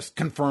just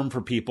confirm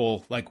for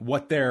people like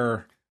what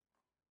their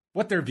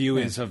view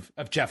is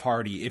of Jeff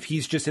Hardy. If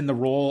he's just in the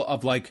role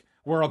of like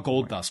where a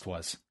Goldust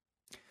was.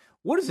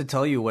 What does it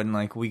tell you when,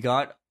 like, we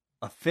got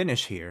a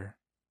finish here?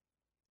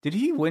 Did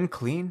he win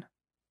clean?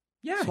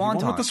 Yeah, Swanton.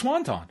 He won with the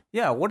Swanton.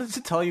 Yeah, what does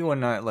it tell you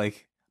when,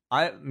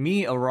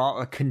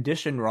 a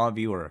conditioned Raw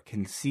viewer,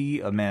 can see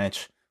a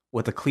match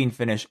with a clean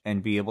finish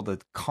and be able to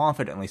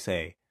confidently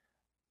say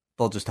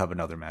they'll just have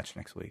another match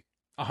next week?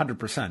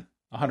 100%.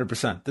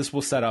 100%. This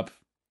will set up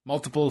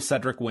multiple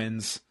Cedric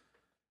wins.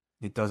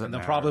 It doesn't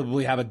matter. They'll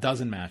probably have a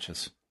dozen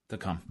matches to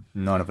come.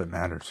 None of it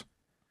matters.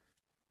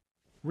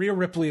 Rhea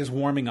Ripley is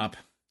warming up.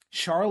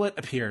 Charlotte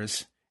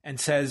appears and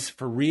says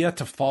for Rhea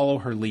to follow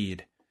her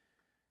lead,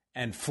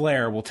 and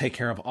Flair will take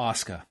care of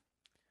Asuka.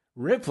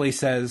 Ripley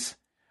says,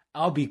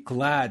 I'll be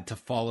glad to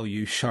follow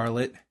you,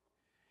 Charlotte.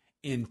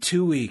 In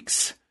 2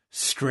 weeks,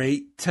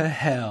 straight to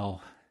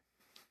hell.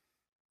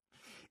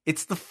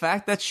 It's the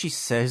fact that she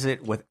says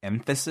it with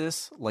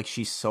emphasis, like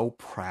she's so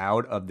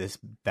proud of this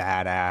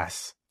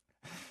badass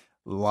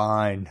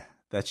line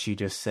that she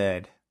just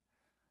said.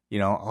 You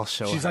know, I'll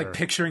show her. She's like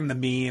picturing the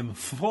meme.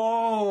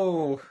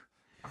 Whoa!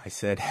 I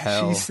said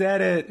hell. She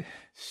said it.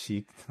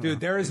 Dude,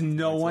 there is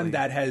no one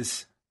that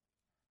has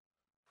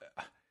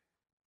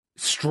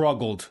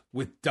struggled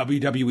with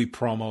WWE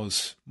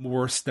promos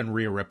worse than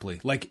Rhea Ripley.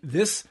 Like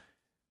this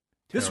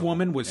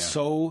woman was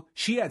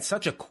she had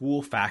such a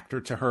cool factor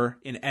to her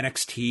in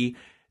NXT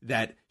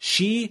that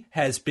she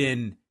has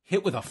been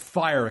hit with a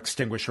fire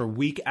extinguisher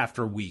week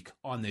after week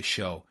on this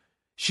show.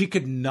 She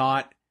could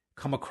not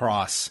come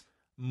across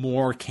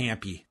more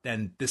campy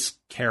than this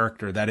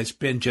character that has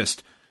been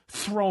just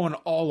thrown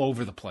all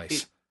over the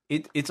place.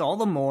 It's all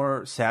the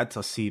more sad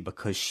to see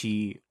because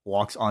she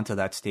walks onto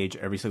that stage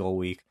every single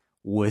week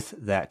with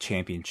that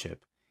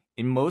championship.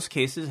 In most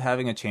cases,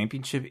 having a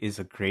championship is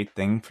a great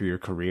thing for your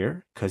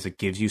career because it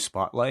gives you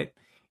spotlight.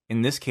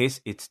 In this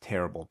case, it's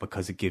terrible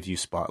because it gives you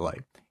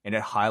spotlight. And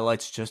it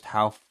highlights just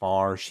how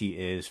far she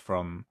is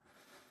from,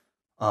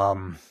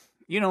 I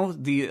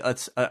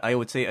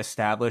would say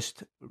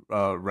established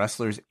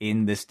wrestlers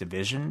in this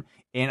division.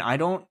 And I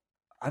don't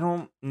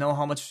know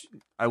how much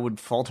I would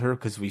fault her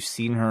because we've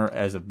seen her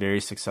as a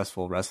very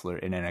successful wrestler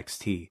in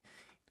NXT.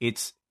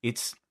 It's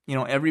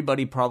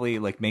everybody probably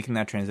like making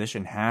that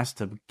transition has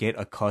to get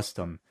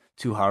accustomed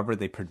to however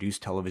they produce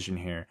television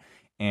here.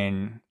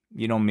 And,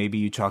 maybe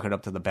you chalk it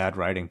up to the bad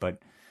writing,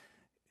 but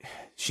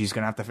she's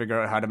going to have to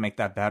figure out how to make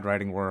that bad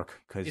writing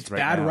work. Cause it's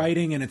bad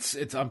writing and it's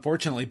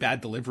unfortunately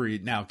bad delivery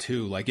now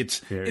too. Like it's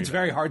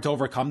very hard to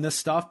overcome this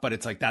stuff, but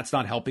it's like, that's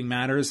not helping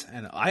matters.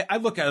 And I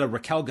look at a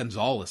Raquel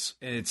Gonzalez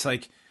and it's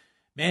like,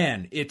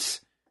 man,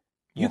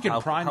 you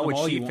can prime them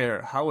all you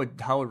want. How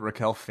would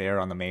Raquel fare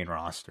on the main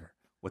roster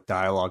with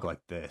dialogue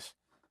like this?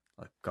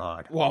 Like,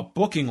 God. Well,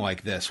 booking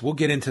like this, we'll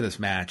get into this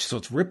match. So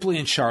it's Ripley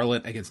and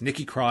Charlotte against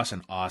Nikki Cross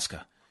and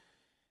Asuka.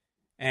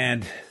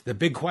 And the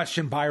big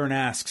question Byron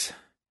asks,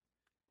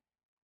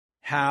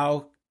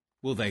 how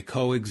will they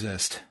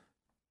coexist?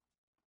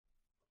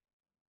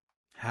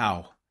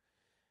 How?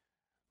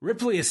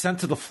 Ripley is sent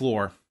to the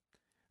floor.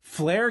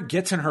 Flair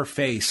gets in her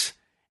face,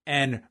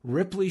 and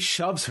Ripley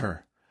shoves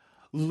her.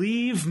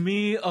 Leave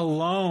me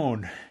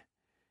alone.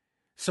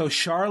 So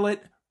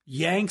Charlotte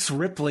yanks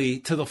Ripley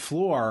to the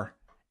floor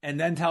and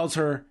then tells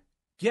her,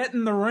 get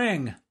in the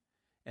ring.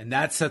 And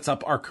that sets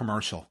up our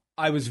commercial.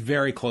 I was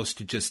very close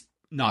to just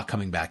not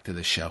coming back to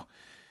this show.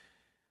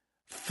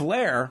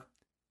 Flair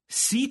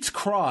seats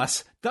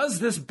Cross, does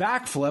this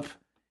backflip,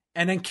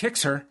 and then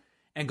kicks her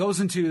and goes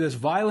into this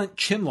violent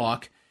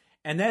chinlock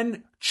and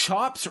then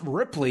chops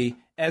Ripley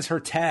as her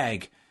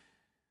tag.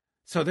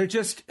 So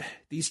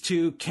these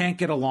two can't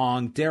get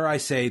along. Dare I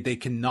say, they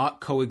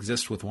cannot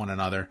coexist with one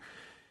another.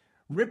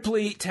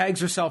 Ripley tags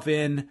herself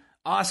in.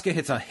 Asuka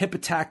hits a hip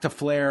attack to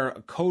Flair,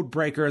 a code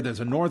breaker. There's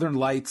a Northern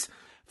Lights.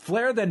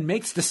 Flair then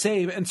makes the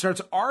save and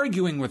starts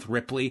arguing with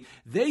Ripley.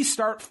 They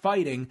start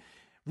fighting.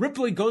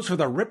 Ripley goes for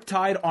the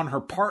riptide on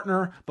her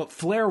partner, but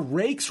Flair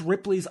rakes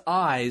Ripley's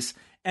eyes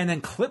and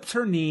then clips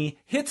her knee,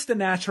 hits the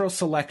natural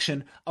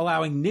selection,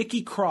 allowing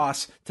Nikki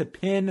Cross to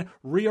pin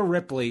Rhea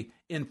Ripley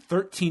in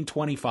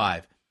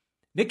 13:25.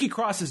 Nikki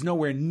Cross is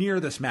nowhere near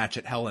this match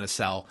at Hell in a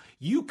Cell.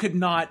 You could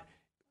not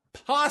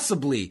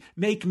possibly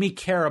make me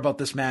care about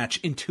this match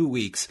in 2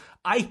 weeks.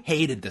 I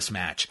hated this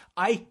match.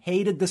 I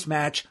hated this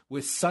match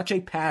with such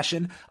a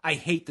passion. I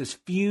hate this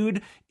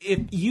feud.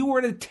 If you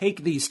were to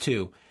take these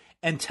two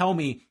and tell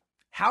me,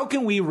 how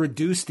can we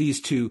reduce these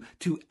two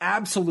to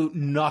absolute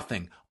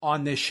nothing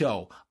on this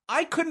show?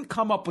 I couldn't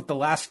come up with the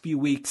last few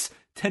weeks,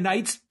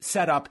 tonight's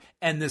setup,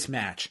 and this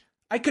match.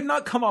 I could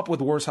not come up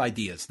with worse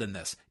ideas than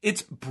this.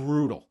 It's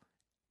brutal.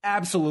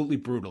 Absolutely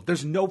brutal.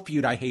 There's no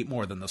feud I hate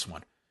more than this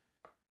one.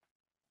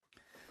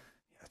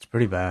 It's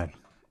pretty bad.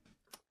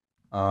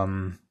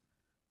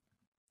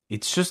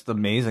 It's just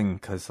amazing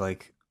because,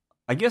 like,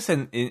 I guess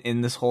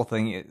in this whole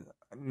thing,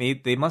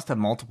 they must have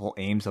multiple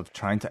aims of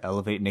trying to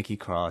elevate Nikki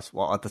Cross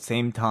while at the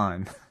same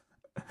time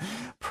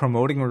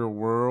promoting her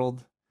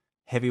world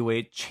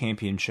heavyweight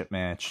championship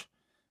match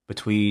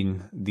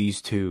between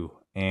these two.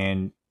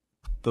 And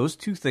those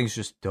two things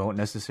just don't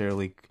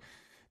necessarily...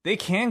 They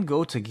can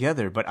go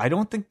together, but I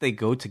don't think they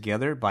go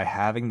together by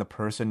having the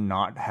person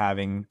not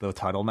having the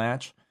title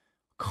match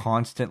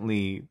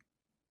constantly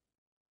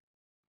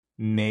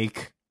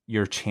make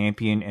your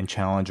champion and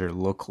challenger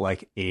look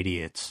like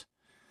idiots.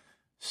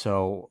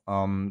 So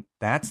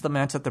that's the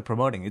match that they're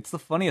promoting. It's the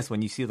funniest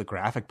when you see the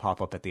graphic pop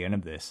up at the end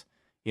of this.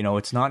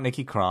 It's not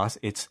Nikki Cross.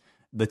 It's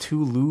the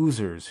two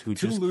losers who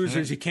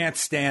you can't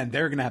stand.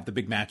 They're gonna have the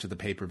big match of the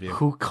pay-per-view.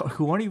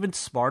 Who aren't even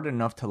smart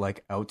enough to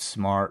like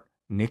outsmart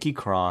Nikki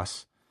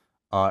Cross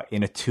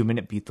in a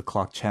 2-minute beat the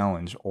clock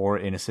challenge or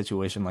in a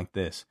situation like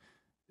this.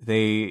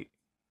 They're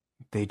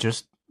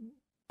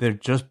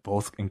just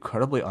both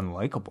incredibly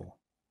unlikable.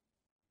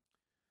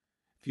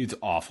 Feud's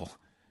awful.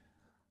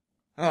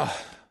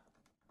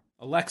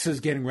 Alexa's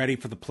getting ready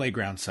for the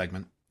playground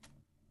segment.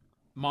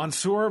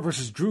 Mansoor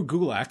versus Drew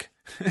Gulak.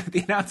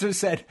 The announcer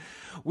said,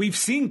 "We've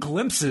seen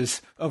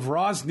glimpses of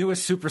Raw's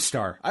newest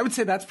superstar." I would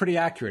say that's pretty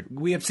accurate.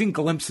 We have seen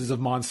glimpses of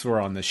Mansoor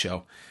on this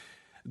show.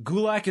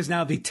 Gulak is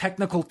now the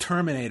technical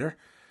Terminator.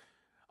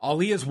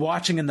 Ali is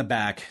watching in the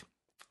back.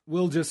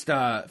 We'll just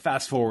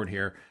fast forward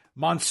here.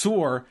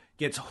 Mansoor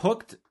gets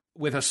hooked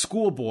with a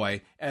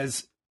schoolboy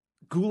as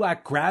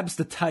Gulak grabs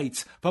the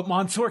tights, but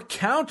Mansoor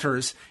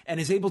counters and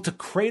is able to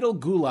cradle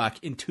Gulak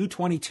in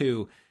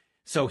 222.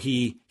 So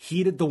he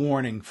heeded the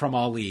warning from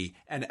Ali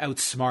and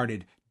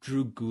outsmarted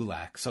Drew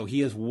Gulak. So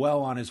he is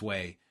well on his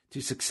way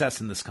to success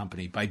in this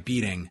company by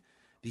beating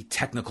the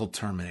technical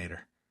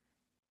Terminator.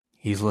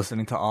 He's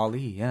listening to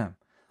Ali, yeah.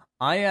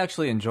 I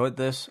actually enjoyed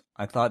this.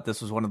 I thought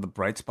this was one of the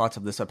bright spots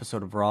of this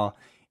episode of Raw.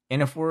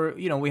 And if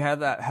we have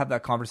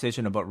that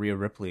conversation about Rhea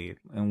Ripley,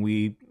 and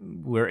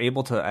we're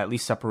able to at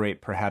least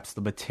separate perhaps the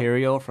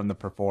material from the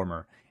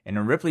performer. And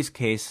in Ripley's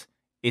case,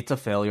 it's a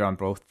failure on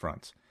both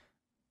fronts.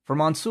 For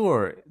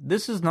Mansoor,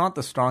 this is not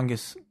the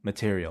strongest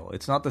material.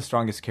 It's not the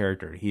strongest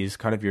character. He's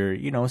kind of your,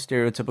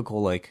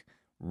 stereotypical like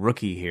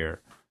rookie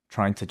here,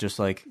 trying to just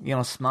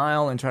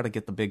smile and try to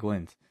get the big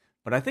wins.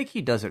 But I think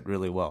he does it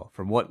really well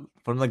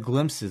from the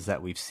glimpses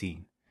that we've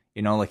seen.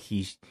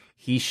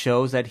 He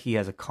shows that he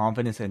has a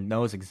confidence and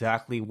knows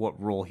exactly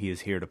what role he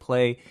is here to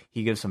play.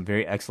 He gives some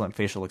very excellent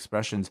facial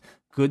expressions,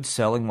 good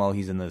selling while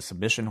he's in the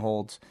submission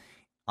holds.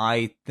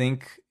 I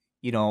think,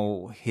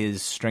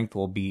 his strength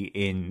will be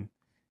in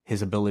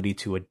his ability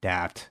to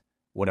adapt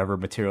whatever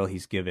material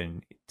he's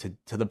given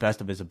to the best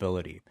of his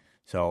ability.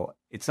 So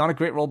it's not a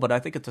great role, but I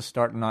think it's a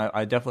start, and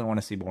I definitely want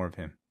to see more of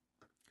him.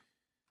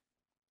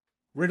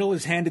 Riddle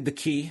is handed the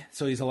key,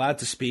 so he's allowed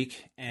to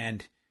speak,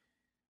 and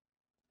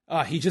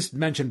he just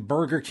mentioned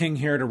Burger King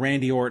here to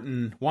Randy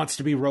Orton, wants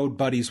to be road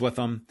buddies with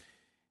him,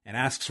 and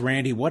asks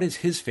Randy what is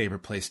his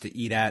favorite place to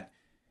eat at.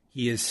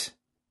 He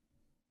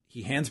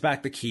hands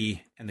back the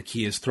key, and the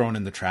key is thrown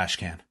in the trash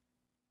can.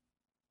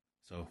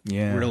 So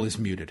yeah. Riddle is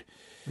muted.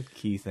 The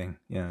key thing.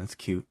 Yeah, that's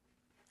cute.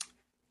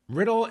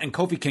 Riddle and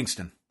Kofi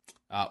Kingston.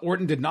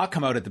 Orton did not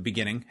come out at the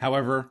beginning.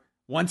 However,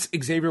 once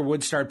Xavier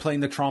Woods started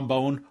playing the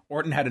trombone,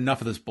 Orton had enough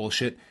of this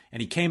bullshit,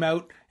 and he came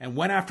out and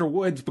went after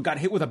Woods, but got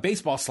hit with a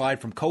baseball slide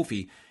from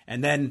Kofi,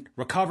 and then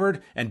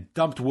recovered and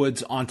dumped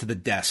Woods onto the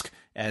desk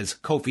as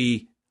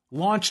Kofi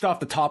launched off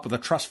the top of the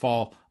trust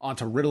fall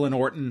onto Riddle and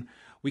Orton.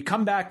 We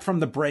come back from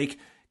the break.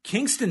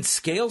 Kingston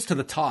scales to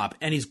the top,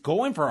 and he's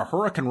going for a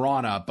Hurricane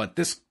Rana, but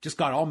this just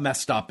got all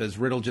messed up as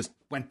Riddle just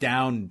went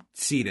down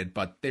seated,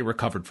 but they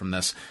recovered from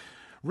this.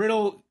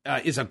 Riddle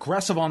is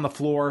aggressive on the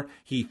floor.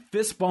 He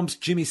fist bumps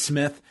Jimmy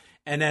Smith,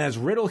 and then as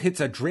Riddle hits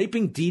a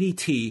draping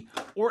DDT,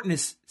 Orton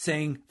is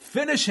saying,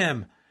 "Finish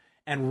him!"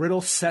 And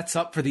Riddle sets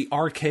up for the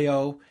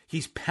RKO.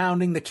 He's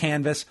pounding the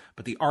canvas,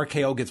 but the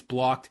RKO gets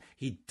blocked.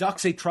 He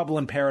ducks a Trouble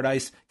in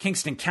Paradise.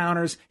 Kingston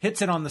counters,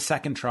 hits it on the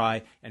second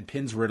try, and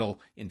pins Riddle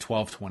in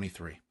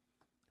 12:23.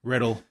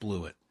 Riddle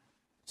blew it.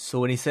 So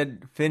when he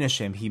said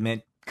finish him, he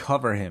meant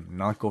cover him,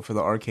 not go for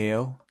the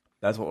RKO?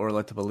 That's what we're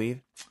led to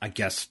believe? I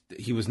guess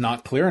he was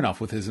not clear enough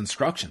with his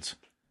instructions.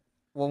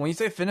 Well, when you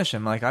say finish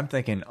him, I'm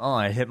thinking,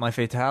 I hit my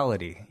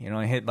fatality.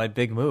 I hit my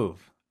big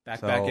move.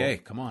 Back A,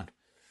 come on.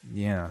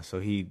 Yeah,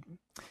 so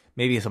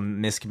maybe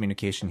some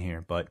miscommunication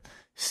here, but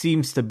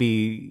seems to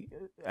be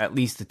at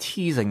least a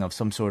teasing of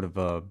some sort of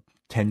a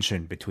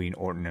tension between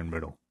Orton and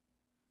Riddle.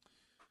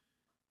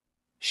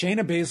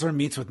 Shayna Baszler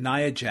meets with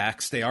Nia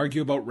Jax. They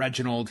argue about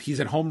Reginald. He's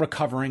at home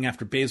recovering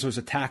after Baszler's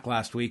attack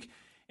last week,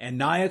 and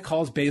Nia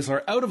calls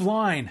Baszler out of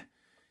line.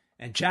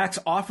 And Jax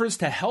offers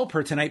to help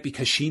her tonight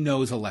because she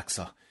knows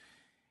Alexa.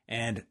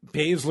 And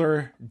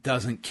Baszler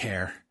doesn't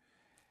care.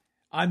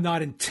 "I'm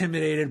not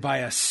intimidated by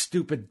a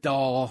stupid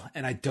doll,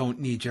 and I don't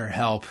need your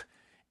help."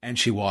 And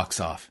she walks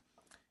off.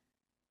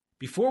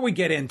 Before we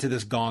get into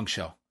this Gong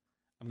Show,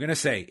 I'm going to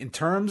say, in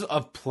terms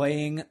of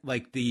playing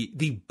like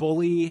the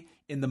bully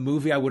in the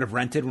movie I would have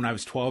rented when I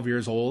was 12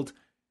 years old,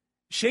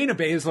 Shayna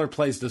Baszler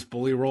plays this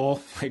bully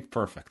role like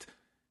perfect.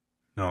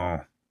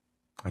 No,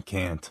 I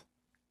can't.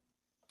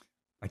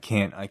 I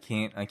can't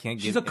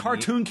give. She's a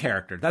cartoon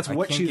character. That's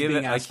what she's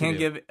being asked to do. I can't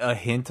give a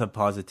hint of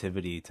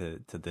positivity to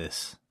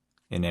this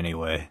in any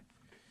way.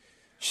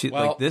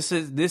 This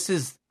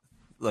is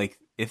like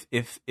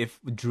if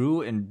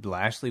Drew and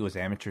Lashley was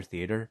amateur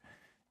theater,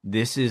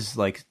 this is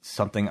like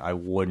something I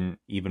wouldn't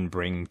even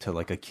bring to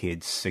like a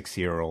kid's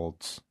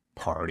 6-year-old's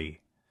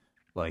party.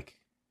 Like,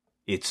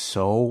 it's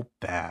so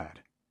bad.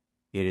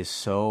 It is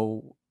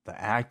so. The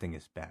acting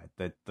is bad.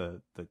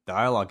 The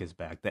dialogue is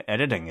bad. The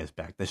editing is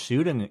bad. The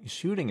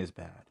shooting is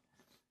bad.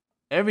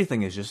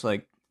 Everything is just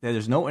like,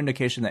 there's no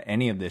indication that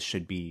any of this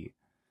should be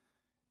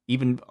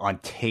even on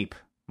tape,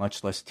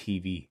 much less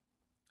TV.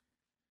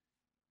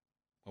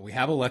 Well, we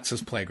have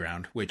Alexa's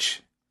Playground,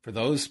 which, for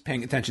those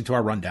paying attention to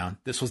our rundown,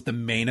 this was the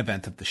main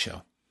event of the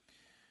show.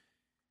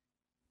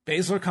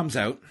 Baszler comes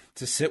out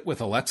to sit with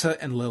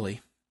Alexa and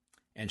Lily,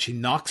 and she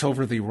knocks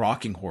over the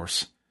rocking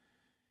horse.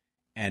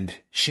 And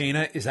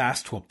Shayna is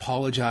asked to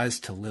apologize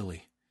to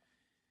Lily.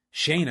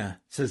 Shayna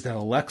says that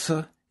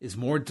Alexa is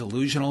more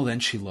delusional than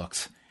she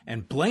looks,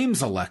 and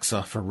blames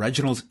Alexa for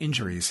Reginald's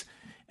injuries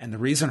and the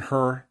reason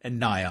her and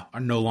Nia are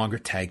no longer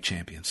tag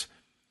champions.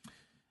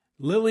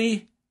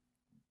 Lily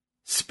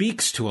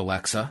speaks to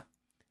Alexa,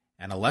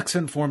 and Alexa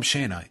informs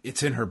Shayna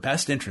it's in her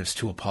best interest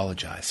to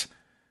apologize.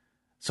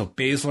 So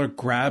Baszler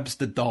grabs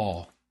the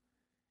doll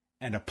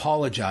and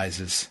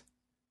apologizes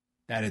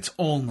that it's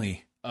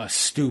only a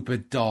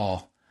stupid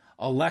doll.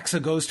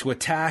 Alexa goes to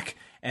attack,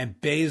 and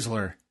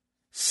Baszler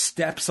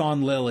steps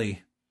on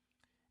Lily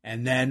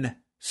and then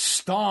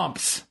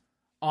stomps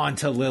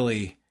onto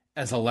Lily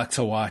as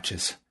Alexa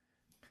watches.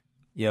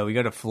 Yeah, we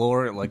got a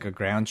floor, like a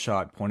ground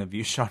shot, point of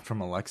view shot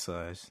from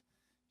Alexa as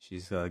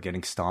she's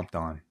getting stomped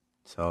on.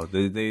 So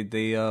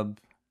they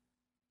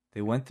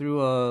went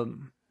through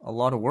a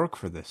lot of work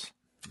for this.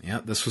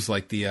 Yeah, this was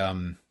like the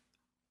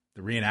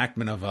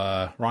reenactment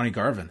of Ronnie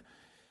Garvin.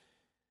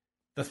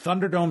 The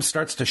Thunderdome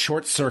starts to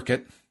short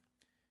circuit.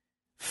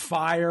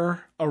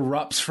 Fire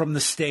erupts from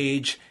the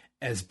stage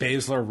as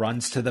Baszler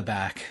runs to the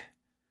back.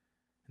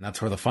 And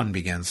that's where the fun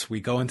begins. We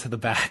go into the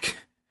back.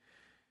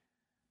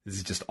 This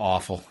is just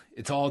awful.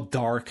 It's all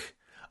dark.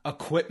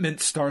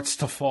 Equipment starts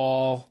to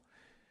fall.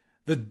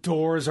 The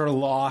doors are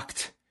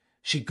locked.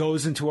 She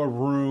goes into a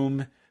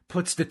room,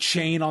 puts the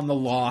chain on the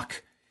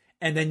lock,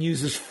 and then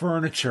uses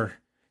furniture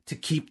to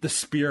keep the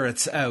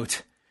spirits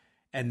out,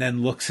 and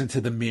then looks into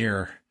the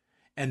mirror.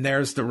 And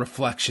there's the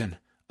reflection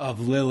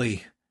of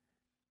Lily.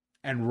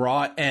 And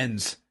Raw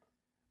ends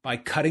by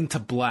cutting to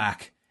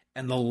black,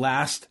 and the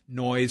last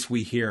noise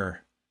we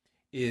hear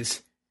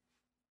is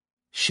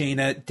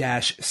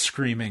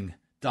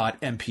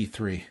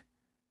Shayna-screaming.mp3.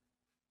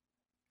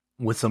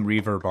 With some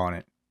reverb on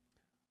it.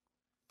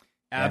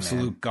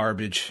 Absolute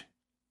garbage.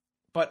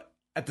 But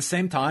at the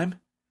same time,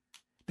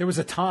 there was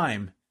a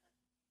time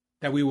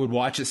that we would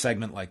watch a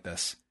segment like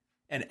this,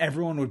 and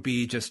everyone would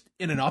be just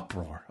in an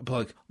uproar. I'd be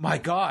like, my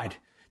God,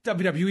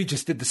 WWE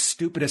just did the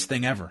stupidest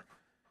thing ever.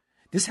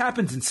 This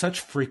happens in such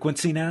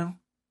frequency now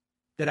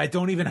that I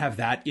don't even have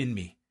that in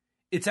me.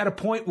 It's at a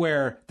point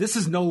where this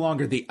is no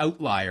longer the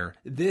outlier.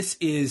 This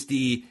is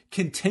the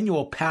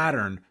continual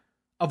pattern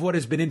of what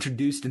has been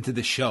introduced into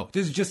the show.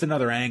 This is just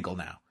another angle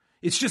now.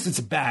 It's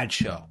a bad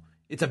show.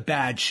 It's a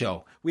bad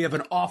show. We have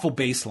an awful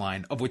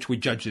baseline of which we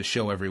judge this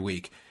show every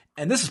week.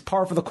 And this is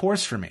par for the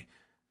course for me.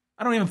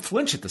 I don't even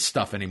flinch at this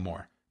stuff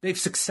anymore. They've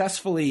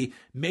successfully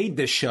made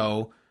this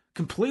show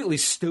completely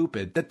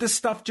stupid, that this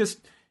stuff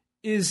just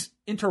is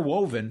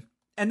interwoven.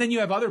 And then you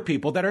have other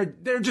people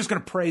they're just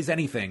going to praise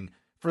anything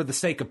for the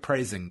sake of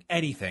praising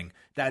anything,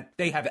 that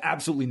they have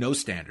absolutely no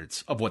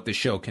standards of what this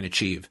show can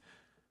achieve.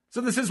 So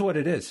this is what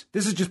it is.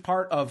 This is just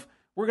part of,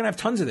 we're going to have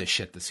tons of this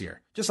shit this year,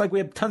 just like we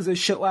had tons of this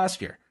shit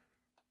last year.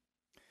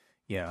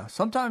 Yeah,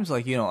 sometimes,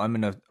 like, I'm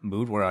in a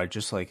mood where I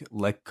just, like,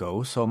 let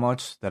go so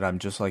much that I'm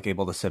just, like,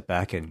 able to sit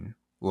back and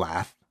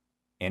laugh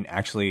and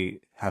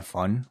actually have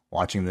fun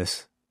watching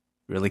this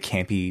really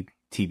campy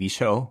TV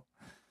show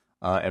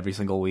every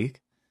single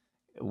week.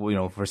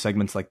 For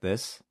segments like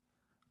this,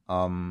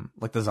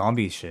 like the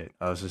zombie shit.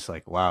 I was just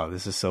like, wow,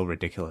 this is so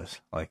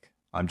ridiculous. Like,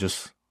 I'm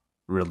just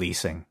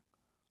releasing.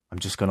 I'm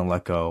just going to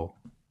let go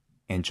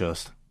and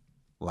just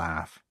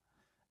laugh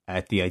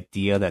at the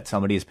idea that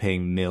somebody is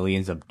paying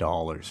millions of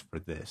dollars for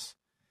this.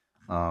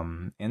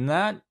 And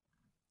that,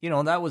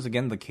 that was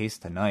again the case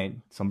tonight.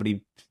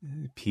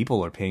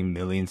 People are paying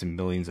millions and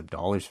millions of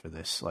dollars for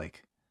this.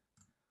 Like,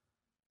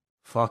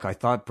 fuck, I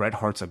thought Bret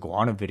Hart's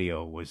Iguana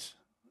video was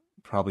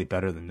probably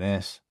better than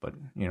this, but,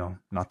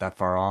 not that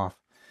far off.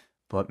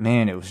 But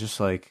man, it was just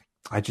like,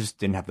 I just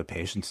didn't have the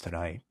patience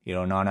tonight.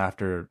 Not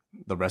after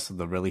the rest of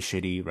the really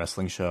shitty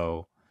wrestling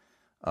show.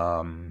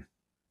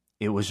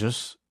 It was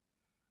just,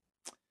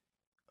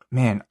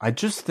 man, I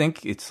just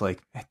think it's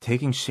like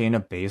taking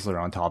Shayna Baszler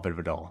on top of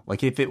it all.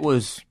 Like, if it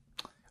was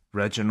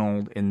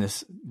Reginald in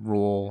this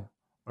role,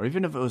 or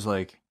even if it was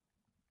like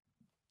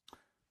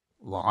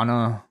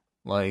Lana,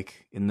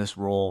 like, in this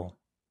role,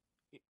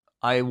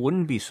 I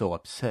wouldn't be so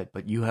upset.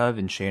 But you have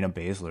in Shayna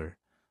Baszler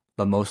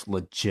the most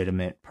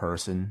legitimate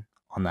person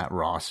on that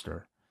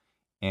roster.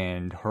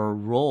 And her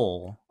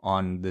role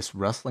on this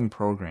wrestling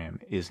program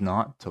is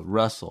not to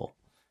wrestle.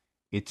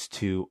 It's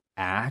to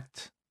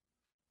act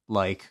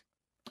like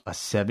a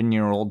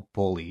 7-year-old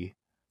bully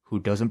who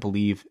doesn't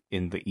believe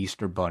in the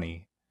Easter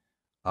Bunny.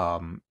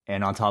 And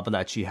on top of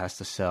that, she has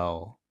to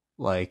sell,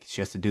 like,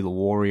 she has to do the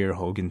Warrior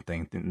Hogan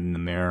thing in the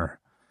mirror.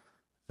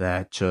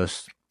 That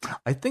just,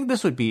 I think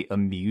this would be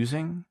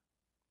amusing.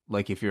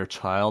 Like, if you're a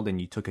child and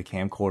you took a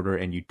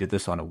camcorder and you did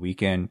this on a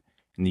weekend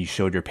and you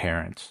showed your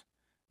parents.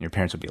 And your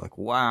parents would be like,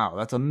 wow,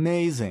 that's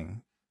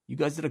amazing. You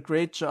guys did a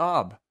great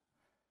job.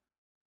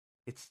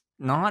 It's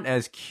not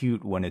as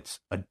cute when it's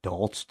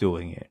adults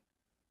doing it.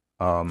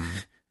 On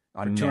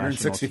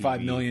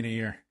 $265 million a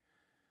year.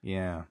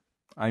 Yeah.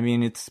 I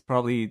mean,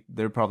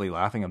 they're probably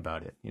laughing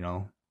about it,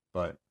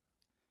 but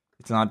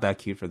it's not that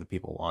cute for the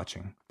people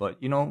watching. But,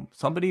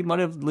 somebody might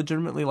have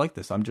legitimately liked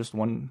this.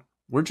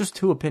 We're just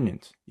two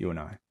opinions, you and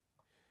I.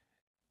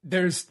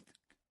 There's,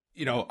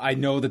 I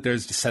know that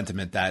there's the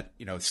sentiment that,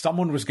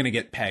 someone was going to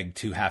get pegged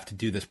to have to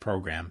do this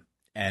program.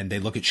 and they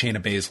look at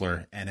Shayna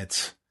Baszler, and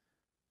it's,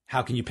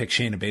 how can you pick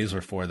Shayna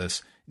Baszler for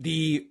this?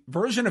 The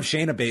version of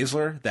Shayna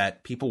Baszler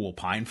that people will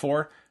pine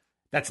for,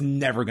 that's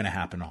never going to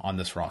happen on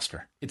this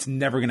roster. It's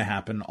never going to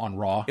happen on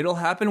Raw. It'll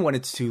happen when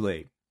it's too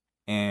late,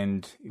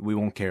 and we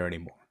won't care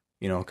anymore,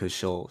 because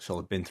she'll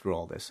have been through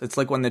all this. It's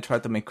like when they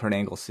tried to make Kurt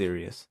Angle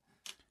serious,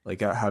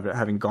 like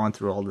having gone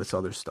through all this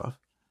other stuff.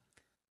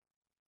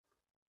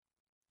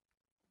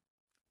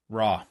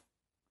 Raw,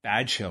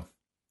 bad show.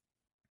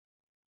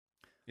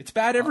 It's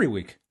bad every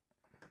week.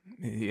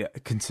 Yeah,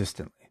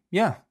 consistently.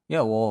 Yeah.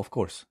 Well, of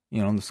course,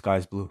 the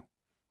sky's blue.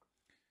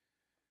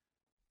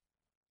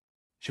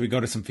 Should we go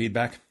to some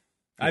feedback?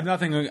 I have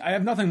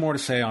nothing more to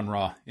say on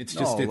Raw. It's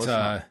just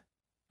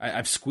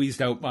I've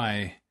squeezed out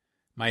my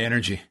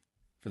energy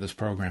for this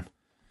program.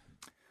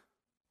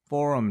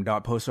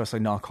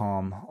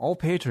 Forum.postwrestling.com. All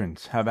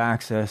patrons have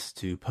access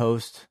to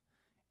post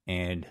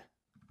and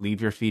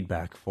leave your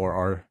feedback for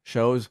our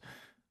shows.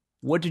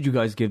 What did you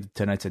guys give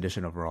tonight's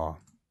edition of Raw?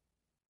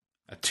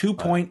 A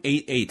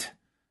 2.88.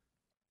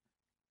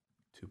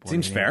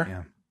 Seems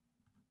fair.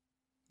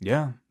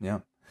 Yeah.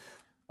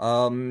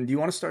 Do you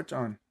want to start,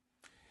 John?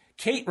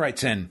 Kate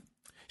writes in,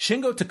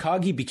 Shingo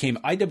Takagi became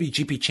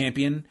IWGP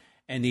champion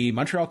and the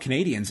Montreal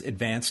Canadiens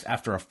advanced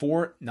after a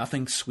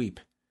 4-0 sweep.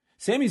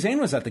 Sami Zayn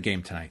was at the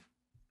game tonight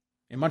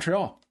in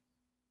Montreal.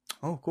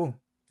 Oh, cool.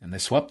 And they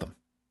swept them.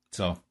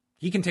 So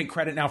he can take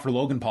credit now for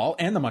Logan Paul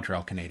and the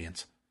Montreal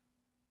Canadiens.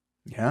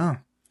 Yeah,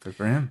 good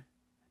for him.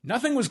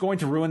 Nothing was going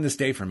to ruin this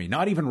day for me,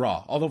 not even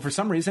Raw, although for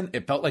some reason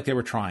it felt like they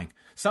were trying.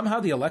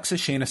 Somehow the Alexa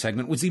Shayna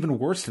segment was even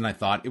worse than I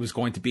thought it was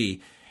going to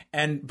be.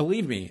 And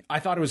believe me, I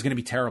thought it was going to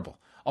be terrible.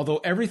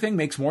 Although everything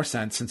makes more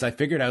sense since I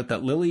figured out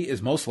that Lily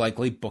is most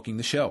likely booking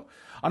the show.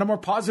 On a more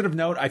positive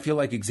note, I feel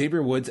like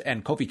Xavier Woods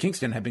and Kofi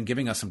Kingston have been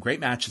giving us some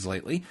great matches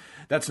lately.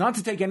 That's not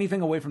to take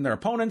anything away from their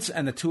opponents,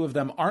 and the two of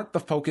them aren't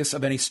the focus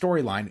of any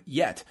storyline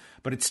yet,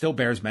 but it still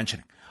bears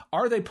mentioning.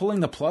 Are they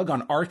pulling the plug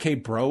on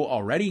RK Bro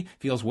already?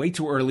 Feels way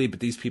too early, but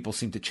these people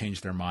seem to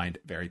change their mind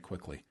very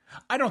quickly.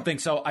 I don't think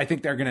so. I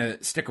think they're going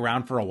to stick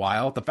around for a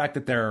while. The fact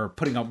that they're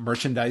putting up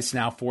merchandise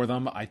now for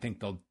them, I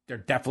think they're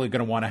definitely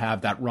going to want to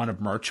have that run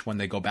of merch when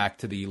they go back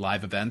to the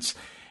live events.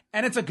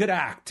 And it's a good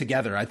act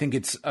together. I think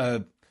it's,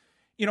 for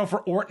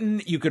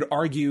Orton, you could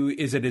argue,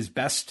 is it his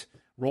best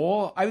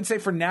role? I would say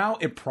for now,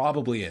 it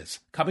probably is.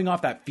 Coming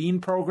off that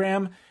Fiend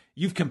program,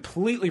 you've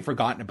completely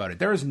forgotten about it.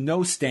 There is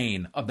no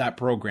stain of that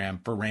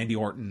program for Randy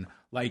Orton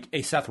like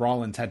a Seth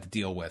Rollins had to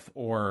deal with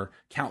or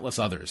countless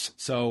others.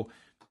 So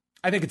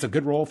I think it's a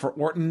good role for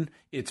Orton.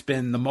 It's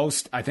been the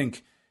most, I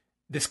think,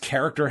 this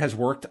character has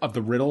worked of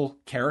the Riddle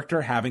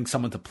character, having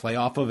someone to play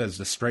off of as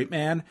the straight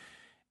man.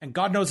 And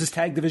God knows his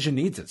tag division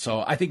needs it.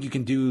 So I think you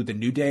can do the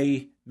New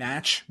Day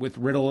match with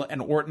Riddle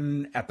and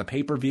Orton at the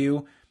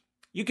pay-per-view.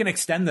 You can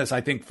extend this, I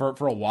think, for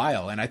a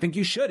while. And I think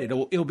you should.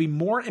 It'll be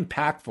more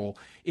impactful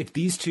if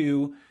these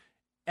two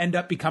end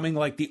up becoming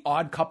like the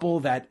odd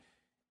couple that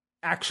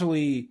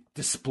actually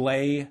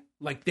display,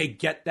 like they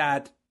get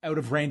that out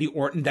of Randy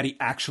Orton that he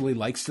actually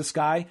likes this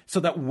guy,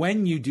 so that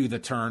when you do the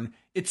turn,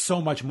 it's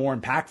so much more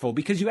impactful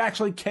because you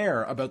actually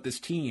care about this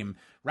team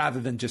rather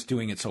than just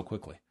doing it so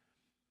quickly.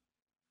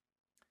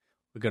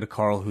 We got a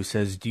Carl who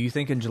says, do you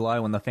think in July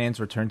when the fans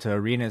return to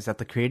arenas that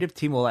the creative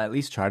team will at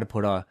least try to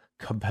put a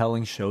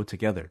compelling show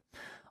together?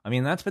 I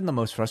mean, that's been the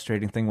most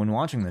frustrating thing when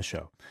watching the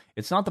show.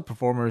 It's not the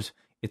performers,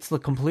 it's the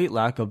complete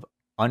lack of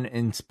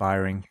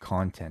uninspiring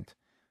content.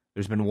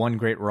 There's been one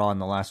great Raw in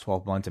the last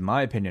 12 months, in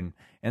my opinion,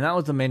 and that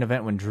was the main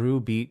event when Drew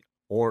beat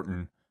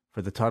Orton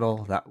for the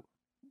title. That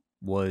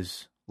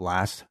was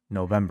last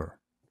November.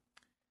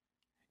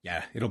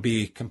 Yeah, it'll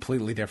be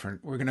completely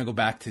different. We're going to go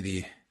back to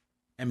the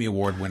Emmy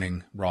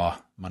Award-winning Raw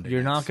Monday.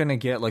 You're not going to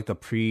get like the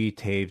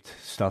pre-taped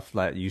stuff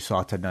that you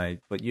saw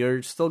tonight, but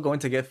you're still going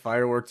to get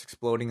fireworks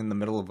exploding in the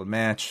middle of a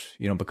match,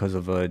 because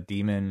of a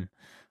demon.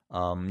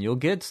 You'll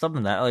get stuff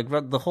in that, like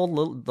the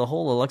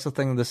whole Alexa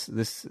thing.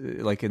 This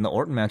like in the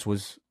Orton match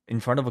was in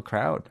front of a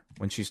crowd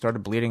when she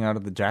started bleeding out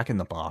of the Jack in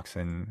the Box,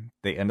 and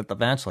they ended the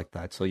match like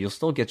that. So you'll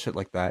still get shit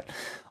like that.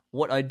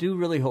 What I do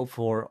really hope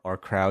for are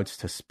crowds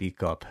to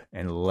speak up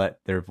and let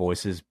their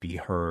voices be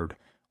heard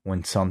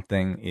when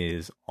something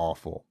is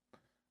awful.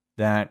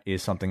 That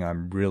is something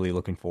I'm really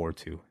looking forward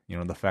to.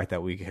 The fact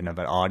that we can have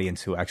an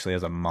audience who actually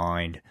has a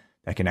mind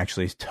that can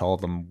actually tell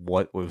them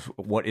what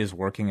is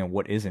working and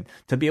what isn't.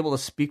 To be able to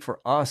speak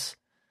for us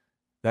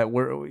that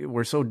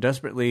we're so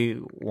desperately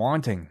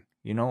wanting,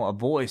 a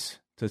voice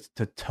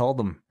to tell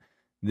them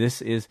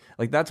this is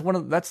like,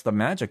 that's the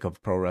magic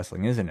of pro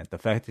wrestling, isn't it? The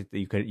fact that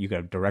you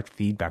get direct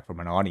feedback from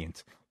an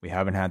audience. We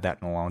haven't had that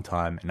in a long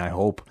time, and I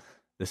hope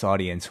this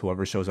audience,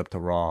 whoever shows up to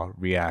Raw,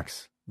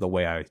 reacts the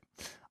way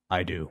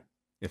I do.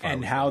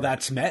 And how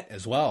that's met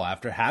as well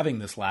after having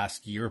this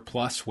last year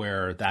plus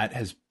where that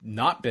has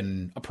not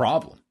been a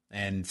problem.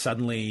 And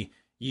suddenly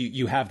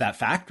you have that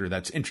factor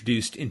that's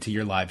introduced into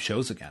your live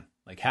shows again.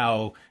 Like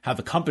how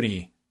the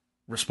company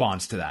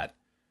responds to that.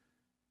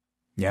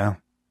 Yeah,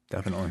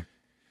 definitely.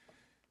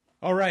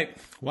 All right.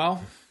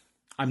 Well,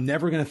 I'm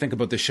never going to think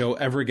about this show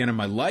ever again in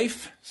my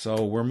life.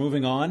 So we're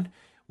moving on.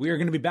 We are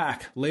going to be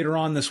back later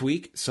on this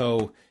week.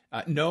 So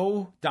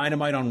no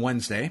Dynamite on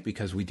Wednesday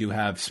because we do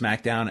have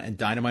SmackDown and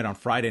Dynamite on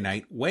Friday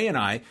night. Wai and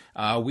I,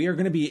 we are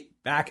going to be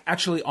back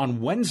actually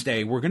on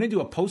Wednesday. We're going to do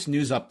a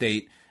post-news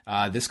update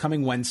this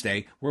coming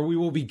Wednesday where we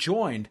will be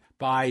joined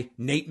by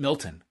Nate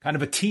Milton, kind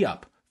of a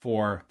tee-up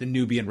for the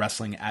Nubian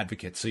Wrestling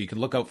Advocate. So you can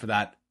look out for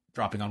that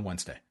dropping on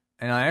Wednesday.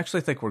 And I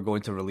actually think we're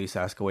going to release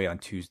Ask Away on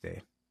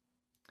Tuesday.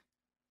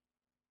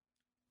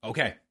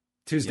 Okay.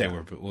 Tuesday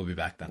we'll be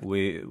back then.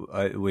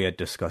 We had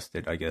discussed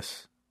it, I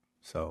guess.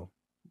 So,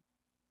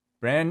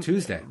 Brand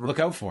Tuesday. Look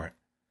out for it.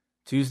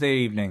 Tuesday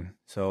evening.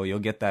 So you'll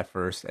get that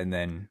first, and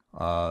then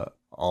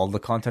all the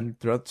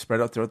content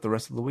spread out throughout the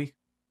rest of the week.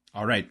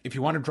 All right. If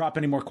you want to drop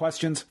any more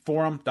questions,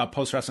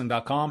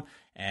 forum.postwrestling.com.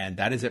 And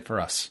that is it for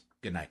us.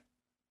 Good night.